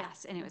prep?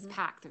 Yes, and it was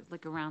packed, it was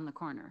like around the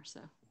corner,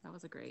 so that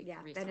was a great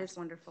Yeah, resource. that is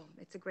wonderful.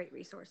 It's a great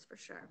resource for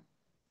sure.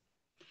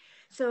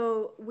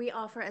 So we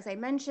offer, as I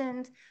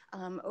mentioned,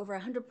 over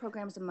 100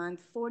 programs a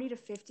month. 40 to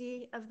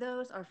 50 of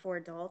those are for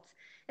adults.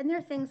 And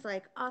they're things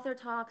like author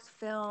talks,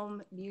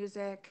 film,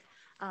 music,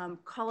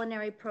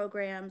 culinary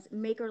programs,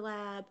 Maker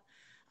Lab.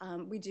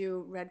 We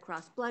do Red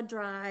Cross blood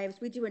drives.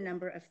 We do a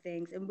number of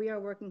things, and we are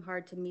working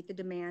hard to meet the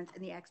demands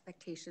and the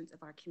expectations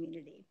of our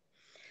community.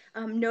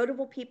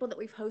 Notable people that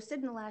we've hosted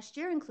in the last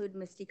year include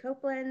Misty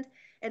Copeland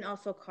and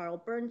also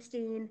Carl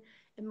Bernstein.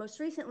 And most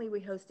recently, we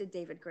hosted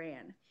David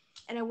Gran.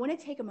 And I want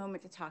to take a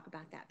moment to talk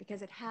about that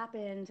because it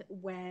happened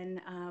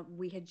when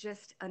we had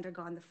just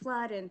undergone the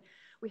flood and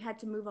we had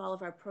to move all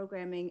of our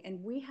programming.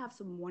 And we have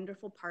some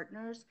wonderful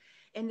partners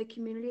in the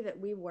community that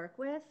we work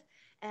with.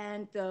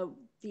 And the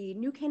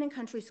New Canaan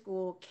Country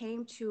School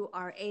came to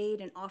our aid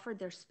and offered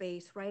their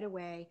space right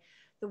away.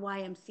 The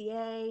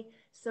YMCA,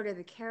 sort of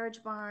the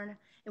Carriage Barn,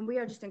 and we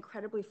are just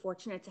incredibly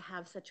fortunate to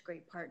have such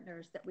great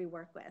partners that we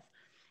work with.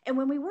 And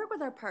when we work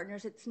with our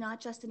partners, it's not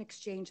just an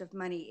exchange of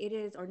money. It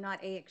is, or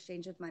not a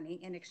exchange of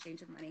money, an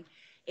exchange of money.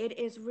 It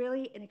is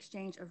really an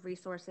exchange of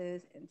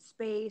resources and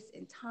space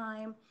and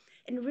time,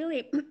 and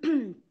really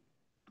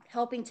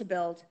helping to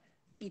build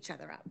each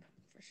other up,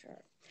 for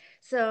sure.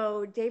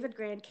 So David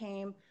Grand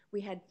came.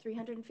 We had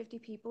 350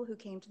 people who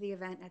came to the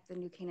event at the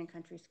New Canaan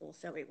Country School,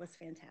 so it was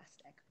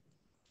fantastic.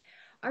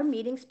 Our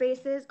meeting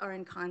spaces are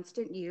in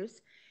constant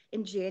use.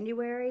 In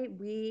January,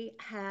 we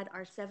had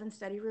our 7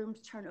 study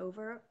rooms turn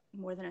over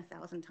more than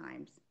 1,000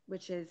 times,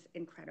 which is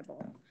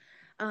incredible.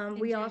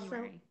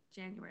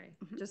 January,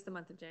 just the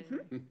month of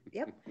January.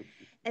 Yep.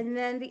 And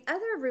then the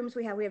other rooms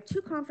we have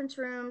 2 conference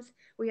rooms.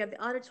 We have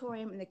the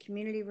auditorium and the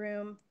community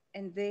room,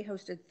 and they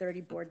hosted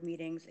 30 board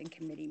meetings and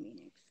committee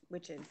meetings,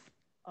 which is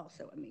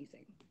also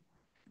amazing.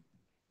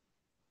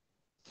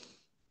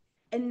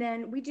 And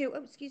then we do,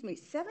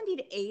 70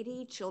 to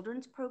 80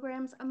 children's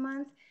programs a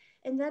month.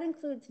 And that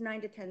includes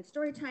 9 to 10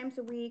 story times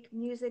a week,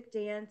 music,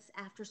 dance,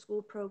 after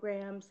school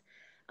programs.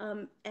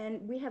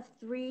 And we have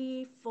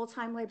 3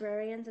 full-time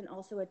librarians and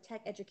also a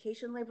tech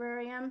education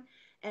librarian.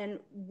 And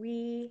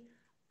we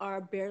are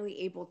barely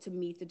able to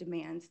meet the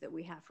demands that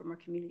we have from our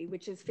community,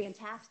 which is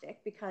fantastic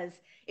because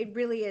it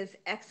really is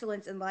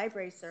excellence in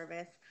library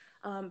service.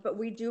 But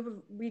we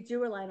do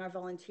rely on our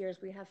volunteers.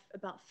 We have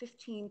about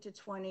 15 to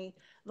 20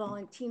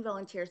 teen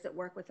volunteers that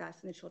work with us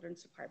in the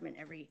children's department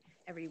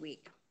every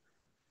week.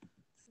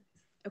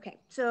 Okay,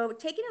 so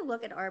taking a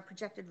look at our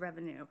projected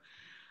revenue.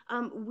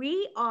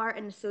 We are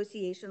an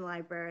association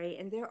library,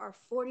 and there are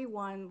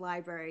 41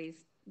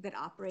 libraries that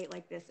operate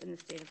like this in the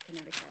state of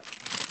Connecticut.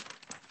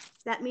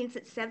 That means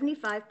that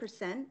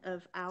 75%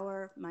 of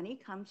our money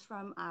comes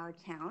from our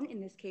town, in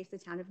this case, the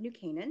town of New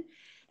Canaan,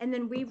 and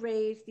then we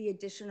raise the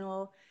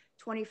additional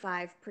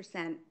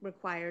 25%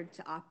 required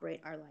to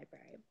operate our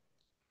library.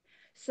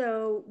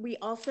 So we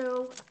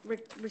also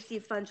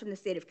receive funds from the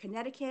state of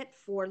Connecticut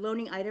for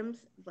loaning items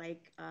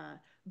like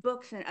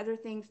books and other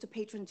things to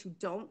patrons who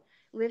don't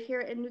live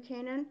here in New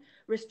Canaan,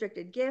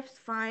 restricted gifts,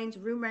 fines,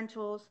 room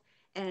rentals,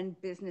 and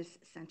business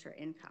center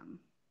income.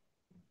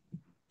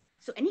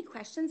 So any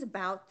questions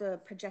about the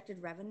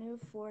projected revenue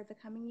for the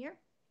coming year?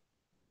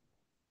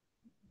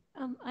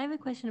 I have a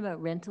question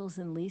about rentals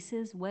and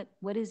leases.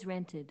 What is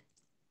rented?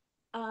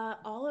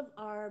 All of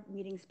our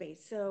meeting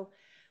space. So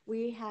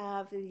we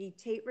have the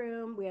Tate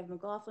Room, we have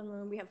McLaughlin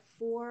Room, we have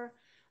 4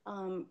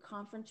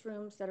 conference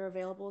rooms that are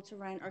available to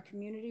rent, our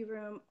community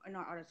room, and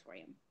our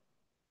auditorium.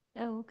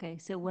 Oh, okay.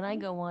 So when I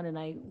go on and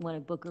I want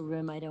to book a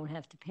room, I don't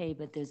have to pay,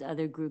 but there's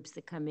other groups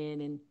that come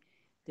in and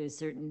there's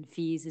certain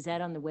fees. Is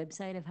that on the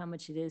website of how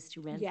much it is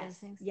to rent those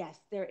things? Yes,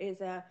 there is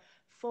a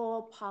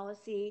full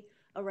policy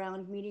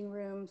around meeting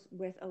rooms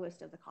with a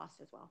list of the costs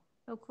as well.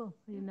 Oh, cool.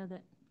 I didn't know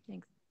that.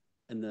 Thanks.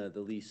 And the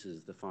lease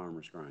is the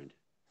Farmer's Grind,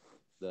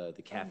 the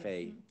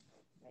cafe.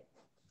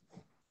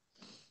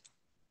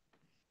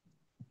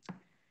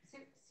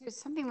 So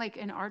something like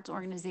an arts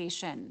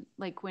organization,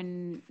 like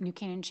when New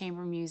Canaan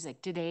Chamber Music,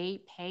 do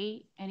they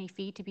pay any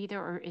fee to be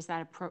there, or is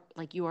that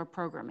like your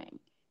programming?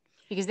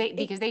 Because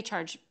they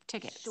charge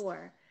tickets.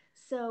 Sure.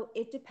 So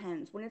it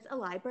depends. When it's a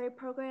library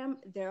program,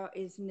 there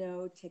is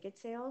no ticket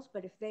sales,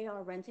 but if they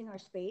are renting our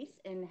space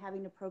and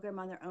having a program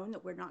on their own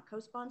that we're not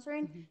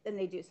co-sponsoring, then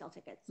they do sell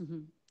tickets.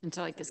 And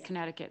so like this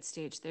Connecticut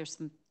stage,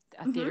 there's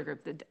a theater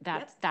group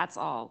that's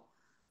all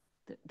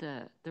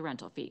the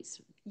rental fees.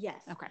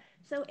 Yes. Okay.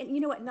 So, and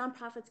you know what,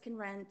 nonprofits can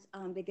rent,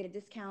 they get a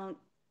discount.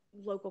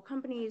 Local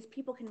companies,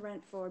 people can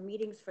rent for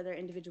meetings for their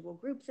individual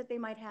groups that they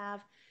might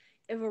have.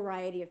 A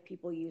variety of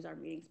people use our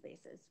meeting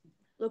spaces.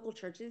 Local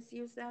churches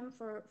use them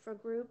for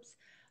groups.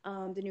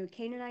 The New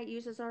Canaanite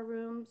uses our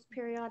rooms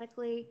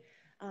periodically.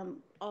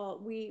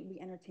 We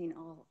entertain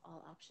all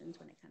options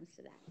when it comes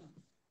to that.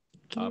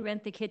 Can you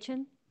rent the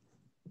kitchen?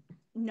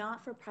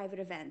 Not for private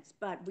events,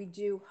 but we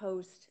do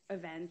host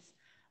events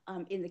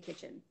in the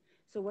kitchen.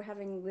 So we're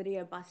having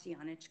Lydia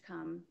Bastianich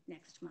come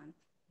next month.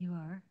 You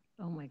are?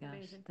 Oh my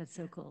gosh, that's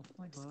so cool.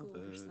 Went to school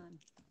with her son.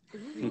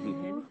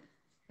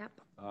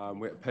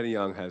 Yep. Penny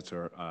Young has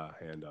her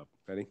hand up.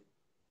 Penny?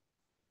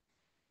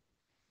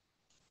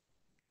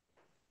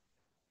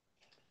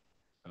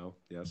 No?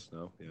 Yes?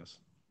 No? Yes?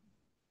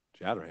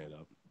 She had her hand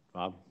up.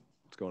 Bob,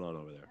 what's going on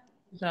over there?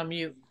 It's on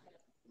mute.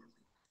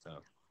 No.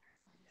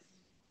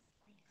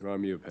 You're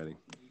on mute, Penny.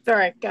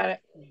 Sorry, got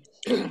it.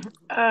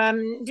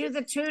 Do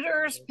the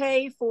tutors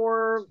pay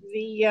for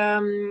the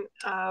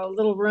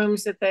little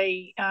rooms that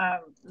they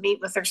meet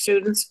with their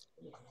students?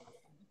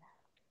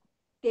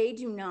 They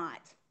do not.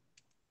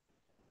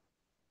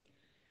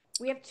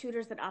 We have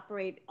tutors that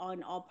operate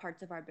on all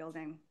parts of our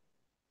building.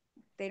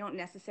 They don't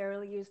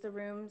necessarily use the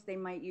rooms. They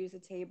might use a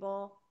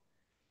table.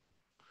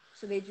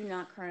 So they do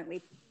not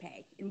currently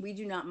pay. And we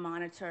do not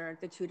monitor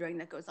the tutoring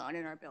that goes on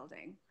in our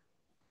building.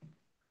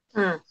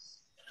 I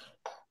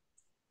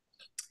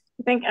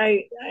think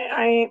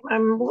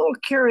I'm a little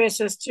curious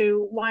as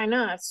to why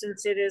not,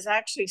 since it is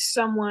actually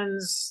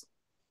someone's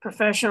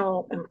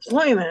professional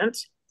employment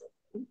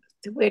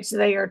to which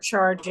they are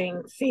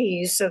charging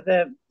fees. So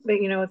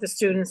with the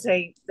students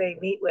they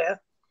meet with,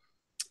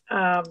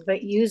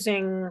 but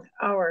using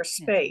our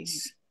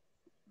space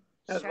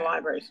as Sure.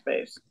 library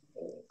space.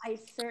 I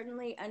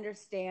certainly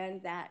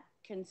understand that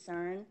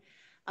concern.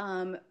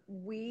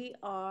 We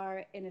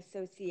are an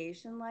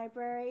association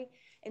library,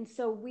 and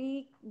so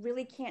we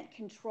really can't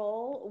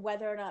control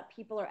whether or not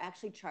people are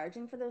actually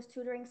charging for those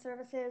tutoring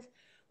services.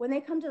 When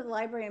they come to the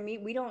library and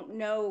meet, we don't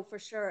know for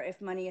sure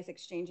if money is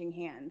exchanging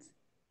hands.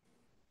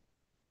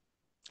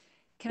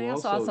 Can I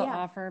also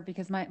offer,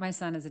 because my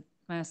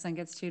son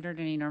gets tutored,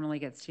 and he normally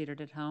gets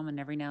tutored at home, and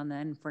every now and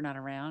then, if we're not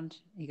around,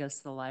 he goes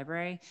to the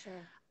library.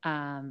 Sure.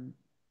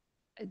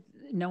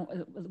 No,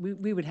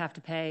 we would have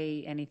to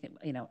pay anything,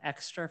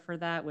 extra for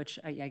that, which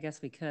I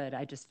guess we could.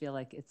 I just feel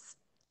like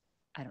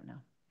I don't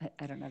know.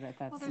 I don't know that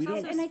that's. Well,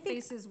 there's also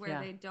spaces where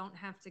they don't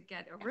have to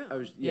get a room.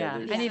 and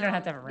you don't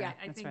have to have a room. Yeah,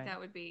 I think that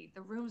would be,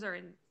 the rooms are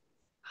in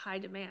high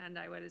demand,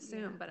 I would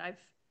assume, but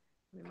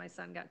my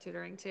son got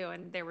tutoring too,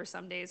 and there were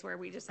some days where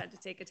we just had to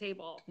take a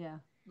table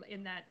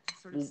in that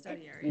sort of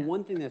study area. Well,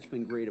 one thing that's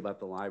been great about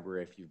the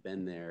library, if you've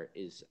been there,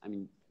 is,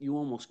 you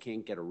almost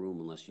can't get a room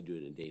unless you do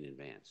it a day in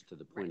advance, to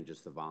the point of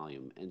just the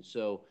volume. And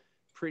so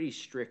pretty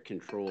strict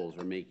controls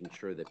are making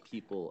sure that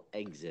people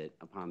exit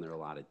upon their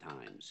allotted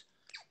times.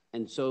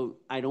 And so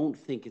I don't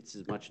think it's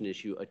as much an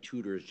issue. A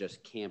tutor is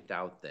just camped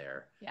out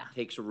there,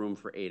 takes a room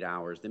for 8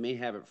 hours. They may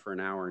have it for an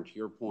hour. And to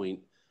your point,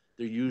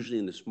 they're usually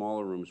in the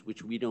smaller rooms,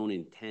 which we don't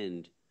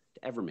intend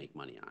to ever make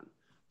money on.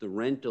 The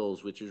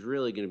rentals, which is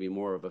really going to be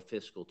more of a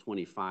fiscal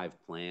 25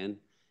 plan,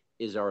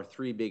 is our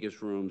 3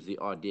 biggest rooms, the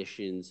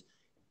auditions.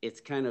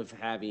 It's kind of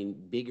having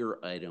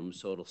bigger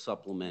items, so it'll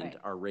supplement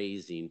our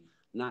raising,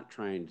 not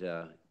trying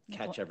to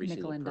catch every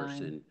single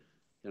person.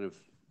 Kind of,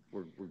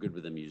 we're good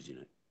with them using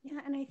it. Yeah,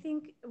 and I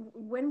think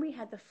when we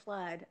had the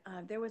flood,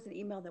 there was an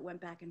email that went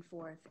back and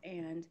forth,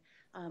 and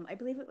I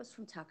believe it was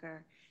from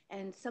Tucker,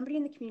 and somebody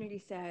in the community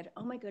said,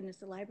 oh my goodness,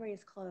 the library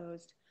is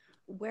closed.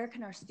 Where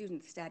can our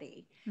students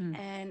study?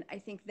 And I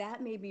think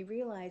that made me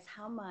realize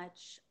how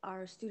much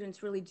our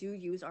students really do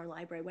use our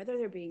library, whether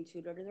they're being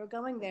tutored or they're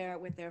going there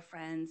with their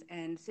friends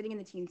and sitting in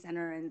the teen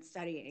center and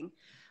studying.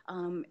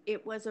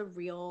 It was a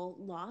real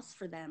loss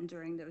for them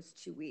during those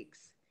 2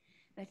 weeks.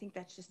 And I think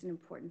that's just an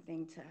important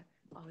thing to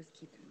always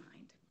keep in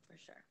mind, for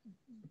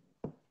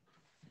sure.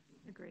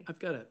 Agree. I've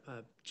got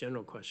a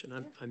general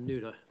question. I'm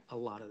new to a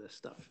lot of this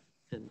stuff,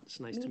 and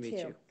it's nice to meet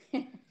you.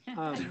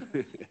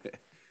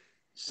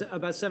 So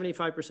about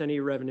 75% of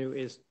your revenue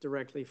is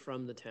directly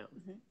from the town.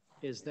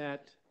 Is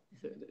that,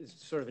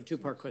 it's sort of a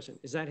two-part question,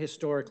 is that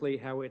historically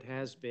how it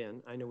has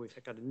been? I know we've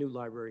got a new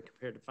library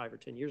compared to 5 or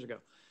 10 years ago.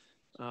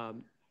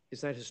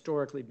 Is that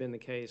historically been the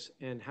case,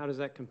 and how does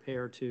that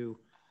compare to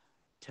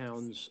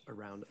towns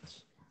around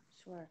us?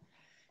 Sure.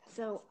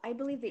 So I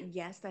believe that,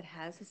 yes, that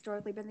has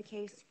historically been the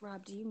case.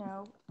 Rob, do you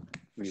know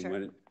for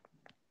sure?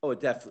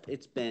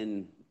 It's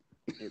been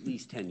at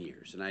least 10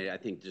 years. And I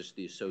think just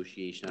the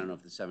association, I don't know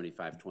if the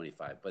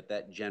 75-25, but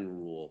that general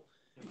rule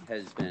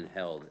has been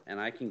held. And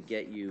I can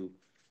get you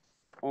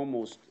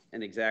almost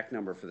an exact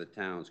number for the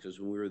towns, because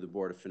when we were the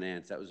Board of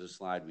Finance, that was a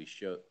slide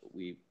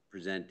we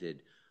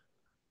presented.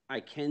 I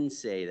can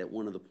say that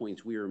one of the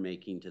points we were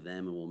making to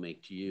them and we'll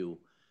make to you,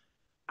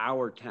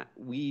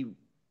 we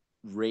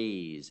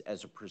raise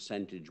as a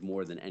percentage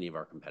more than any of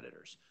our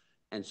competitors.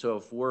 And so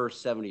if we're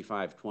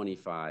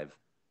 75-25,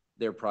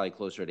 they're probably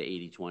closer to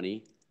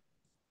 80-20.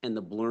 And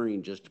the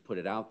blurring, just to put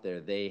it out there,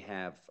 they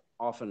have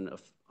often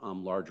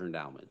larger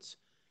endowments.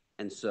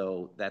 And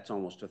so that's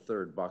almost a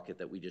third bucket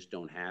that we just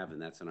don't have, and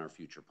that's in our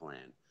future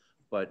plan.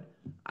 But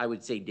I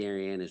would say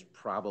Darien is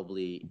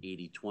probably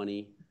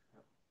 80-20.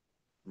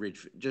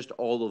 Ridge, just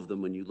all of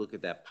them, when you look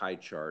at that pie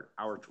chart,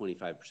 our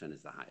 25%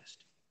 is the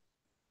highest.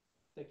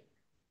 Thank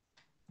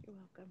you. You're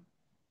welcome.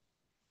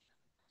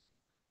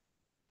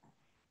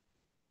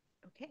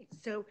 Okay,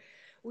 so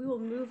we will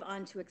move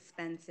on to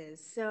expenses.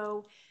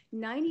 So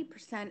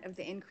 90% of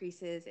the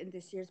increases in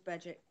this year's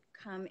budget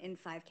come in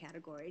 5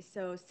 categories.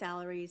 So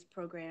salaries,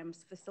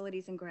 programs,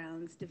 facilities and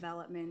grounds,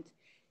 development,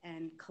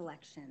 and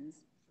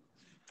collections.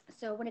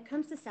 So when it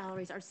comes to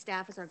salaries, our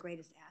staff is our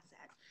greatest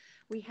asset.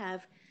 We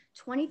have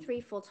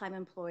 23 full-time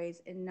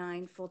employees and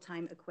 9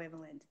 full-time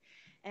equivalent.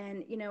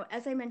 And, you know,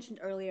 as I mentioned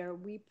earlier,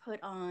 we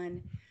put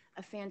on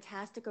a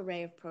fantastic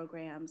array of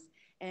programs,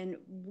 and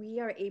we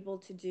are able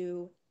to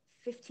do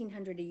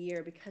 $1,500 a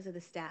year because of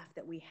the staff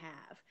that we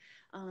have.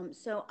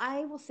 So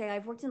I will say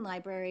I've worked in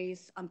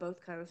libraries on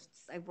both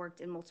coasts. I've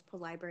worked in multiple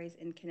libraries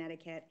in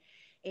Connecticut,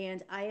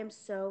 and I am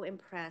so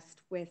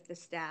impressed with the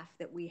staff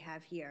that we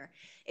have here.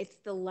 It's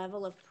the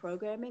level of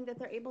programming that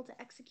they're able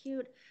to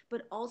execute,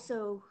 but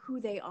also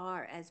who they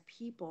are as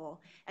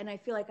people. And I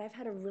feel like I've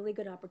had a really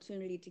good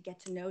opportunity to get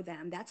to know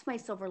them. That's my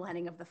silver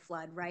lining of the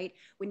flood, right?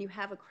 When you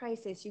have a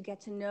crisis, you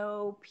get to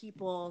know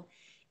people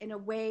in a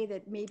way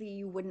that maybe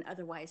you wouldn't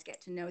otherwise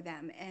get to know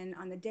them. And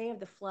on the day of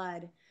the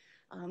flood,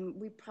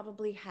 we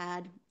probably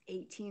had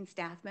 18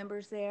 staff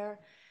members there.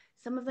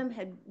 Some of them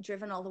had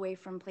driven all the way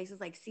from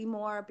places like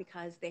Seymour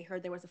because they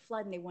heard there was a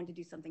flood and they wanted to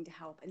do something to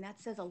help. And that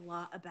says a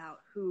lot about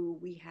who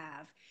we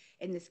have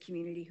in this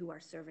community who are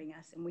serving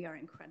us, and we are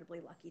incredibly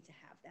lucky to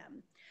have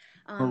them.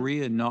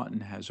 Maria Naughton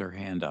has her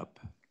hand up.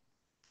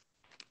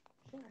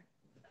 Sure.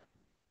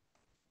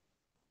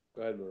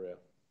 Go ahead, Maria.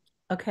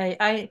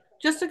 Okay,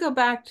 just to go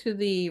back to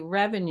the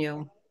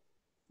revenue.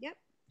 Yep.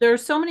 There are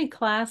so many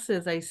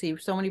classes I see,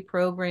 so many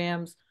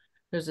programs.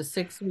 There's a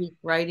 6-week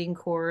writing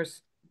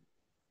course,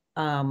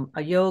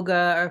 a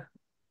yoga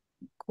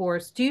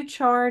course. Do you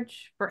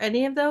charge for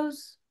any of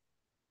those?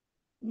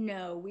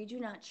 No, we do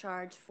not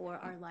charge for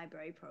our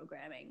library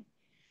programming.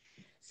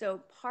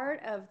 So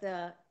part of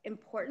the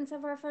importance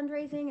of our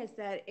fundraising is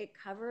that it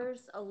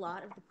covers a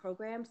lot of the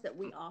programs that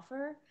we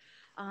offer.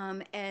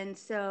 And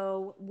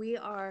so we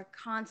are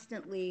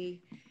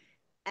constantly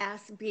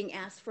being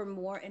asked for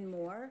more and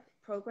more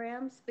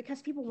programs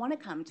because people want to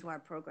come to our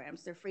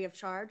programs. They're free of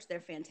charge.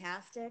 They're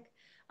fantastic.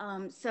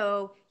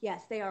 So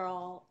yes, they are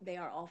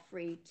all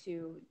free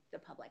to the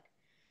public.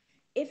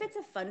 If it's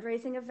a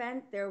fundraising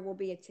event, there will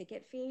be a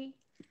ticket fee,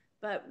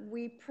 but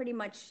we pretty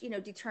much,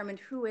 determined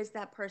who is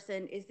that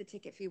person, is the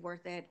ticket fee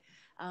worth it,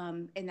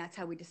 and that's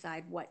how we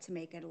decide what to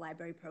make at a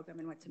library program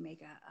and what to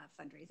make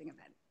a fundraising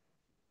event.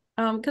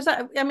 Because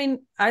I mean,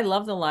 I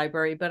love the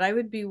library, but I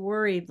would be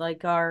worried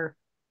like our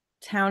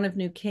Town of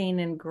New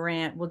Canaan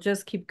grant will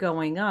just keep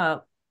going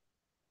up.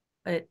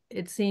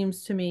 It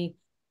seems to me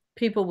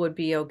people would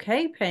be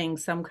okay paying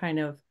some kind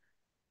of,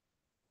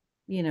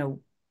 you know,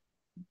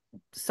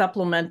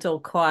 supplemental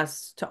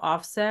costs to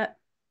offset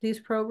these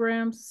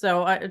programs.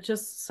 So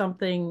just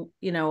something,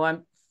 you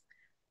know,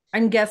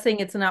 I'm guessing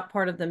it's not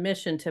part of the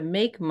mission to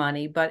make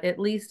money, but at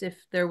least if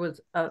there was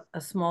a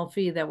small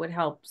fee that would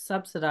help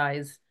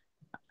subsidize,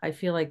 I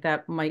feel like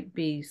that might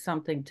be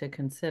something to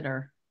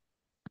consider.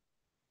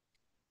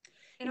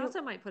 It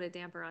also might put a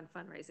damper on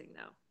fundraising,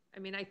 though. I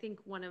mean, I think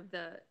one of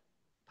the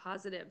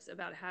positives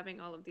about having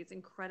all of these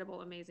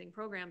incredible, amazing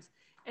programs,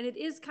 and it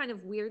is kind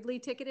of weirdly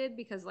ticketed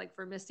because, like,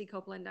 for Misty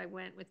Copeland, I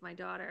went with my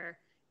daughter,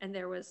 and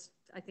there was,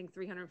 I think,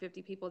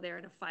 350 people there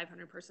and a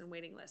 500-person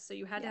waiting list. So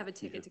you had to have a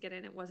ticket to get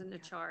in. It wasn't a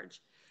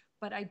charge.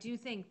 But I do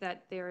think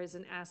that there is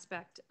an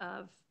aspect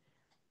of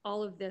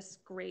all of this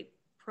great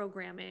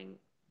programming.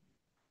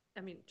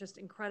 I mean, just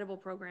incredible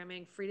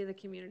programming, free to the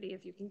community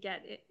if you can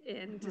get it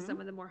into some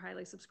of the more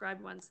highly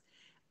subscribed ones.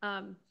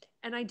 And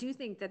I do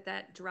think that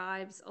that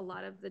drives a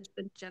lot of the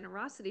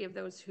generosity of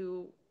those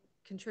who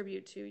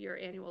contribute to your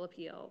annual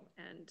appeal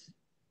and,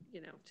 you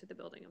know, to the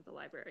building of the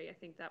library. I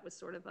think that was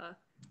sort of a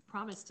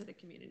promise to the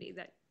community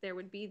that there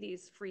would be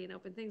these free and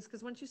open things.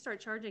 Because once you start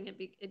charging it,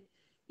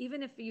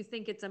 even if you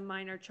think it's a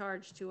minor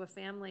charge to a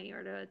family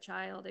or to a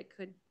child, it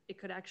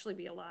could actually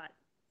be a lot.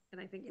 And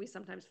I think we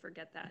sometimes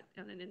forget that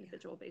on an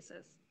individual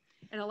basis.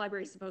 And a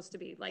library is supposed to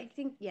be like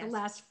the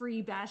last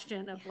free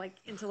bastion of like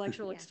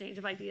intellectual exchange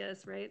of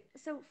ideas, right?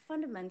 So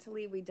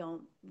fundamentally, we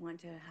don't want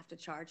to have to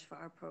charge for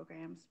our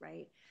programs,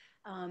 right?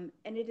 And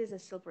it is a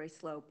slippery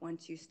slope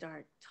once you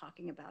start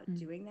talking about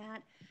doing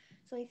that.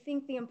 So I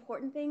think the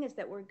important thing is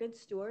that we're good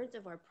stewards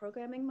of our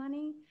programming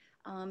money,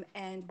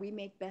 and we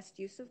make best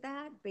use of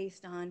that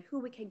based on who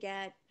we can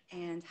get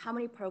and how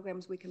many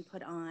programs we can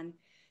put on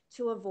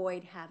to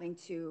avoid having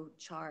to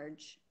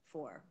charge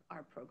for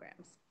our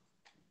programs.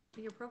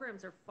 Your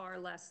programs are far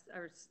less,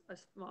 or a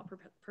small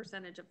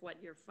percentage of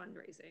what you're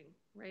fundraising,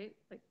 right?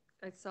 Like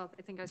I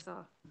think I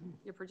saw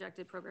your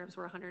projected programs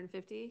were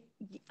 150.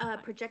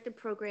 Projected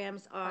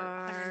programs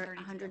are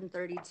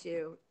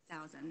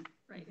 132,000.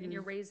 Right, and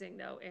you're raising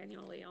though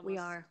annually almost. We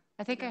are.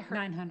 I think I heard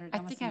 900. I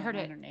think I heard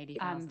it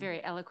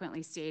very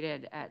eloquently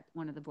stated at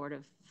one of the Board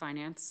of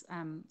Finance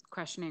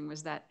questioning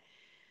was that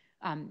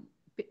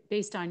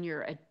based on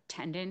your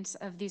attendance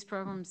of these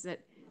programs,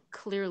 that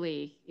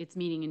clearly it's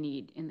meeting a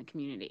need in the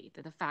community.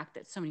 That the fact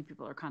that so many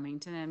people are coming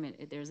to them,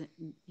 there's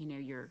you know,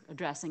 you're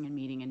addressing and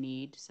meeting a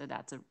need. So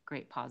that's a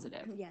great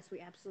positive. Yes,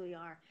 we absolutely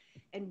are,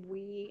 and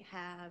we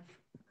have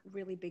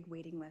really big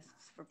waiting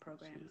lists for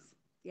programs.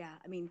 Yeah,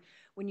 I mean,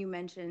 when you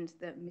mentioned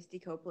the Misty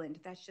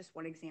Copeland, that's just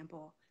one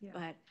example,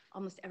 but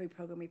almost every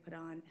program we put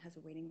on has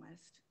a waiting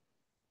list.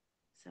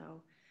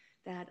 So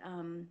that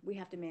we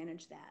have to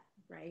manage that,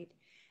 right?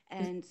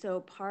 And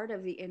so part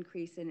of the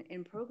increase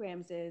in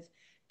programs is,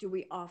 do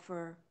we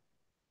offer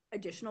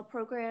additional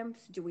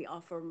programs? Do we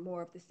offer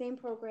more of the same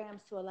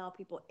programs to allow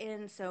people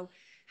in? So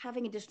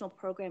having additional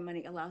program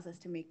money allows us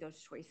to make those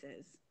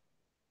choices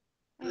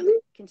and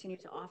continue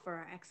to offer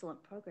our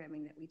excellent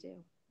programming that we do.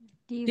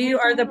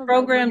 Are the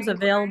programs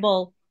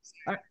available?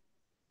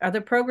 Are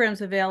the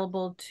programs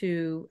available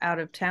to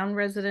out-of-town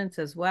residents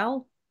as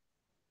well?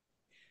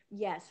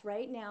 Yes,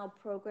 right now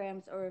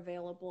programs are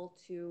available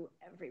to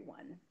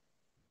everyone.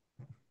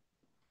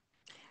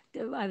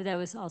 That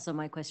was also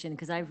my question,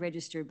 because I've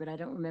registered, but I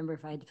don't remember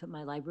if I had to put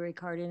my library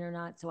card in or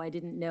not. So I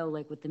didn't know,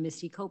 like with the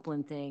Misty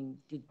Copeland thing,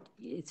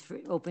 it's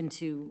open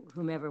to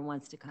whomever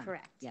wants to come.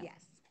 Correct, yes, yeah.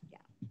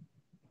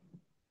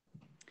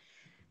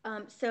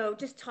 So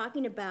just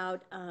talking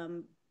about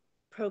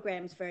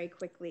programs very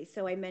quickly.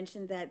 So I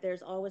mentioned that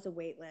there's always a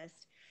wait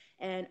list,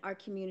 and our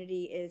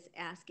community is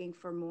asking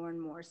for more and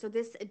more. So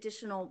this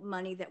additional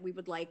money that we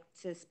would like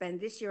to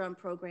spend this year on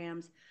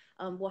programs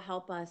will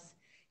help us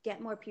get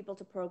more people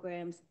to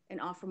programs and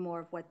offer more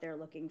of what they're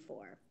looking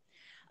for.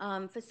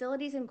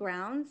 Facilities and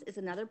grounds is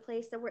another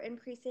place that we're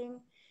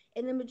increasing.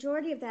 And the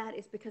majority of that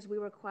is because we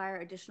require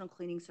additional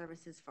cleaning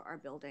services for our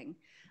building.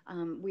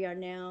 We are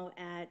now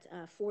at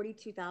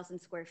 42,000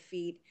 square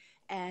feet,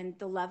 and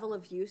the level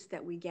of use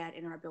that we get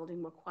in our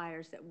building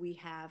requires that we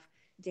have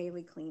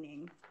daily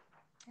cleaning.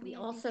 We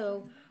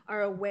also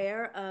are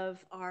aware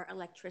of our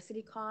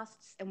electricity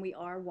costs, and we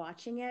are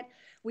watching it.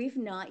 We've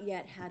not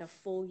yet had a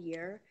full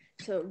year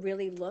to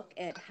really look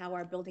at how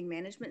our building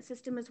management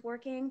system is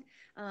working,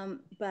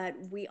 but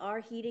we are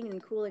heating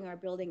and cooling our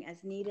building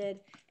as needed,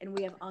 and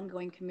we have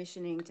ongoing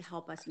commissioning to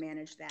help us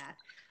manage that.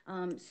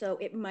 So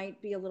it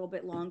might be a little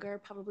bit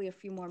longer, probably a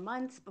few more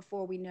months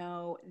before we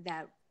know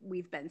that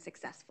we've been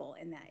successful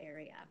in that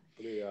area.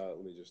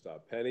 Let me just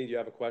stop. Penny, do you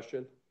have a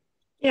question?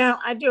 Yeah,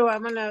 I do.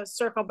 I'm going to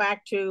circle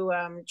back to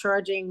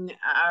charging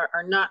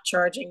or not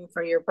charging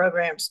for your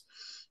programs.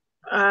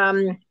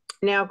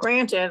 Now,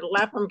 granted,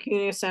 Lapham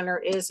Community Center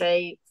is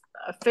a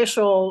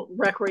official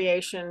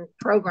recreation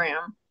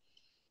program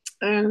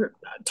and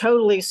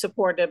totally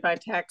supported by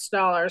tax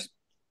dollars.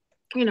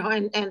 you know,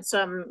 and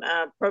some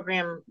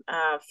program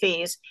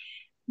fees.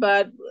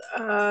 But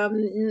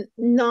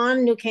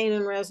non-New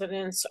Canaan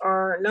residents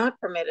are not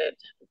permitted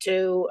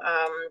to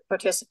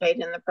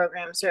participate in the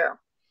programs here.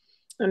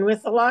 And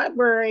with the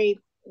library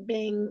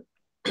being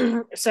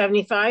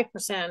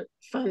 75%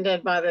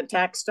 funded by the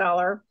tax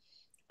dollar,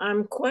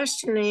 I'm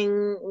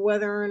questioning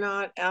whether or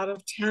not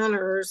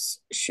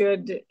out-of-towners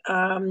should,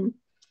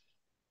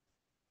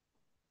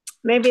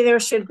 maybe there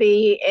should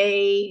be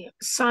a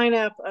sign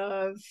up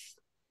of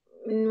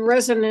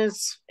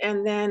residents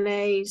and then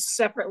a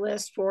separate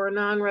list for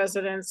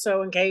non-residents.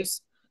 So in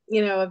case,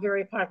 you know, a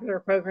very popular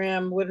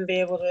program wouldn't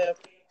be able to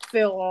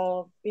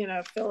fill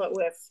it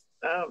with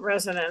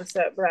residents,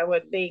 that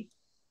would be,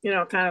 you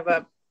know, kind of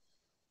a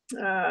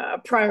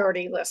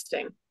priority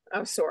listing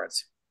of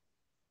sorts.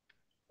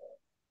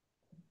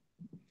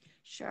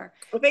 Sure.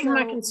 I think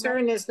my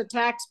concern is the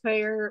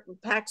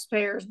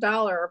taxpayers'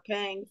 dollar are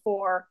paying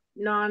for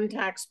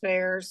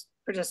non-taxpayers'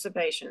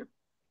 participation.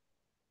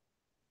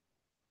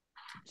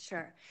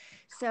 Sure.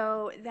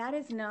 So that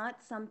is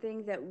not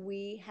something that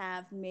we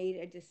have made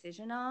a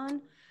decision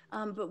on,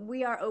 but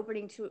we are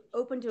open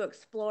to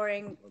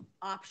exploring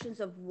options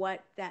of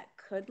what that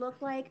could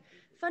look like.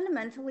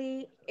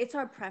 Fundamentally, it's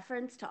our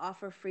preference to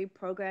offer free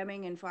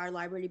programming and for our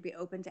library to be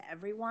open to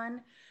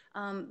everyone.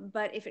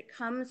 But if it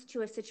comes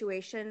to a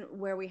situation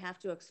where we have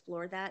to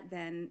explore that,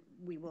 then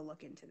we will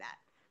look into that.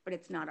 But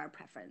it's not our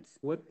preference.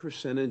 What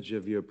percentage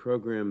of your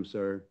programs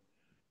are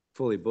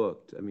fully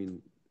booked? I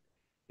mean,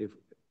 if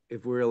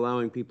we're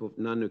allowing people,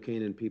 non-New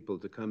Canaan people,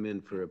 to come in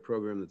for a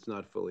program that's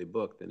not fully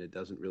booked, then it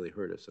doesn't really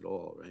hurt us at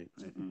all, right?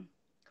 Mm-mm.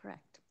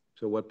 Correct.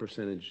 So what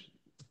percentage?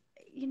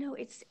 You know,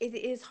 it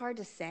is hard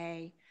to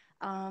say.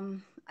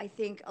 I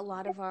think a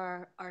lot of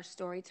our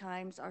story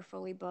times are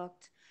fully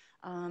booked,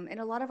 and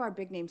a lot of our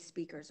big name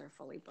speakers are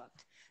fully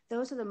booked.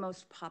 Those are the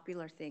most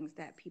popular things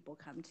that people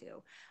come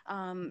to.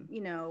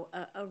 You know,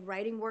 a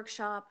writing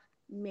workshop,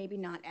 maybe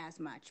not as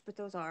much, but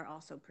those are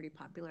also pretty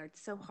popular.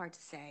 It's so hard to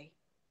say.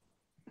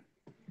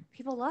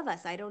 People love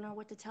us. I don't know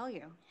what to tell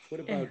you. What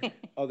about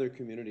other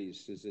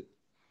communities? Is it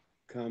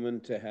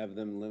common to have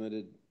them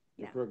limited,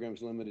 the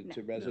programs limited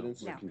to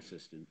residents? No.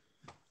 Consistent.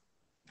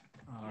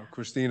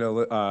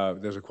 Christina,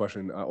 there's a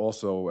question.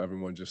 Also,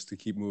 everyone, just to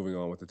keep moving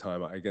on with the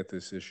time, I get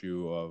this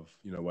issue of,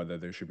 you know, whether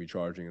they should be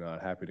charging or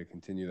not. Happy to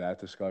continue that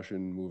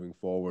discussion moving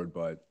forward,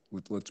 but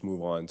let's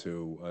move on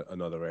to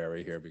another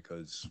area here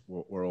because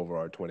we're over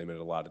our 20-minute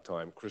allotted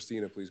time.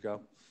 Christina, please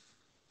go.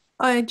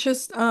 I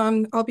just,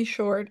 I'll be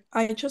short.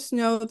 I just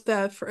know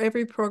that for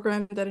every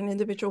program that an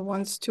individual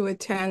wants to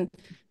attend,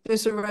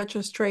 there's a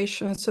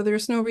registration. So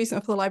there's no reason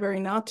for the library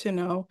not to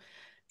know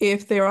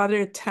if they're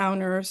other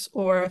towners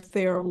or if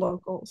they are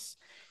locals.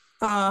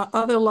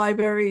 Other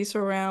libraries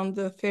around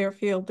the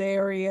Fairfield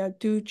area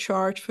do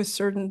charge for a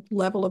certain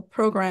level of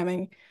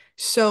programming.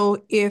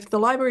 So if the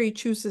library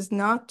chooses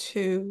not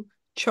to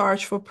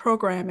charge for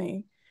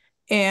programming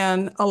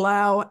and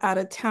allow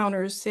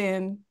out-of-towners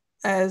in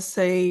as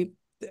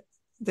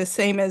the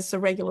same as a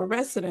regular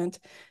resident,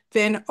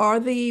 then are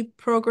the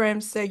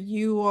programs that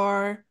you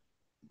are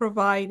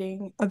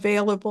providing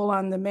available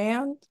on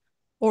demand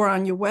or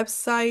on your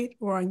website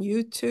or on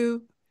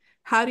YouTube?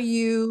 How do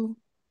you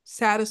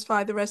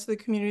satisfy the rest of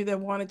the community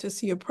that wanted to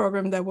see a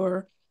program that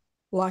were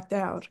locked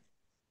out?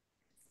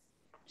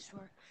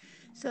 Sure.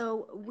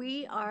 So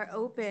we are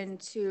open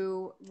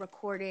to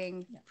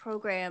recording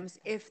programs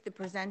if the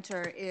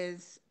presenter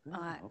is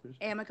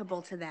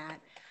amicable to that.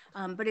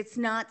 But it's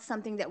not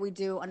something that we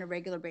do on a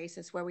regular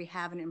basis where we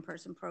have an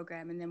in-person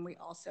program and then we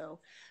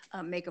also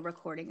make a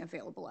recording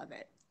available of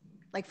it.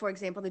 Like, for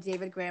example, the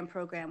David Graham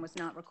program was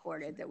not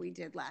recorded that we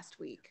did last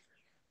week.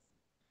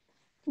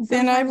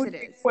 Then I would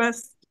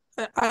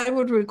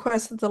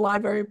request that the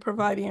library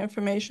provide the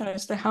information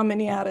as to how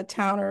many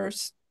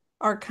out-of-towners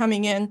are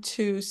coming in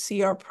to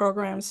see our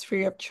programs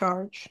free of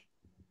charge.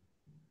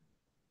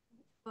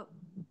 How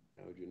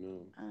would you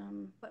know?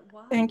 But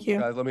why? Thank you.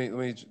 Guys, let me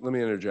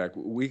interject.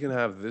 We can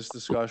have this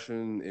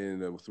discussion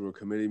through a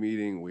committee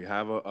meeting. We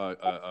have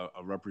a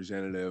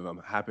representative.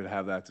 I'm happy to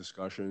have that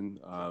discussion.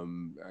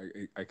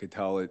 I could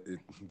tell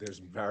there's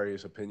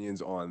various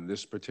opinions on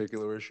this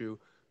particular issue,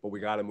 but we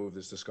got to move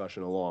this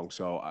discussion along.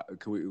 So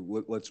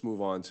let's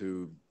move on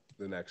to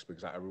the next,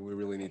 because we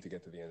really need to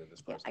get to the end of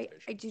this presentation.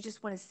 I do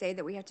just want to say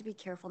that we have to be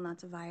careful not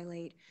to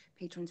violate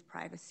patrons'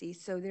 privacy.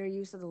 So their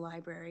use of the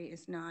library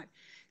is not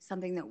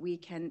something that we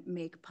can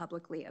make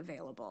publicly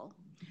available.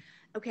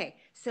 Okay,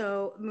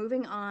 so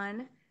moving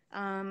on.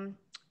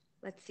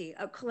 Let's see,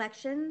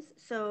 collections.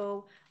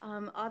 So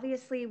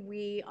obviously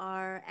we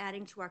are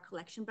adding to our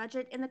collection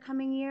budget in the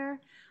coming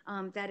year.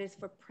 That is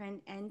for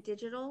print and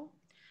digital.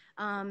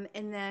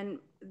 And then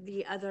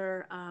the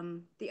other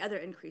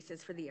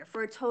increases for the year,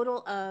 for a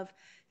total of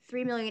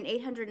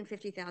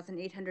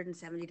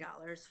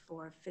 $3,850,870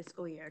 for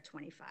fiscal year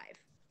 25.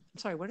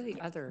 Sorry, what are the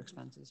other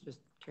expenses? Just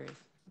curious.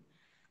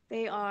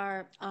 They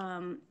are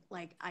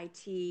like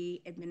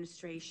IT,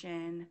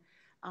 administration,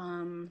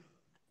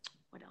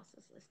 what else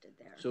is listed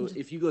there? So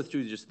if you go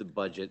through just the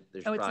budget,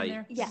 there's Oh, it's in probably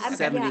there? Yeah, I'm-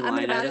 70 yeah, I'm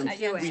line gonna go items.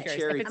 through it. We I'm curious.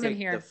 cherry If it's in picked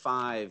here. the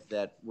 5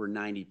 that were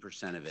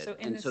 90% of it. So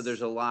in And so this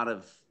there's a lot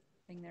of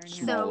thing there in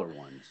here. smaller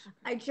ones.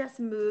 I just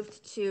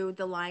moved to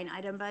the line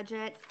item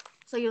budget.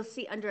 So you'll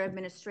see under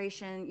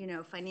administration, you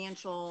know,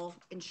 financial,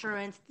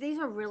 insurance, these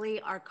are really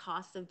our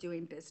costs of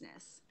doing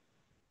business.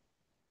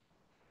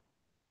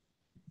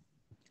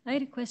 I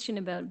had a question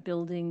about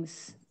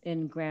buildings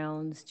and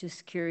grounds,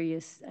 just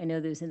curious. I know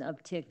there's an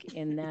uptick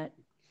in that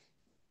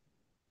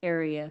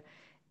area.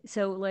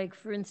 So like,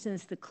 for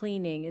instance, the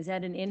cleaning, is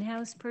that an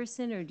in-house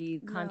person or do you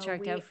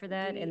contract No, out for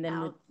that? And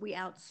then, we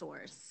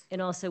outsource.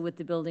 and also with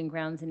the building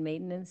grounds and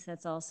maintenance,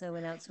 that's also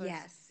an outsource?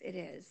 Yes, it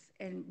is.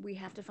 And we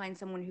have to find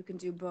someone who can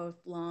do both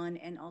lawn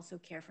and also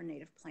care for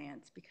native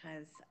plants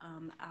because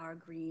our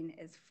green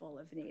is full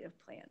of native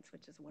plants,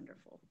 which is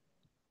wonderful.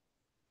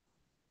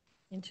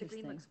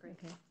 Interesting. looks great.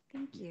 Okay.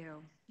 Thank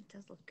you. It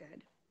does look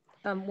good.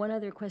 One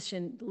other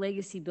question,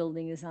 Legacy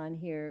Building is on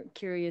here.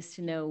 Curious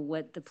to know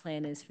what the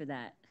plan is for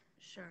that.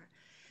 Sure.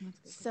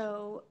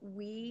 So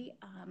we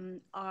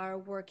are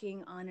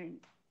working on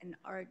an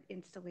art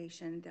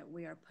installation that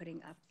we are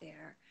putting up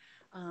there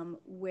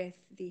with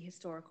the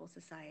Historical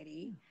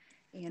Society.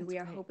 And we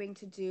are hoping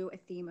to do a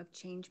theme of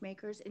change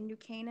makers in New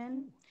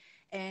Canaan.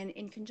 And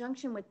in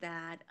conjunction with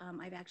that,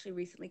 I've actually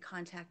recently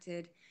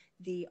contacted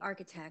the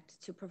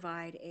architect to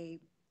provide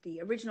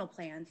the original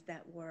plans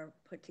that were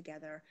put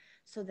together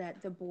so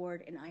that the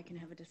board and I can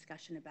have a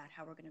discussion about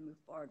how we're going to move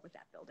forward with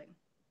that building.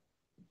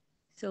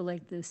 So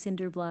like the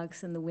cinder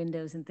blocks and the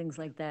windows and things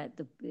like that,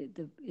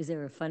 is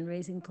there a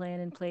fundraising plan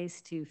in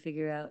place to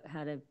figure out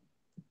how to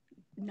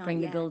Not bring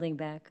the yet, building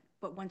back?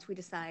 But once we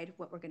decide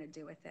what we're going to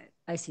do with it.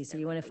 I see. So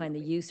you want to find the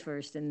use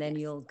first and then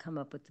you'll come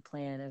up with the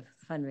plan of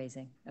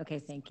fundraising. Okay,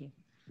 thank you.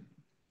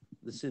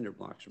 The cinder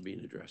blocks are being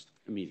addressed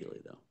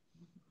immediately, though.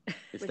 If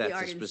With the that's a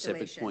art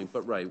specific installation. point.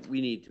 But right,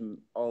 we need to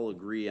all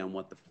agree on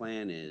what the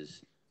plan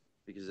is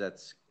because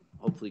that's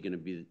hopefully going to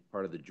be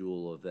part of the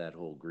jewel of that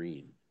whole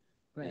green.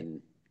 Right.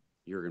 And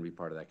you're going to be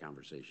part of that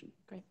conversation.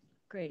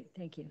 Great,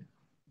 thank you.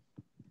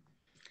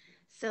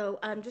 So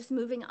just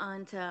moving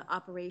on to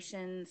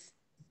operations.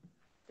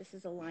 This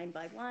is a line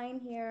by line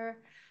here.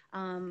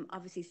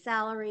 Obviously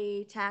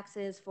salary,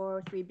 taxes,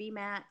 403B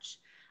match,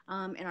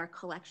 and our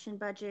collection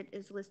budget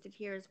is listed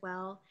here as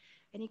well.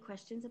 Any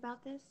questions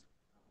about this?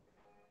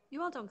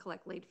 You all don't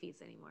collect late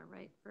fees anymore,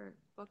 right, for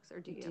books, or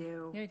do you?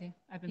 Do. Yeah, I do.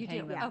 I've been You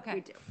paying do? them. Yeah, Okay.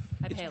 we do.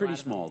 I It's pay a pretty lot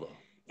of them. small, though.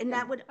 And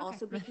that would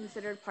also be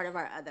considered part of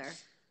our other,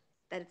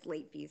 that it's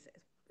late fees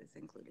is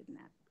included in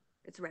that.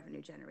 It's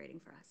revenue generating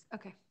for us.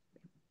 Okay.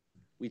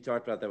 We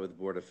talked about that with the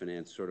Board of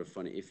Finance, sort of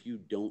funny. If you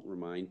don't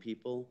remind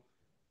people,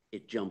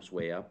 it jumps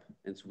way up.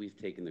 And so we've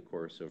taken the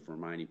course of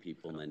reminding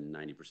people and then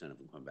 90% of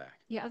them come back.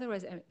 Yeah,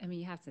 otherwise, I mean,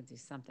 you have to do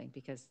something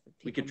because the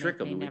We people could trick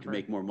them may and we could never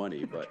make more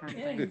money, but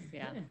return things.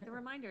 Yeah, The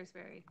reminder is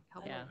very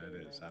helpful. yeah.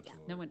 It is,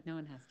 absolutely. No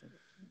one has to.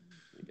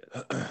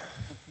 I guess.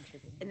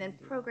 contribute. And then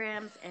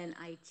programs and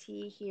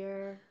IT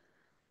here.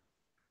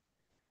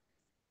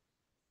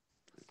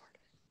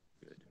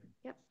 Good.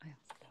 Yep. I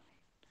also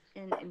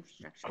donate. And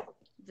infrastructure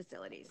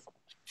facilities.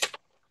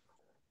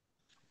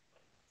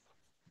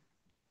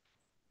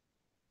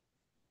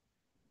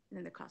 And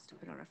then the cost to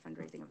put on our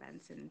fundraising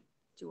events and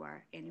do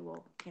our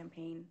annual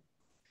campaign.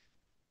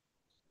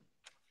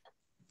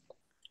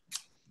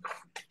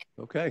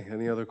 Okay,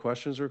 any other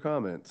questions or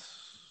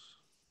comments?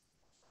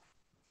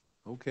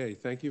 Okay,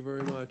 thank you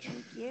very much.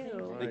 Thank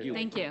you. Thank you.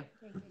 Thank you.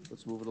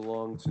 Let's move it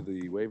along to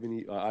the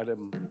Waveney,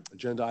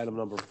 agenda item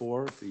number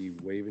 4, the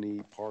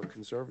Waveney Park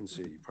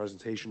Conservancy,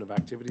 presentation of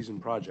activities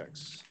and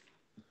projects.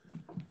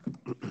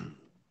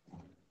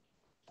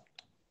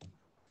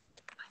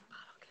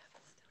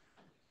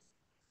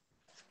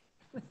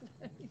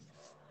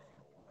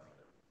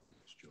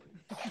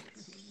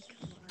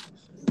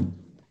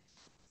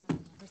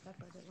 Where's that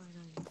budget line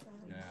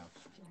on?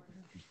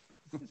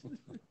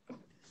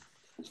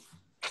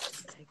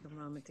 Take a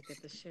moment to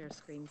get the share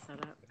screen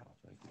set up.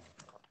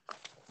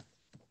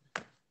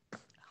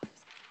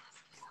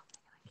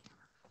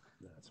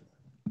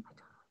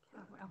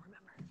 Oh, I'll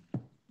remember.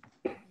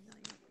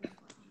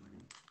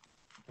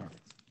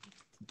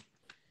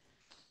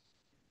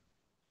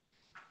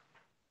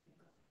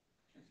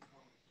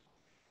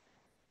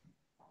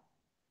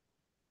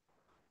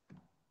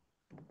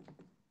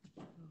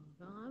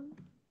 Hold on.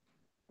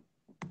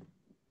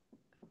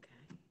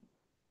 Okay.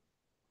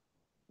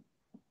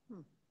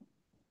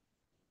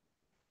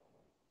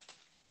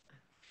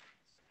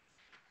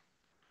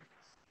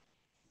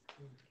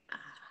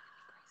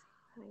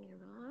 Turning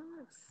it on,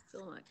 it's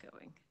still not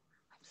going.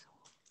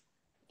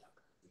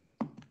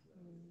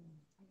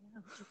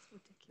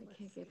 I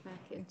can't get back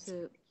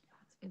into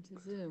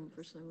Zoom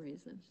for some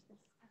reason.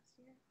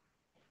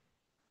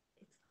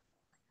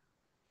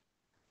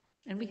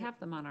 And we have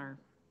them on our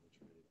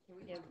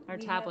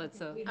tablets,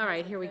 so. All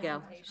right, here we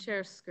go.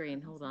 Share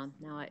screen. Hold on.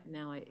 Now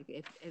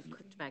it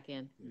clicked back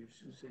in. You,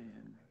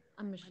 Suzanne.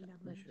 I'm Michelle.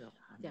 Michelle,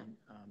 Yeah.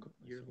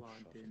 you're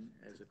logged in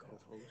as a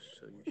co-host,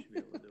 so you should be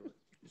able to do it.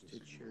 Just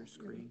hit share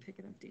screen. Pick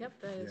it up,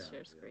 Yep, that is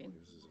share screen.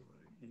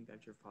 You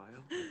got your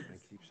file? I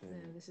keep saying.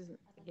 No, this isn't,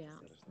 yeah,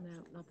 no,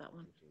 not that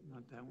one.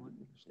 Not that one?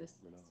 This,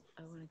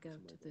 I want to go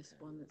to this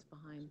one that's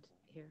behind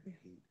here.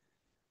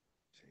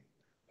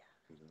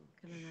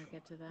 Can I not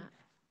get to that?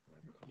 Yeah,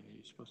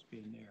 you're supposed to be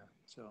in there,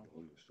 so.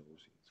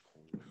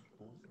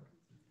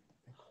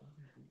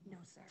 No,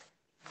 sir.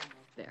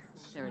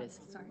 There it is.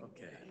 Sorry.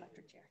 Okay.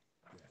 Electric chair.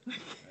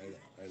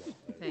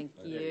 Thank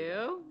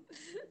you.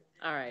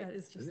 All right. That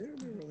is just. They're in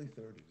their early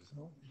 30s,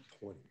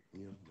 20,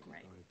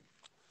 Right.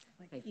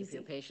 Thank you for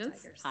your Easy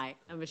patience. tigers. Hi,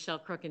 I'm Michelle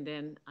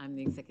Crookenden. I'm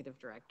the Executive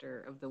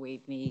Director of the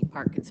Waveney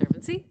Park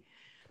Conservancy.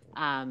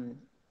 And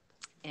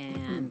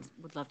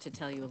would love to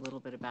tell you a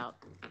little bit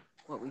about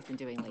what we've been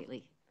doing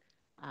lately.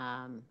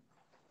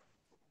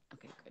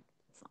 Okay, good.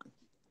 It's on.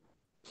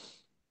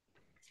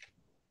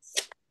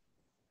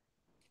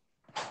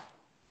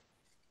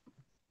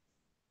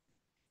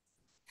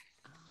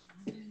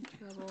 I'm in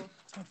trouble.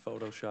 It's not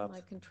Photoshop.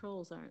 My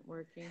controls aren't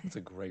working. It's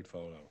a great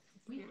photo.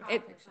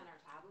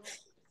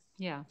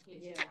 Yeah. We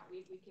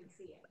can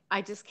see it.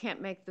 I just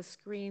can't make the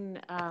screen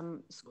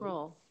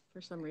scroll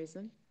for some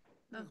reason.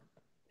 Oh.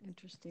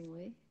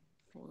 Interestingly.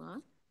 Hold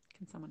on.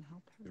 Can someone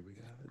help her? Here we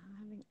go.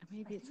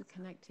 Maybe it's a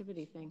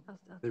connectivity thing.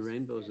 The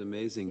rainbow's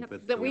amazing,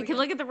 but. That we can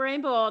look at the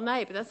rainbow all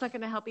night, but that's not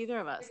going to help either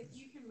of us. If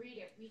you can read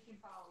it, we can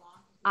follow along.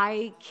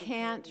 I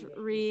can't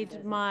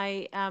read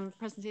my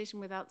presentation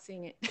without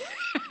seeing it.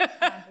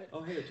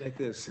 Oh, here, take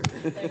this.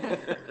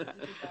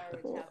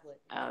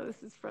 Oh,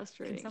 this is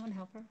frustrating. Can someone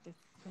help her?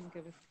 Someone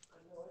give us.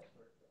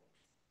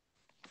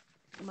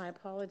 My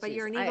apologies. But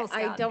you're an Eagle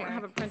I Scout, don't Eric.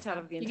 have a printout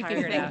of the You can entire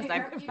figure it thing.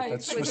 out. 'Cause I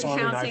That's was Swiss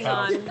Army counting knife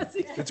on out.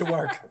 Get to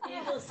work.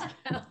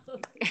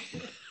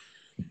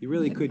 You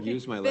really could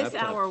use my this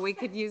laptop. hour. We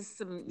could use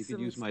some. You could some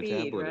use my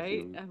speed, tablet if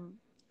right? you-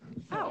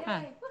 Oh,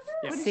 Huh.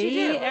 what did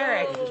See, you do?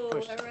 Eric,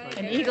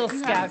 an Eagle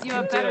Scout You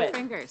can have do better it.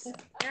 fingers.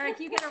 Eric,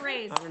 you get a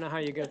raise. I don't know how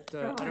you get,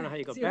 I don't know how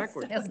you go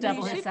backwards. Let's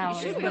double his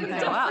salary. You should One go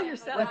thing. up.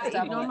 Let's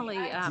double it. Normally,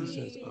 there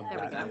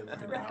we go.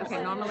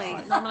 Okay, normally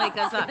it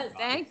goes up.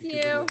 Thank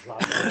you.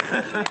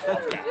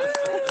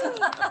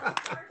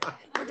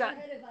 We're done.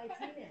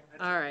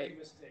 All right.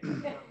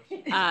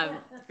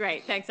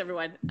 Great. Thanks,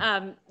 everyone.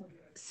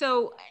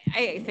 So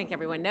I think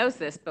everyone knows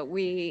this, but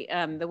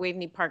the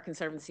Waveney Park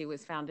Conservancy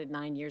was founded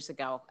 9 years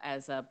ago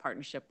as a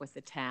partnership with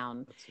the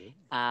town.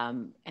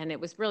 And it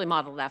was really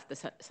modeled after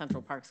the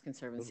Central Parks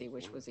Conservancy,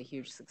 which was a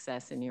huge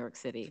success in New York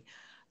City.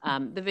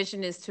 The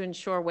vision is to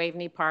ensure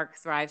Waveney Park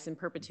thrives in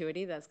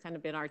perpetuity. That's kind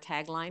of been our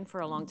tagline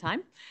for a long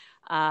time.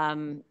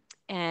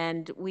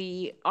 And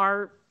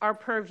our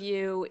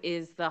purview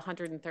is the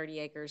 130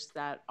 acres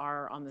that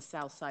are on the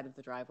south side of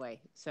the driveway.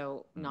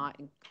 So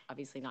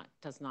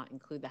does not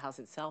include the house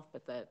itself,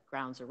 but the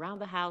grounds around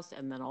the house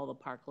and then all the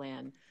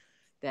parkland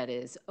that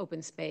is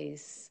open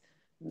space,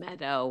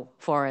 meadow,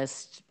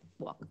 forest,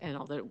 and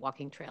all the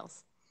walking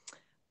trails.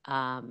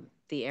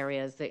 The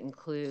areas that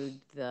include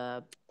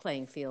the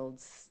playing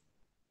fields,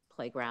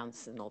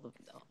 playgrounds, and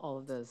all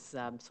of those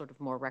sort of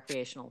more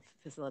recreational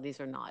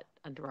facilities are not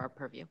under our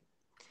purview.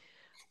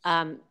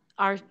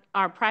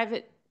 Our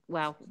private,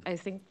 well, I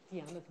think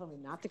Yana told me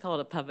not to call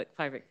it a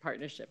public-private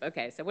partnership.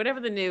 Okay, so whatever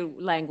the new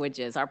language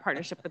is, our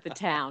partnership with the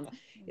town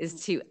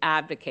is to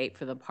advocate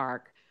for the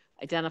park,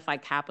 identify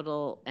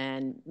capital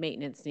and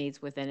maintenance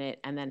needs within it,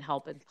 and then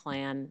help and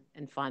plan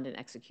and fund and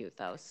execute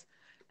those.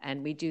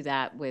 And we do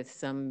that with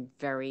some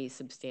very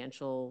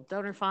substantial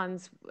donor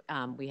funds.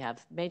 We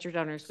have major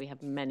donors. We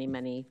have many,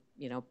 many,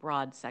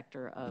 broad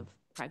sector of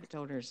private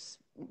donors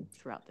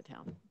throughout the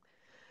town.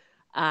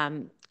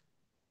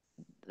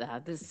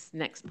 This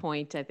next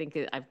point, I think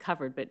I've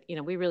covered, but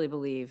we really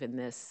believe in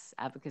this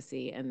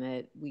advocacy and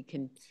that we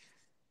can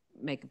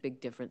make a big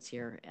difference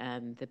here,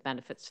 and the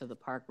benefits to the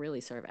park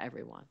really serve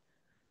everyone.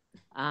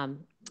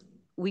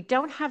 We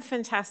don't have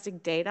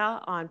fantastic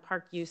data on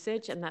park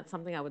usage, and that's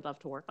something I would love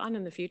to work on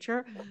in the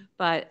future.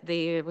 But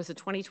there was a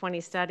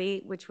 2020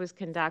 study which was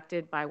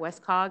conducted by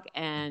Westcog,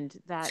 and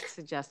that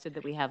suggested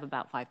that we have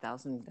about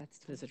 5,000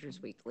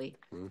 visitors weekly.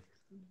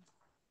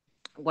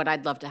 What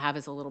I'd love to have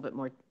is a little bit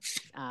more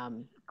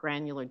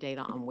granular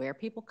data on where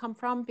people come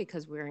from,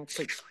 because we're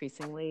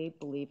increasingly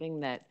believing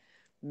that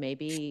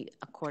maybe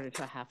a quarter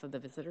to a half of the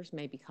visitors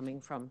may be coming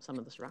from some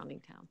of the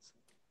surrounding towns.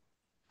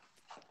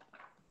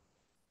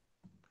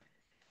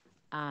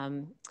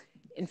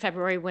 In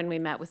February, when we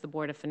met with the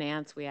Board of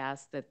Finance, we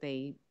asked that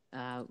they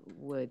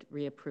would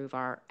reapprove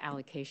our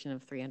allocation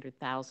of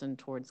 $300,000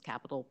 towards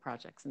capital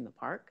projects in the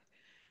park.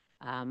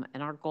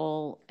 And our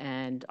goal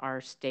and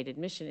our stated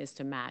mission is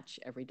to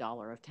match every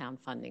dollar of town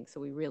funding. So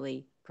we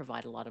really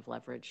provide a lot of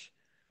leverage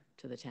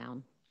to the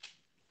town.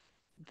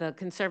 The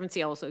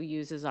Conservancy also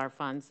uses our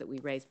funds that we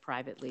raise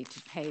privately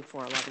to pay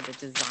for a lot of the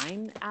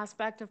design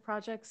aspect of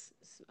projects.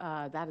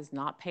 That is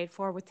not paid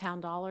for with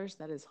town dollars.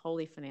 That is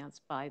wholly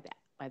financed by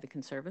the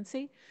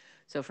Conservancy.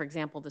 So for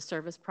example, the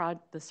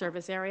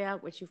service area,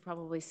 which you've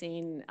probably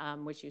seen,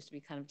 which used to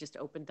be kind of just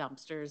open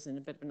dumpsters and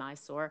a bit of an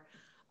eyesore,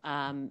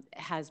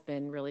 has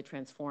been really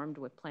transformed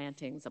with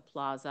plantings, a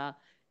plaza,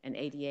 an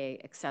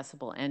ADA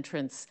accessible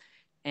entrance,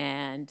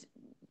 and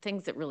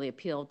things that really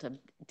appeal to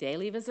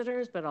daily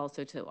visitors, but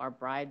also to our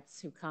brides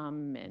who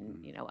come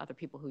and, you know, other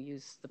people who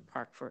use the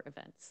park for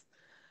events.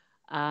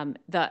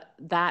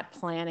 That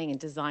planning and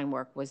design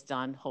work was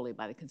done wholly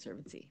by the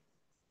Conservancy.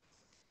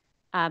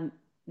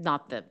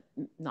 Not the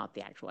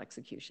actual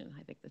execution.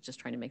 I think that's just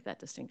trying to make that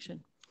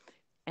distinction.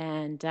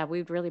 And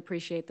we'd really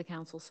appreciate the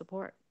council's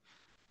support.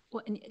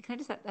 Well, and can I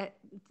just add that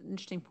it's an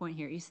interesting point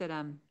here? You said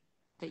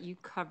that you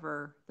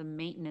cover the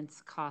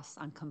maintenance costs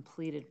on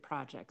completed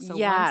projects. So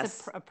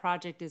yes. Once a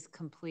project is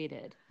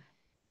completed,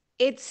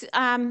 it's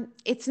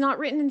not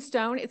written in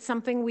stone. It's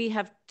something we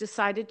have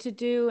decided to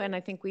do, and I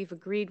think we've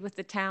agreed with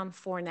the town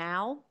for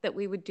now that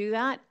we would do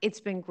that. It's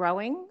been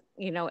growing,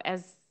 you know,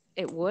 as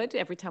it would.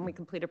 Every time we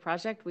complete a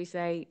project, we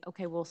say,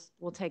 okay,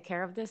 we'll take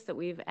care of this that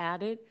we've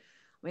added.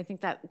 I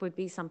think that would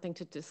be something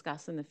to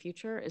discuss in the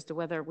future as to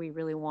whether we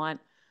really want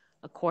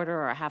a quarter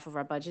or a half of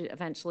our budget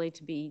eventually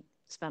to be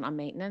spent on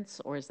maintenance,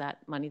 or is that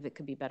money that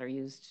could be better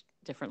used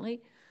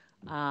differently?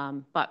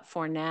 But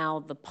for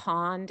now, the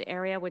pond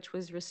area, which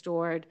was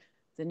restored,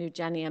 the new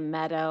Genium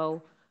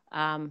Meadow,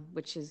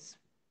 which has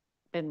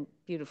been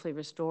beautifully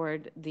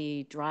restored,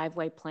 the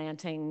driveway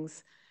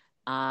plantings,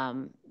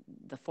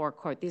 the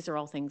forecourt, these are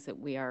all things that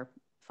we are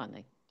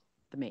funding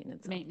the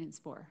maintenance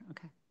for.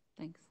 Okay,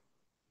 thanks.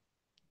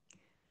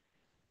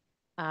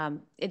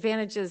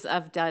 Advantages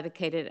of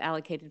dedicated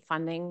allocated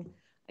funding.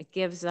 It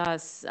gives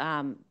us,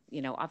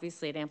 you know,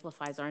 obviously it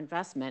amplifies our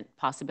investment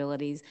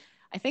possibilities.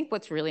 I think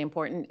what's really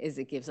important is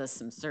it gives us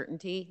some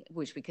certainty,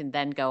 which we can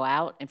then go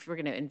out. If we're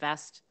going to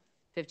invest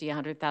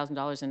 $50,000,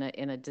 $100,000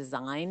 in a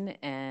design,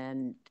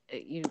 and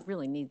you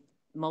really need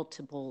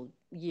multiple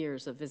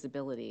years of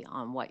visibility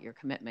on what your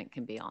commitment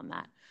can be on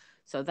that.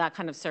 So that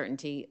kind of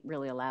certainty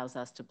really allows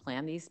us to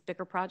plan these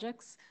bigger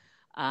projects.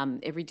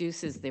 It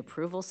reduces the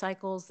approval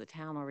cycles. The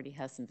town already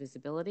has some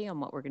visibility on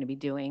what we're going to be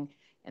doing,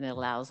 and it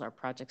allows our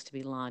projects to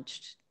be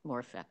launched more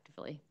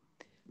effectively.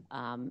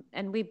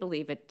 And we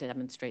believe it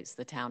demonstrates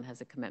the town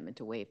has a commitment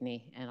to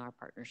Waveney and our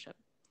partnership.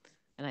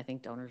 And I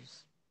think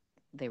donors,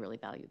 they really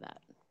value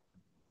that.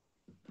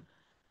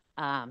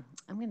 I'm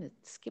going to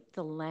skip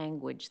the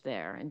language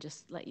there and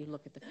just let you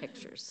look at the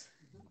pictures.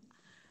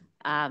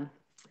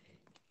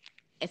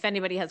 If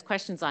anybody has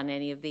questions on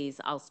any of these,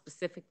 I'll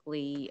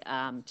specifically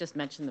just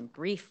mention them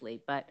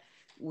briefly, but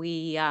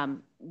we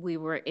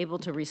were able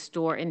to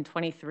restore in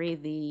 23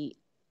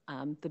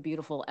 the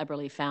beautiful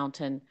Eberly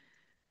Fountain,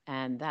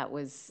 and that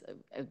was,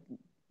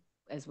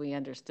 as we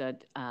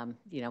understood,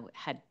 you know,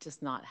 had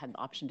just not had the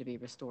option to be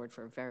restored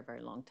for a very,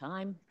 very long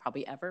time,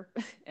 probably ever,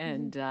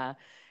 and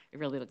it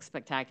really looks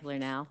spectacular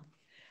now.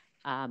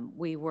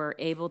 We were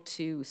able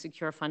to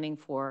secure funding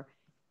for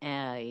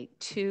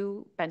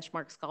 2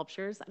 benchmark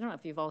sculptures. I don't know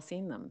if you've all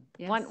seen them.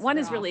 Yes, one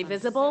is really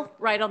visible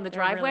right on the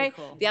driveway. Really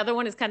cool. The other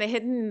one is kind of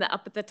hidden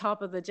up at the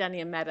top of the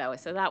Genium Meadow.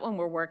 So that one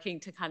we're working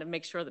to kind of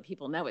make sure that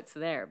people know it's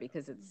there,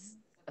 because it's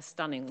a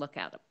stunning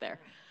lookout up there.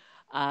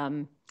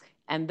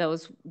 And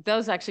those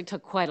actually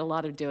took quite a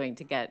lot of doing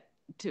to get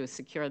to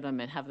secure them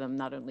and have them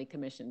not only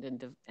commissioned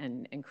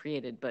and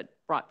created, but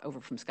brought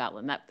over from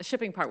Scotland. The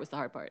shipping part was the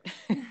hard part.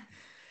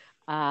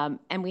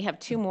 And we have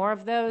 2 more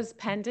of those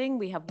pending.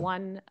 We have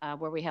one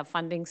where we have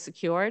funding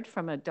secured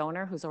from a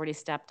donor who's already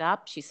stepped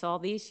up. She saw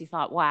these. She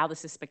thought, wow,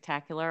 this is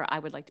spectacular. I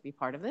would like to be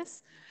part of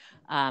this.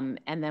 And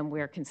then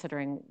we're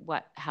considering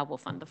how we'll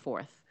fund the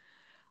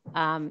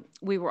 4th.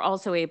 We were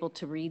also able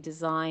to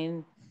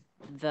redesign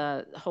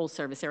the whole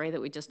service area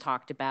that we just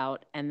talked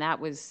about. And that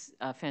was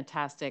a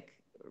fantastic,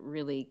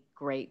 really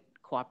great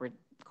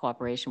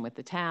cooperation with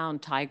the town.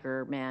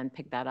 Tiger Man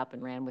picked that up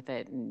and ran with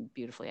it and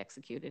beautifully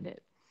executed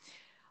it.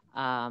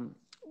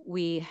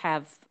 We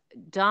have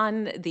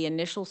done the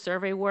initial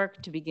survey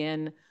work to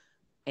begin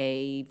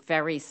a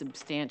very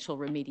substantial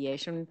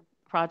remediation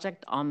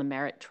project on the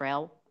Merritt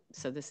Trail.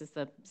 So this is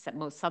the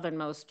most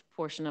southernmost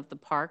portion of the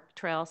park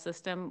trail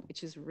system,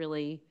 which is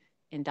really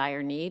in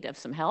dire need of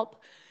some help.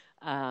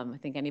 I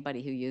think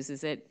anybody who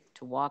uses it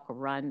to walk or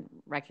run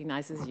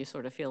recognizes you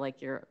sort of feel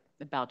like you're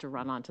about to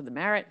run onto the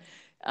Merritt.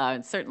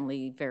 It's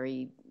certainly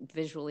very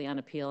visually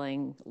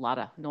unappealing, a lot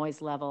of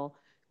noise level.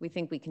 We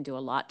think we can do a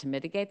lot to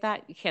mitigate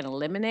that. You can't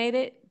eliminate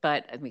it,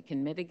 but we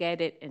can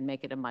mitigate it and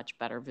make it a much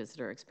better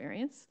visitor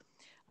experience.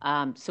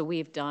 So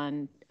we've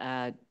done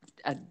a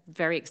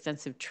very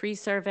extensive tree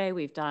survey.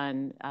 We've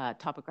done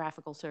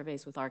topographical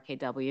surveys with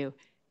RKW,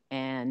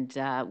 and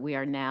we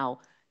are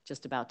now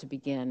just about to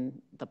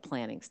begin the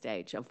planning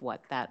stage of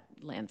what that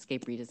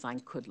landscape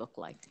redesign could look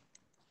like.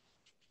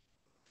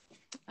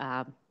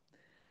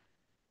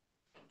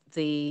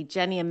 The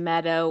Genium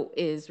Meadow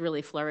is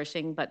really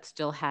flourishing, but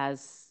still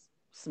has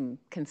some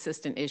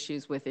consistent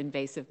issues with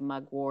invasive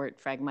mugwort,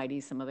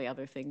 Phragmites, some of the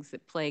other things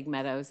that plague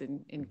meadows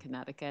in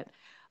Connecticut.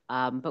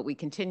 But we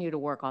continue to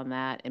work on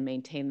that and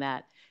maintain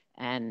that.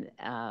 And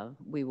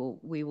we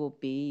will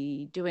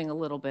be doing a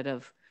little bit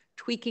of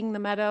tweaking the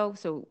meadow.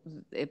 So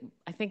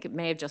I think it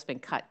may have just been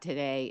cut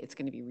today. It's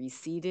going to be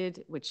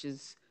reseeded, which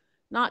is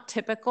not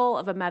typical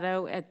of a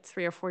meadow at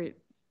 3 or 4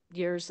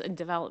 years in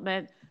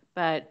development,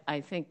 but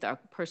I think the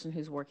person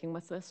who's working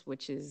with us,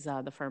 which is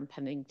the firm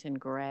Pennington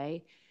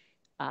Gray,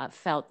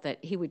 felt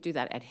that he would do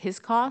that at his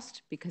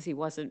cost because he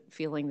wasn't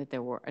feeling that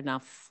there were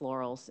enough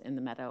florals in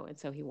the meadow, and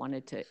so he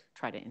wanted to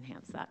try to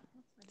enhance that.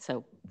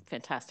 So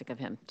fantastic of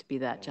him to be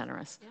that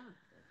generous.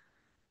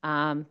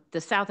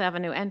 The South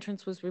Avenue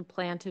entrance was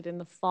replanted in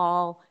the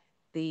fall.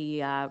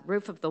 The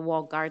roof of the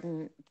wall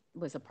garden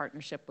was a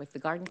partnership with the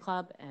garden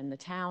club and the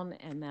town,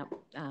 and that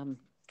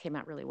came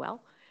out really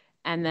well.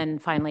 And then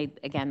finally,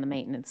 again, the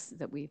maintenance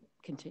that we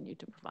continue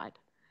to provide.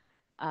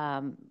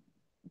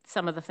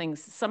 Some of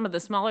the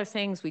smaller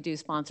things, we do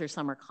sponsor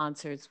summer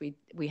concerts.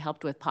 We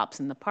helped with Pops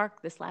in the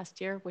Park this last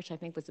year, which I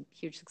think was a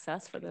huge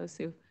success for those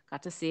who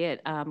got to see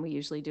it. We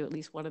usually do at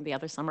least one of the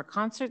other summer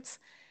concerts.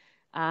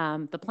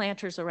 The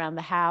planters around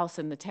the house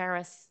and the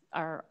terrace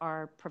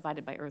are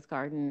provided by Earth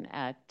Garden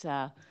at,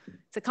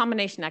 it's a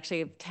combination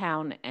actually of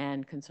town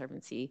and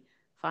conservancy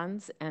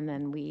funds. And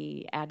then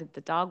we added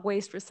the dog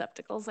waste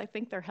receptacles. I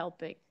think they're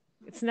helping.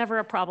 It's never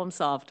a problem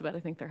solved, but I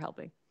think they're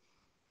helping.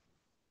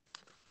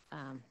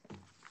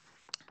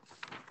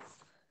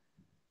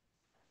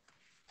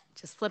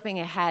 Just flipping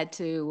ahead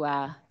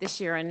to this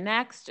year and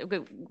next,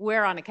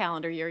 we're on a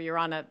calendar year. You're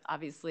on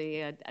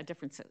obviously a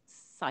different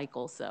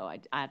cycle, so I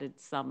added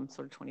some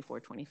sort of 24,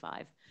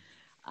 25.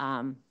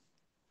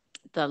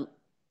 The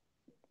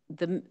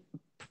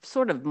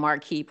sort of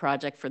marquee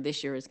project for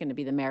this year is going to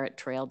be the Merritt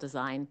Trail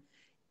design,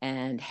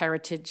 and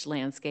Heritage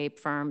Landscape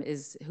Firm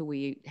is who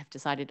we have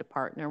decided to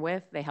partner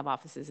with. They have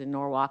offices in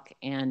Norwalk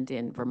and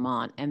in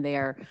Vermont, and they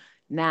are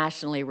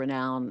nationally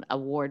renowned,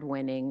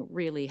 award-winning,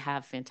 really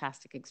have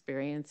fantastic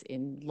experience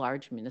in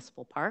large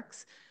municipal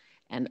parks.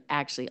 And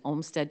actually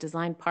Olmsted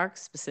Design Park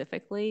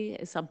specifically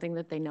is something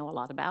that they know a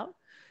lot about.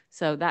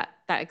 So that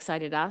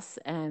excited us.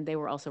 And they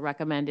were also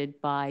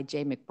recommended by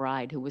Jay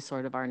McBride, who was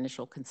sort of our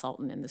initial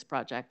consultant in this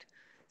project.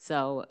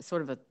 So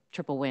sort of a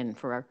triple win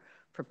for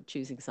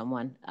choosing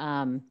someone.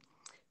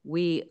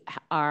 We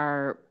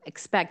are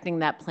expecting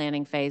that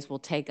planning phase will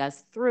take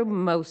us through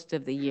most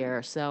of the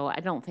year. So I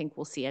don't think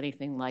we'll see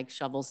anything like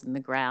shovels in the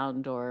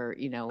ground or,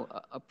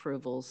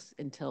 approvals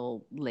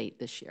until late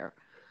this year.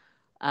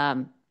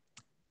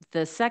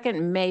 The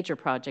second major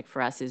project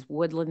for us is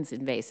Woodlands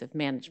Invasive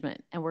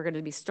Management. And we're going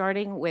to be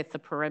starting with the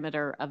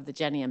perimeter of the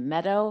Gentian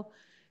Meadow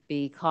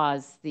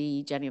because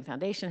the Gentian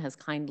Foundation has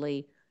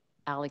kindly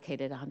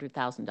allocated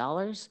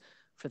 $100,000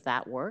 for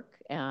that work.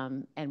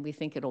 And we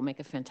think it'll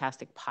make a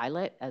fantastic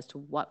pilot as to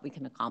what we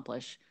can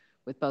accomplish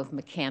with both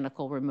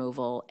mechanical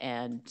removal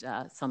and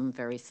some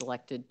very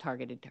selected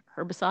targeted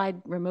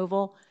herbicide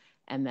removal,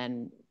 and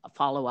then a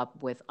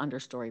follow-up with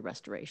understory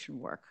restoration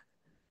work.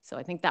 So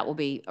I think that will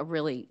be a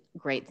really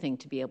great thing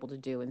to be able to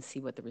do and see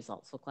what the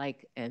results look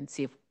like and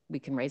see if we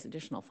can raise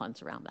additional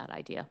funds around that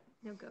idea.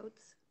 No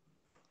goats?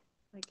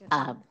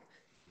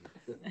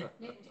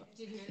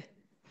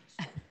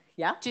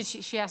 Yeah. Did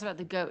she asked about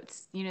the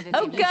goats?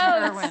 Goats!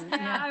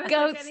 Yeah.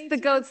 Goats, the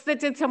goats that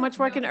did so much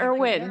work in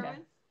Irwin.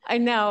 I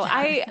know.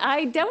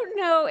 I don't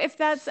know if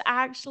that's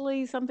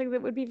actually something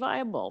that would be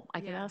viable. I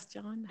can ask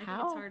John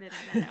how. It's hard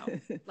to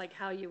know, like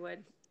how you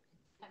would.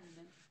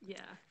 Yeah.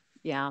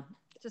 Yeah.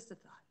 Just a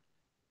thought.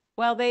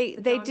 Well, they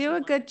do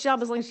a good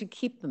job as long as you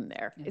keep them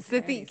there. It's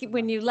that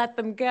when you let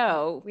them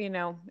go,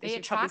 they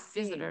attract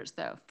visitors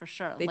though, for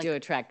sure. They do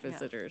attract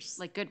visitors.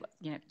 Like good,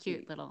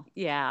 cute little.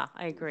 Yeah,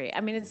 I agree.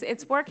 I mean,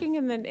 it's working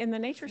in the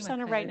nature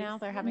center right now.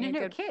 They're having a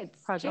good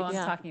kids project. Well,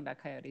 I'm talking about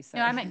coyotes.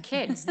 Sorry. No, I meant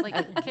kids.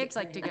 Like kids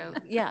like to go.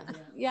 Yeah.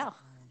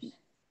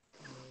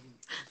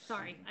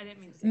 Sorry, I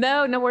didn't mean to say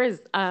No worries.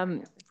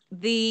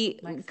 The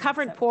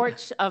covered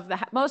porch of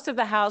most of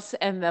the house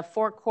and the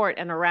forecourt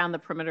and around the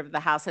perimeter of the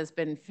house has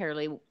been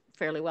fairly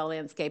well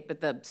landscaped, but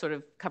the sort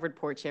of covered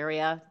porch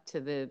area to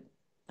the,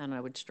 I don't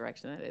know which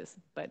direction that is,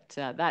 but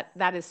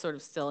that is sort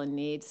of still in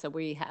need. So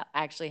we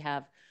actually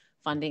have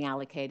funding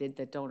allocated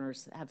that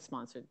donors have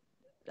sponsored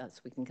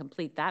so we can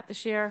complete that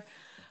this year.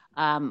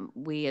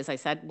 We, as I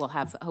said, will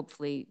have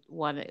hopefully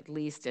one at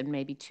least and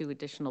maybe 2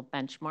 additional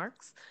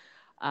benchmarks.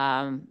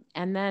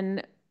 And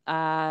then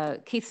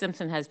Keith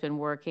Simpson has been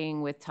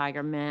working with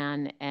Tiger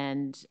Man,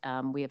 and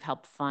we have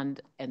helped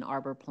fund an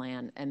arbor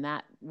plan, and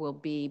that will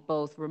be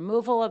both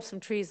removal of some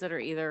trees that are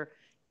either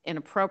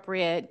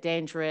inappropriate,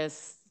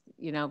 dangerous,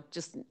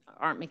 just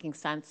aren't making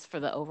sense for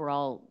the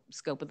overall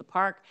scope of the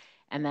park,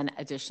 and then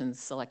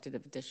selected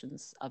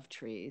additions of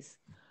trees.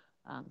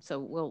 So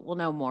we'll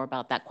know more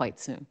about that quite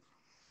soon.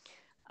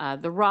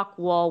 The rock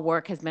wall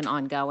work has been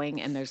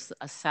ongoing, and there's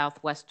a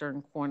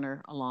southwestern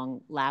corner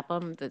along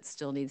Lapham that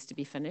still needs to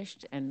be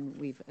finished, and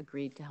we've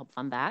agreed to help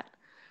fund that.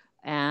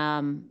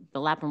 The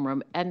Lapham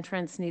Room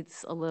entrance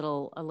needs a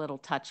little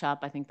touch up.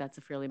 I think that's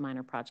a fairly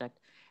minor project.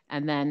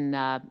 And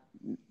then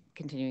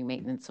continuing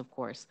maintenance, of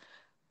course.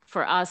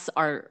 For us,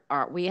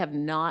 we have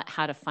not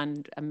had to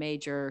fund a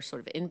major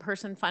sort of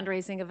in-person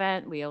fundraising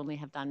event. We only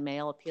have done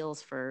mail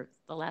appeals for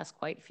the last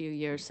quite few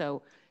years.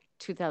 So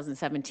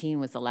 2017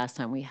 was the last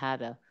time we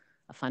had a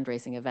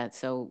fundraising event.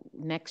 So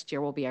next year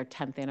will be our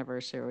 10th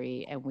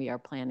anniversary, and we are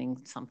planning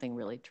something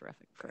really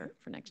terrific for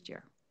next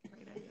year.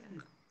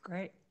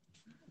 Great.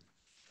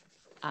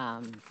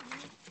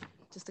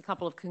 Just a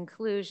couple of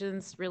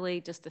conclusions,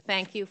 really just to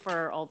thank you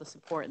for all the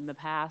support in the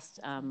past.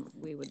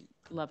 We would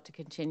love to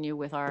continue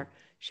with our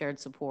shared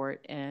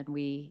support, and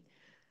we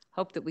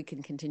hope that we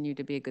can continue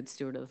to be a good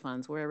steward of the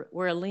funds.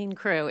 We're a lean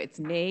crew. It's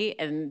me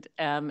and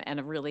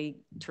a really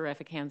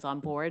terrific hands-on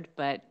board,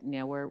 but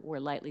we're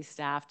lightly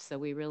staffed, so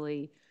we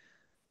really,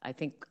 I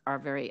think, are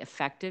very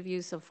effective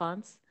use of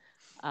funds.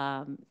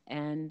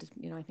 And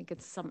I think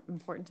it's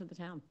important to the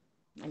town.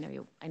 I know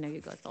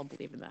you guys all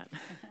believe in that.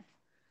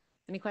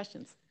 Any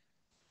questions?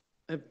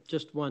 I have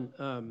just one.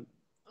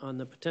 On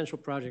the potential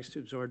projects to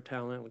absorb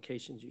talent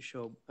allocations, you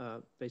show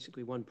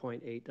basically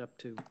 1.8 up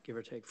to give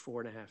or take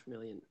 4.5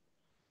 million.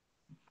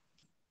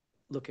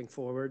 Looking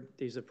forward,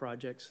 these are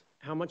projects.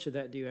 How much of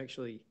that do you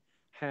actually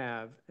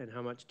have, and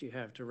how much do you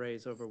have to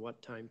raise over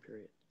what time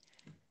period?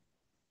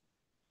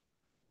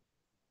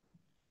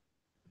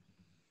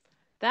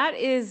 That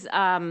is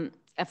a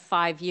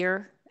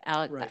 5-year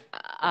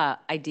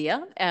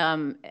idea.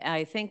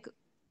 I think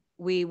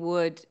we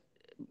would,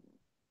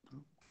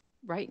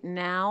 right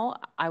now,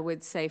 I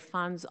would say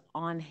funds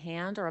on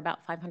hand are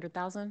about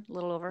 500,000, a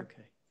little over.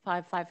 Okay.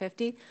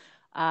 550.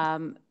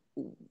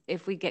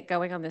 If we get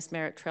going on this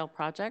Merritt Trail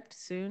project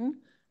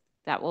soon,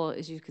 that will,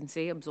 as you can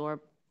see,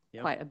 absorb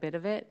quite a bit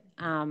of it.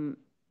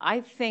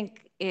 I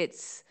think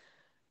it's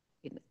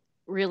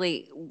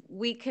really,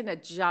 we can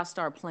adjust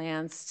our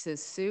plans to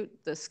suit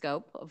the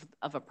scope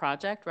of a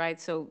project,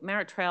 right? So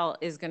Merritt Trail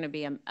is going to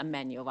be a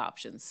menu of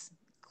options.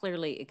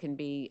 Clearly, it can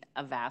be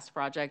a vast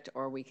project,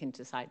 or we can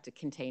decide to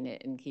contain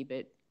it and keep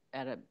it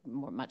at a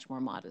much more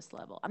modest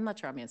level. I'm not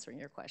sure I'm answering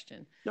your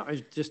question. No,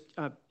 it's just,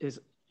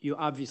 you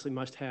obviously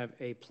must have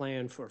a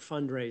plan for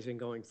fundraising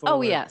going forward.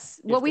 Oh, yes.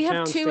 Well, we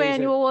have 2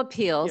 annual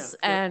appeals,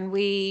 and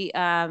we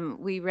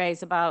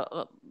raise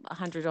about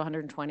 100 to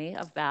 120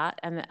 of that,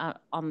 and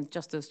on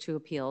just those 2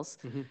 appeals.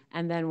 Mm-hmm.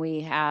 And then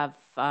we have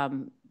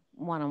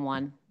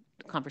one-on-one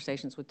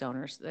conversations with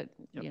donors that,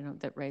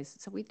 that raise.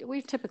 So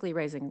we're typically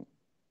raising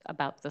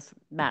about the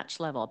match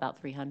level, about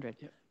 300.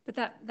 Yep. But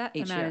that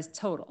amount is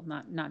total,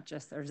 not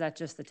just, or is that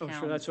just the town's Oh,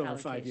 sure, that's over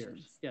 5 allocations?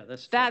 years. Yeah,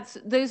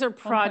 Those are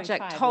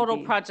 1.5 total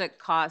would be- project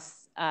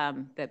costs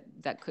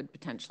that could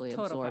potentially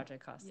Total absorb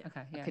project costs,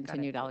 okay, yeah, got it.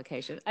 continued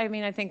allocation. I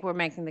mean, I think we're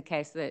making the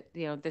case that,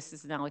 this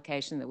is an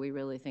allocation that we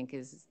really think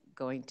is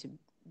going to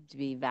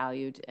be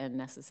valued and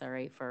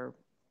necessary for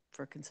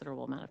a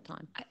considerable amount of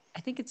time.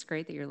 I think it's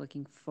great that you're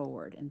looking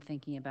forward and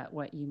thinking about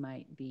what you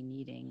might be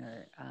needing,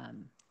 or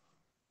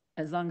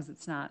as long as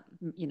it's not,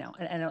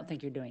 and I don't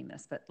think you're doing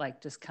this, but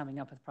like just coming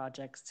up with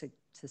projects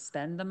to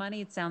spend the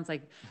money. It sounds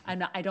like,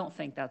 I don't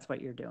think that's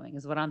what you're doing,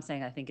 is what I'm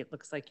saying. I think it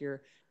looks like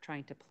you're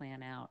trying to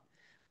plan out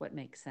what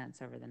makes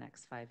sense over the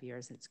next 5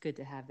 years. It's good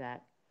to have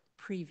that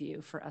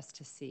preview for us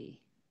to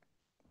see.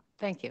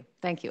 Thank you.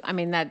 Thank you. I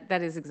mean,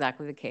 that is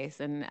exactly the case.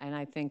 And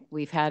I think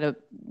we've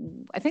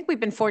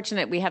been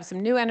fortunate. We have some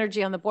new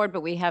energy on the board,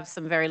 but we have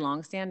some very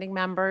longstanding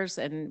members.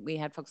 And we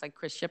had folks like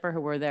Chris Shipper, who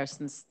were there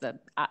since the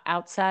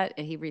outset.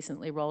 And he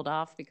recently rolled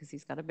off because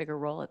he's got a bigger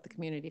role at the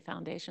Community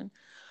Foundation.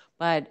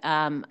 But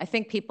I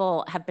think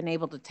people have been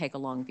able to take a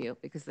long view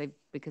because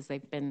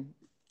they've been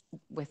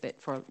with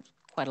it for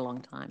quite a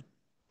long time.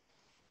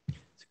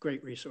 It's a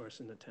great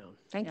resource in the town.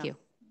 Thank you.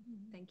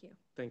 Thank you.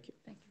 Thank you.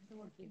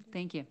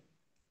 Thank you.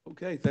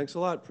 Okay, thanks a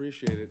lot.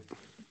 Appreciate it.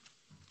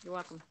 You're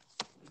welcome.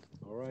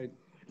 All right,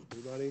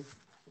 everybody?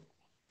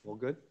 All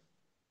good?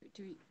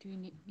 Do we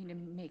need to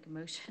make a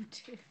motion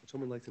to? Would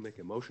someone like to make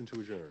a motion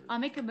to adjourn? I'll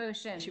make a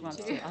motion. She wants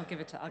to. I'll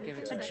give it to her.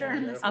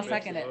 Adjourn this I'll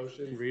second it.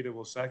 Motion, Rita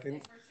will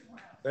second.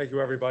 Thank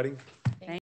you, everybody.